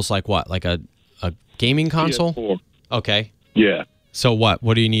consoles like what? Like a gaming console? PS4. Okay. Yeah. So what?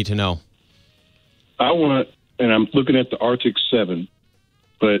 What do you need to know? I want to, and I'm looking at the Arctic 7,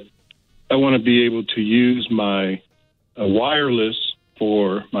 but I want to be able to use my wireless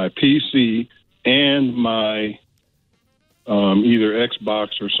for my PC and my either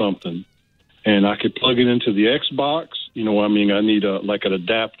Xbox or something. And I could plug it into the Xbox. You know, I mean, I need an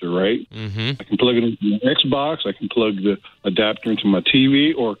adapter, right? Mm-hmm. I can plug it into the Xbox. I can plug the adapter into my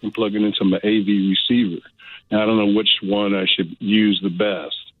TV, or I can plug it into my AV receiver. Now, I don't know which one I should use the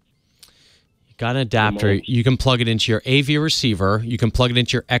best. You got an adapter. You can plug it into your AV receiver. You can plug it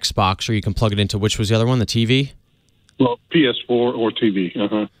into your Xbox, or you can plug it into, which was the other one, the TV? Well, PS4 or TV.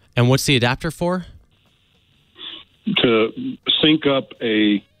 Uh-huh. And what's the adapter for? To sync up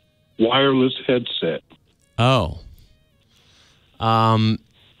a wireless headset. Oh.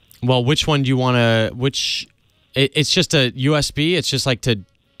 Well, which one do you want to? It's just a USB. It's just like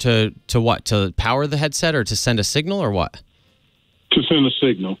to what? To power the headset or to send a signal or what? To send a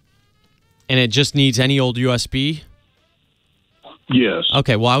signal. And it just needs any old USB? Yes.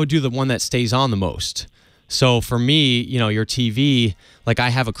 Okay. Well, I would do the one that stays on the most. So for me, your TV, like I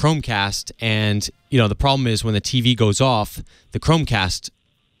have a Chromecast, and the problem is when the TV goes off, the Chromecast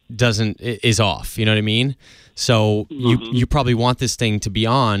is off. You know what I mean? So you probably want this thing to be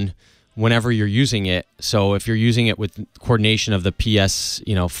on whenever you're using it. So if you're using it with coordination of the PS,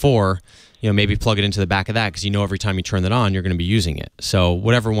 4, maybe plug it into the back of that, because every time you turn that on, you're going to be using it. So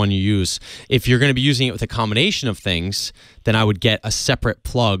whatever one you use, if you're going to be using it with a combination of things, then I would get a separate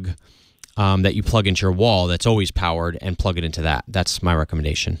plug that you plug into your wall that's always powered and plug it into that. That's my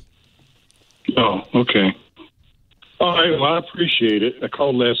recommendation. Oh, okay. All right. Well, I appreciate it. I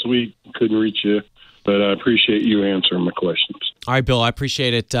called last week, couldn't reach you, but I appreciate you answering my questions. All right, Bill, I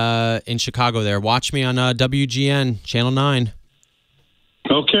appreciate it in Chicago there. Watch me on WGN, Channel 9.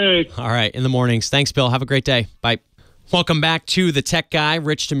 Okay. All right, in the mornings. Thanks, Bill. Have a great day. Bye. Welcome back to The Tech Guy.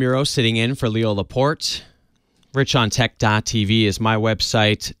 Rich DeMuro sitting in for Leo Laporte. RichOnTech.tv is my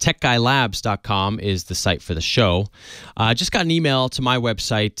website. TechGuyLabs.com is the site for the show. Just got an email to my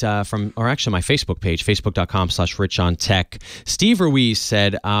website or actually my Facebook page, facebook.com/RichOnTech. Steve Ruiz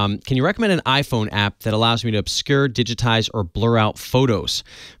said, can you recommend an iPhone app that allows me to obscure, digitize, or blur out photos?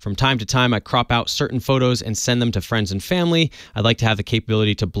 From time to time, I crop out certain photos and send them to friends and family. I'd like to have the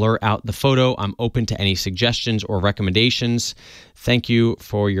capability to blur out the photo. I'm open to any suggestions or recommendations. Thank you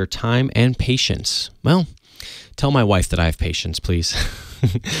for your time and patience. Well, tell my wife that I have patience, please.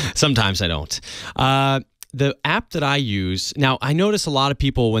 Sometimes I don't. The app that I use, now I notice a lot of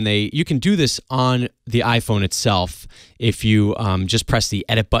people you can do this on the iPhone itself if you just press the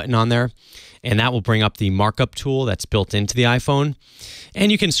edit button on there, and that will bring up the markup tool that's built into the iPhone.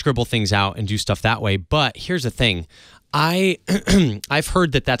 And you can scribble things out and do stuff that way. But here's the thing. I've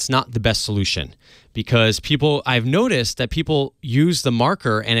heard that that's not the best solution, because I've noticed that people use the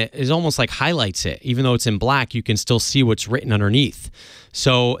marker and it is almost like highlights it. Even though it's in black, you can still see what's written underneath.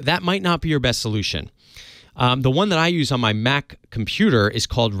 So that might not be your best solution. The one that I use on my Mac computer is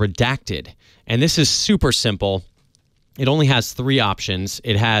called Redacted. And this is super simple. It only has 3 options.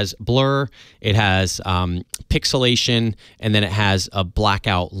 It has blur, it has pixelation, and then it has a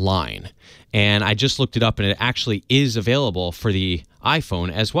blackout line. And I just looked it up, and it actually is available for the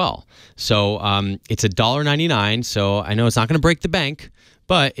iPhone as well. So it's $1.99. So I know it's not going to break the bank,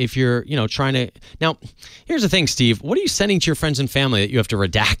 but if you're trying to now, here's the thing, Steve. What are you sending to your friends and family that you have to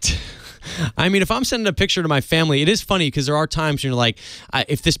redact? I mean, if I'm sending a picture to my family, it is funny because there are times you're like,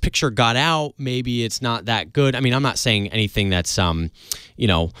 if this picture got out, maybe it's not that good. I mean, I'm not saying anything that's, I'm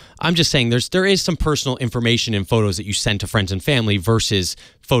just saying there is some personal information in photos that you send to friends and family versus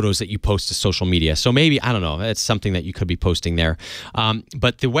photos that you post to social media. So maybe, I don't know, it's something that you could be posting there.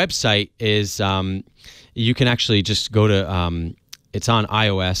 But the website is, you can actually just go to, it's on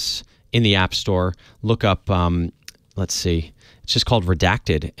iOS in the App Store. Look up, let's see. It's just called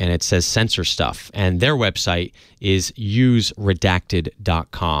Redacted, and it says censor stuff. And their website is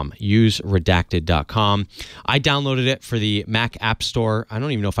useredacted.com. Useredacted.com. I downloaded it for the Mac App Store. I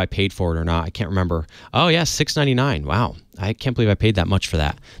don't even know if I paid for it or not. I can't remember. Oh, yeah, $6.99. Wow. I can't believe I paid that much for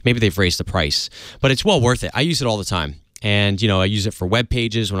that. Maybe they've raised the price. But it's well worth it. I use it all the time. And, I use it for web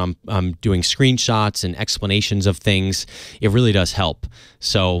pages when I'm doing screenshots and explanations of things. It really does help.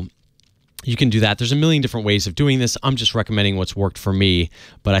 So you can do that. There's a million different ways of doing this. I'm just recommending what's worked for me,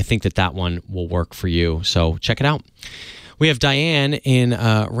 but I think that one will work for you. So check it out. We have Diane in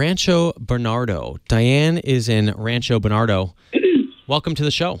Rancho Bernardo. Diane is in Rancho Bernardo. Welcome to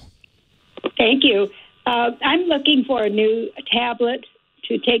the show. Thank you. I'm looking for a new tablet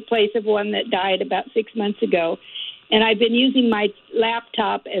to take place of one that died about 6 months ago. And I've been using my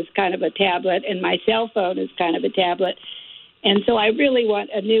laptop as kind of a tablet and my cell phone as kind of a tablet. And so I really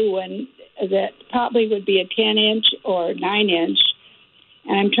want a new one that probably would be a 10-inch or 9-inch.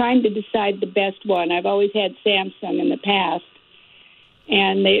 And I'm trying to decide the best one. I've always had Samsung in the past,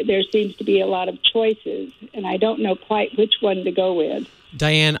 and there seems to be a lot of choices, and I don't know quite which one to go with.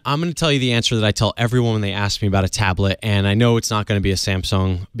 Diane, I'm going to tell you the answer that I tell everyone when they ask me about a tablet, and I know it's not going to be a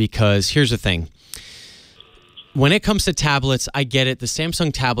Samsung because here's the thing. When it comes to tablets, I get it. The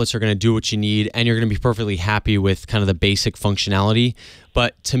Samsung tablets are going to do what you need, and you're going to be perfectly happy with kind of the basic functionality.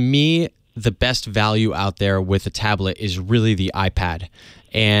 But to me, the best value out there with a tablet is really the iPad.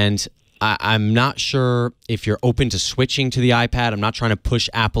 And I'm not sure if you're open to switching to the iPad. I'm not trying to push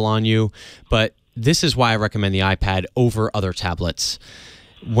Apple on you, but this is why I recommend the iPad over other tablets.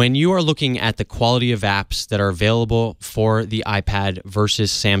 When you are looking at the quality of apps that are available for the iPad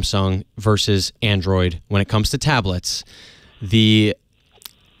versus Samsung versus Android, when it comes to tablets, the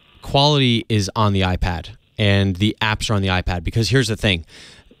quality is on the iPad and the apps are on the iPad. Because here's the thing,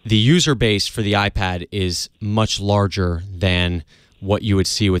 the user base for the iPad is much larger than what you would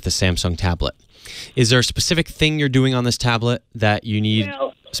see with the Samsung tablet. Is there a specific thing you're doing on this tablet that you need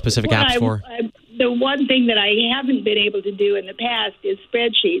specific apps for? The one thing that I haven't been able to do in the past is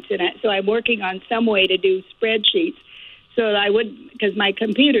spreadsheets, and so I'm working on some way to do spreadsheets. So that I would, because my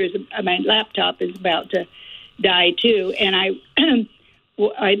laptop is about to die too, and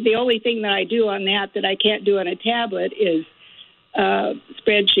the only thing that I do on that I can't do on a tablet is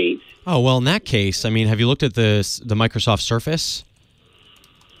spreadsheets. Oh, well, in that case, I mean, have you looked at the Microsoft Surface?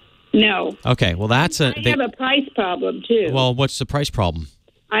 No. Okay, well, I have a price problem too. Well, what's the price problem?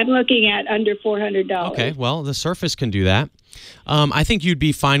 I'm looking at under $400. Okay, well, the Surface can do that. I think you'd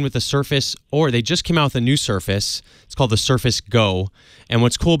be fine with the Surface, or they just came out with a new Surface. It's called the Surface Go. And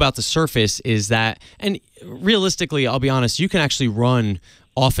what's cool about the Surface is that, and realistically, I'll be honest, you can actually run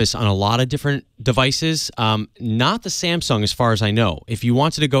Office on a lot of different devices. Not the Samsung, as far as I know. If you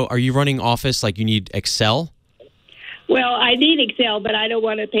wanted to go, are you running Office like you need Excel? Well, I need Excel, but I don't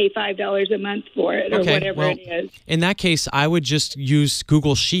want to pay $5 a month for it or whatever it is. In that case, I would just use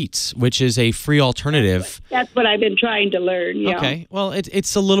Google Sheets, which is a free alternative. That's what I've been trying to learn. Yeah. Okay. Well,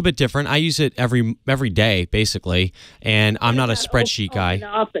 it's a little bit different. I use it every day, basically, and I'm not a spreadsheet guy.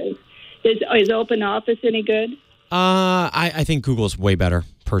 Office. Is Open Office any good? I think Google's way better,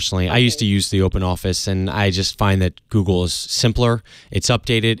 personally. Okay. I used to use the Open Office, and I just find that Google is simpler. It's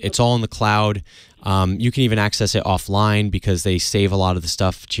updated. It's all in the cloud. You can even access it offline because they save a lot of the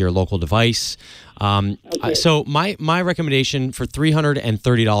stuff to your local device. So my recommendation for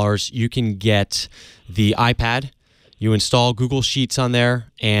 $330, you can get the iPad. You install Google Sheets on there,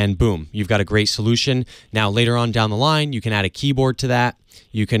 and boom, you've got a great solution. Now, later on down the line, you can add a keyboard to that.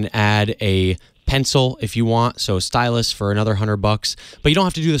 You can add a pencil if you want, so a stylus for another $100. But you don't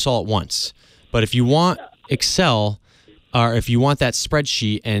have to do this all at once. But if you want Excel, or if you want that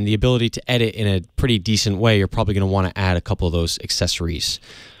spreadsheet and the ability to edit in a pretty decent way, you're probably going to want to add a couple of those accessories.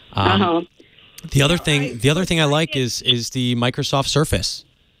 The other thing I like is the Microsoft Surface.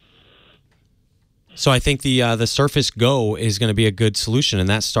 So I think the Surface Go is going to be a good solution, and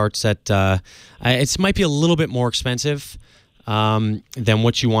that starts at it might be a little bit more expensive than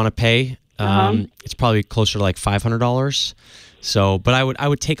what you want to pay. It's probably closer to like $500. So, but I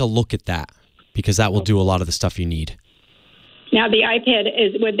would take a look at that because that will do a lot of the stuff you need. Now the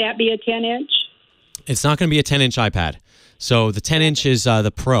iPad would that be a 10-inch? It's not going to be a 10-inch iPad. So the 10-inch is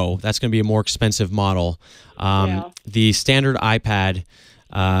the Pro. That's going to be a more expensive model. The standard iPad,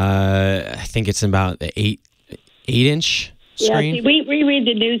 I think it's about the 8-inch screen. Yeah, see, we read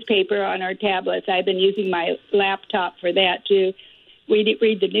the newspaper on our tablets. I've been using my laptop for that too. We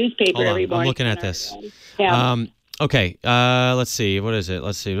read the newspaper every morning. I'm looking at this. Okay, let's see. What is it?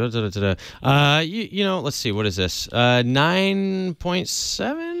 Let's see. Let's see. What is this?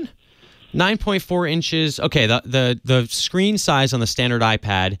 9.7? 9.4 inches. Okay, the screen size on the standard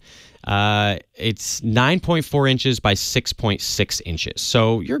iPad, it's 9.4 inches by 6.6 inches.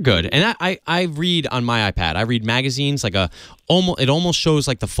 So you're good. And I read on my iPad. I read magazines like it almost shows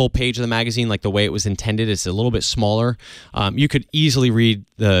like the full page of the magazine, like the way it was intended. It's a little bit smaller. You could easily read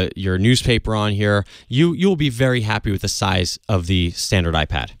your newspaper on here. You'll be very happy with the size of the standard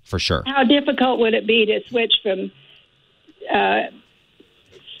iPad for sure. How difficult would it be to switch from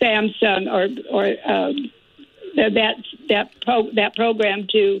Samsung or that program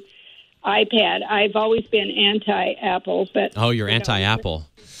to iPad? I've always been anti-Apple, but you're anti-Apple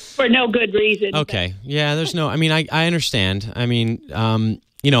for no good reason. Okay, yeah. There's no. I mean, I understand. I mean,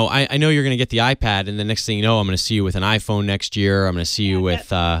 I know you're going to get the iPad, and the next thing you know, I'm going to see you with an iPhone next year. I'm going to see you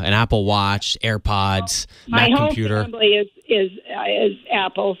with an Apple Watch, AirPods, My Mac whole computer. family is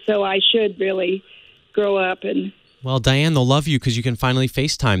Apple, so I should really grow up and. Well, Diane, they'll love you because you can finally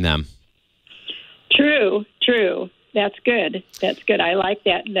FaceTime them. True. That's good. I like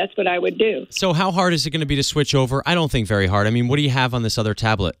that, and that's what I would do. So how hard is it going to be to switch over? I don't think very hard. I mean, what do you have on this other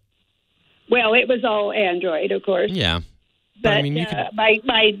tablet? Well, it was all Android, of course. Yeah. But I mean, you can... my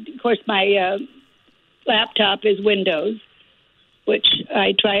laptop is Windows, which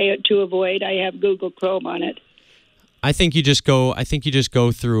I try to avoid. I have Google Chrome on it. I think you just go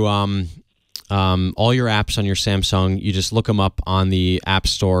through all your apps on your Samsung. You just look them up on the App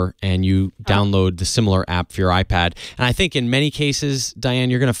Store, and you download the similar app for your iPad. And I think in many cases, Diane,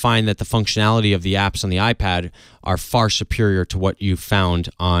 you're going to find that the functionality of the apps on the iPad are far superior to what you found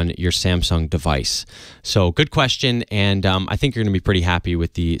on your Samsung device. So good question, and I think you're going to be pretty happy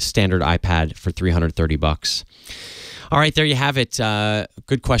with the standard iPad for $330. All right, there you have it.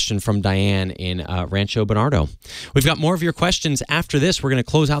 Good question from Diane in Rancho Bernardo. We've got more of your questions after this. We're going to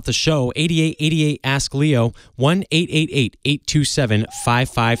close out the show. 8888 Ask Leo,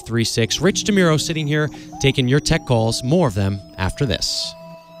 1-888-827-5536. Rich DeMuro sitting here taking your tech calls. More of them after this.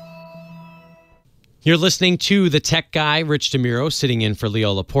 You're listening to The Tech Guy, Rich DeMuro, sitting in for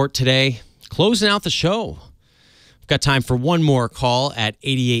Leo Laporte today. Closing out the show. We've got time for one more call at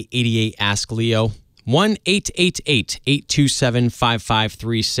 8888 Ask Leo.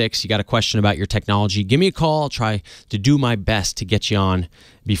 1-888-827-5536. You got a question about your technology, give me a call. I'll try to do my best to get you on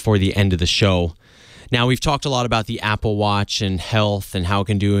before the end of the show. Now, we've talked a lot about the Apple Watch and health and how it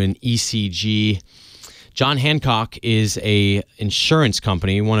can do an ECG. John Hancock is a insurance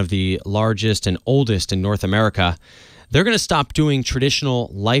company, one of the largest and oldest in North America. They're going to stop doing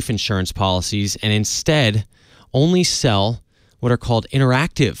traditional life insurance policies and instead only sell what are called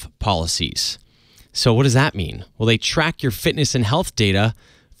interactive policies. So what does that mean? Well, they track your fitness and health data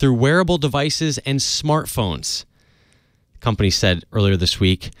through wearable devices and smartphones. The company said earlier this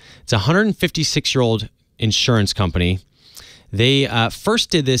week. It's a 156-year-old insurance company. They first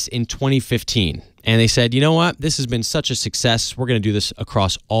did this in 2015, and they said, you know what? This has been such a success. We're going to do this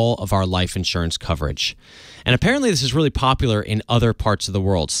across all of our life insurance coverage. And apparently this is really popular in other parts of the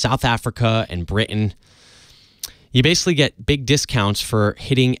world, South Africa and Britain. You basically get big discounts for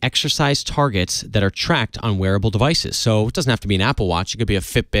hitting exercise targets that are tracked on wearable devices. So it doesn't have to be an Apple Watch. It could be a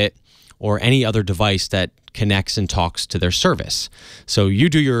Fitbit or any other device that connects and talks to their service. So you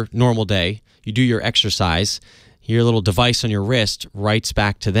do your normal day, you do your exercise, your little device on your wrist writes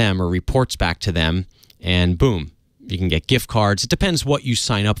back to them or reports back to them, and boom, you can get gift cards. It depends what you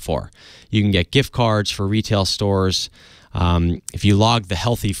sign up for. You can get gift cards for retail stores. If you log the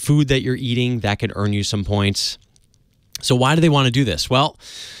healthy food that you're eating, that could earn you some points. So why do they want to do this? Well,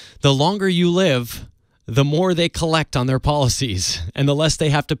 the longer you live, the more they collect on their policies and the less they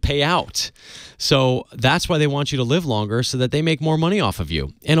have to pay out. So that's why they want you to live longer, so that they make more money off of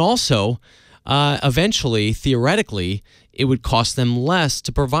you. And also, eventually, theoretically, it would cost them less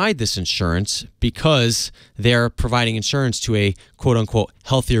to provide this insurance because they're providing insurance to a quote-unquote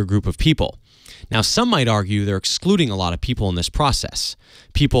healthier group of people. Now, some might argue they're excluding a lot of people in this process,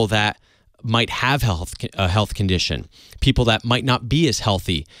 people that might have a health condition, people that might not be as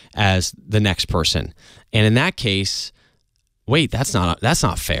healthy as the next person. And in that case, wait, that's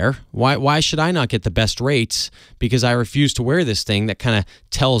not fair. Why should I not get the best rates because I refuse to wear this thing that kind of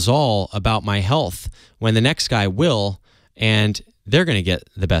tells all about my health when the next guy will, and they're going to get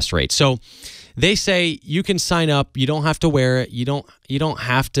the best rates. So they say you can sign up, you don't have to wear it, you don't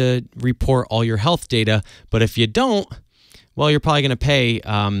have to report all your health data, but if you don't, well, you're probably going to pay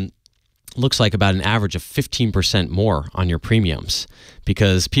looks like about an average of 15% more on your premiums,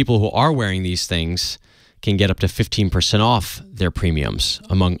 because people who are wearing these things can get up to 15% off their premiums,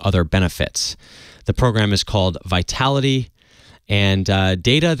 among other benefits. The program is called Vitality, and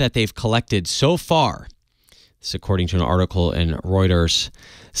data that they've collected so far, this according to an article in Reuters,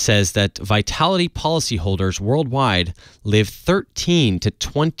 says that Vitality policyholders worldwide live 13 to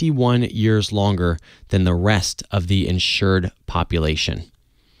 21 years longer than the rest of the insured population.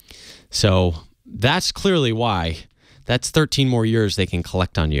 So that's clearly why. That's 13 more years they can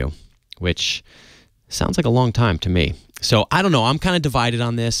collect on you, which sounds like a long time to me. So I don't know. I'm kind of divided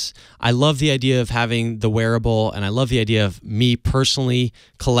on this. I love the idea of having the wearable, and I love the idea of me personally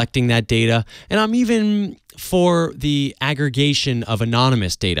collecting that data. And I'm even for the aggregation of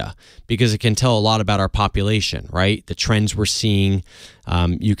anonymous data, because it can tell a lot about our population, right? The trends we're seeing,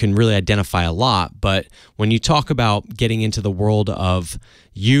 you can really identify a lot. But when you talk about getting into the world of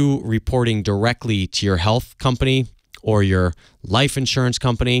you reporting directly to your health company or your life insurance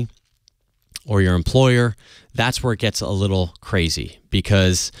company or your employer, that's where it gets a little crazy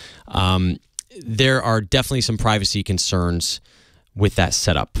because there are definitely some privacy concerns with that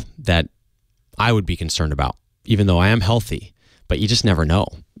setup that I would be concerned about, even though I am healthy. But you just never know.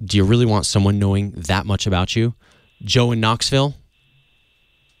 Do you really want someone knowing that much about you? Joe in Knoxville,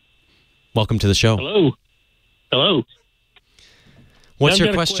 welcome to the show. Hello. What's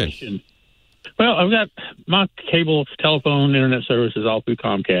your question? Well, I've got my cable telephone internet services all through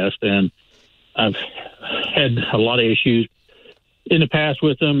Comcast, and I've had a lot of issues in the past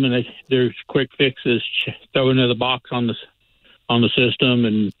with them, and there's quick fixes. Throw another box on the system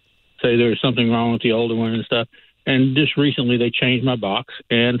and say there's something wrong with the older one and stuff. And just recently they changed my box,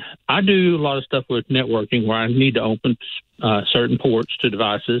 and I do a lot of stuff with networking where I need to open certain ports to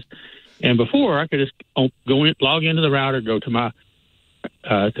devices. And before I could just log into the router, go to my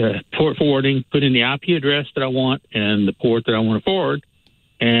to port forwarding, put in the IP address that I want and the port that I want to forward,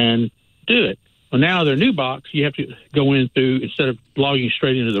 and do it. Well, now their new box, you have to go in through, instead of logging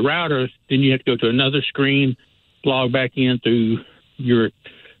straight into the router, then you have to go to another screen, log back in through your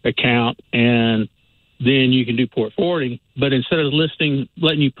account, and then you can do port forwarding. But instead of letting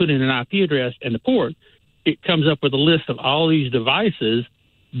you put in an IP address and the port, it comes up with a list of all these devices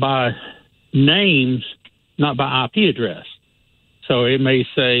by names, not by IP address. So it may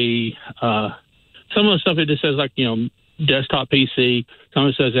say some of the stuff, it just says desktop PC, some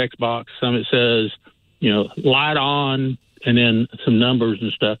it says Xbox, some it says, light on, and then some numbers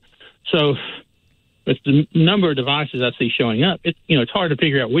and stuff. So with the number of devices I see showing up, it's hard to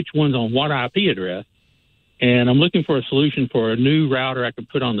figure out which one's on what IP address. And I'm looking for a solution for a new router I could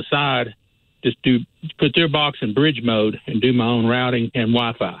put on the side, put their box in bridge mode and do my own routing and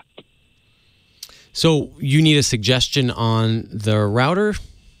Wi-Fi. So you need a suggestion on the router?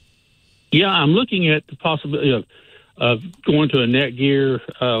 Yeah, I'm looking at the possibility of going to a Netgear,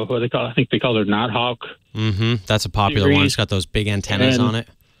 I think they call their Nighthawk. Mm-hmm. That's a popular series. one. It's got those big antennas on it.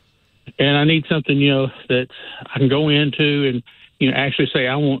 And I need something, that I can go into and, actually say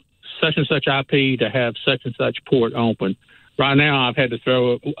I want such and such IP to have such and such port open. Right now, I've had to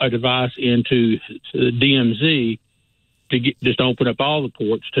throw a device into the DMZ to just open up all the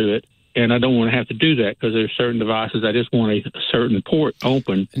ports to it. And I don't want to have to do that because there's certain devices I just want a certain port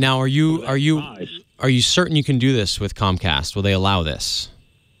open. Now, are you certain you can do this with Comcast? Will they allow this?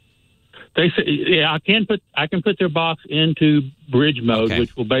 They say, yeah, I can put their box into bridge mode,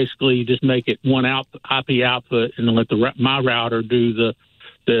 which will basically just make it one IP output, and then let my router do the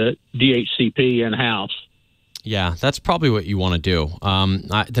DHCP in house. Yeah, that's probably what you want to do.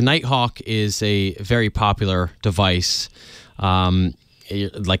 The Nighthawk is a very popular device.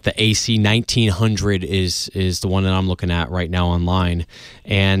 Like the AC 1900 is the one that I'm looking at right now online.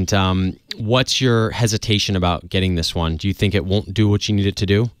 And what's your hesitation about getting this one? Do you think it won't do what you need it to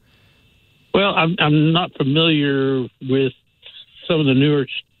do? Well, I'm not familiar with some of the newer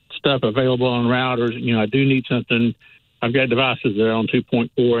stuff available on routers. I do need something. I've got devices that are on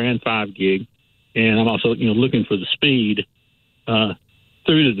 2.4 and 5 gig, and I'm also looking for the speed through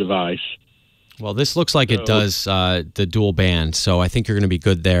the device. Well, this looks like it does the dual band, so I think you're going to be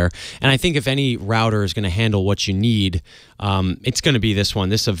good there. And I think if any router is going to handle what you need, it's going to be this one.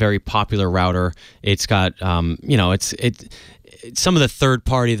 This is a very popular router. It's got, some of the third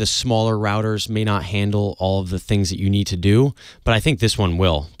party, the smaller routers may not handle all of the things that you need to do, but I think this one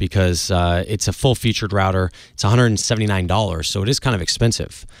will because it's a full-featured router. It's $179, so it is kind of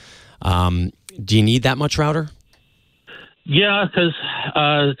expensive. Do you need that much router? Yeah, because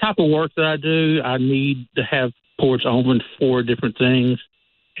the type of work that I do, I need to have ports open for different things,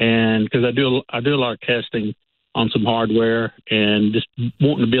 and because I do a lot of testing on some hardware, and just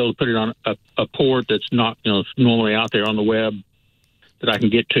wanting to be able to put it on a port that's not normally out there on the web that I can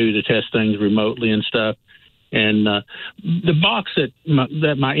get to test things remotely and stuff. And the box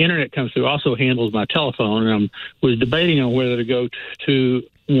that my internet comes through also handles my telephone, and I was debating on whether to go to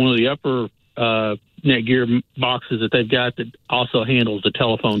one of the upper Netgear boxes that they've got that also handles the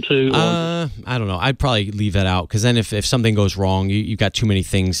telephone too. I don't know. I'd probably leave that out because then if something goes wrong, you've got too many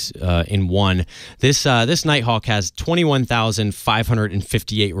things in one. This Nighthawk has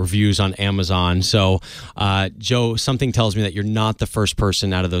 21,558 reviews on Amazon. So, Joe, something tells me that you're not the first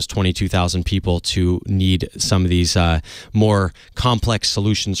person out of those 22,000 people to need some of these more complex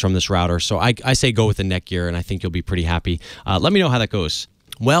solutions from this router. So I say go with the Netgear, and I think you'll be pretty happy. Let me know how that goes.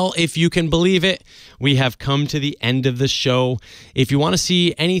 Well, if you can believe it, we have come to the end of the show. If you want to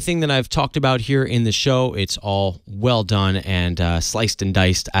see anything that I've talked about here in the show, it's all well done and sliced and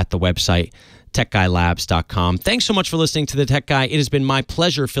diced at the website, techguylabs.com. Thanks so much for listening to The Tech Guy. It has been my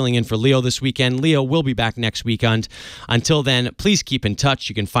pleasure filling in for Leo this weekend. Leo will be back next weekend. Until then, please keep in touch.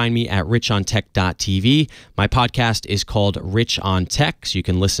 You can find me at richontech.tv. My podcast is called Rich on Tech, so you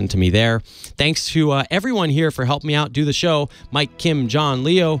can listen to me there. Thanks to everyone here for helping me out do the show. Mike, Kim, John,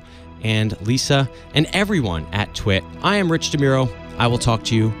 Leo, and Lisa, and everyone at Twit. I am Rich DeMuro. I will talk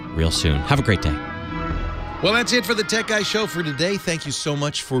to you real soon. Have a great day. Well, that's it for the Tech Guy Show for today. Thank you so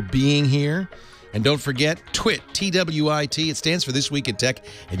much for being here. And don't forget, TWIT, T-W-I-T. It stands for This Week in Tech,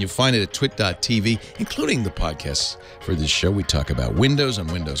 and you'll find it at twit.tv, including the podcasts for this show. We talk about Windows on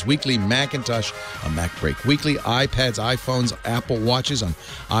Windows Weekly, Macintosh on Mac Break Weekly, iPads, iPhones, Apple Watches on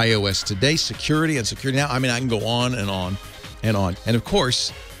iOS Today, security on Security Now. I mean, I can go on and on and on. And, of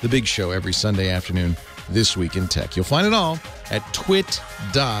course, the big show every Sunday afternoon, This Week in Tech. You'll find it all at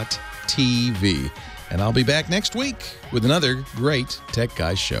twit.tv. And I'll be back next week with another great Tech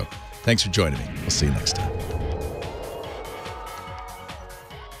Guys show. Thanks for joining me. We'll see you next time.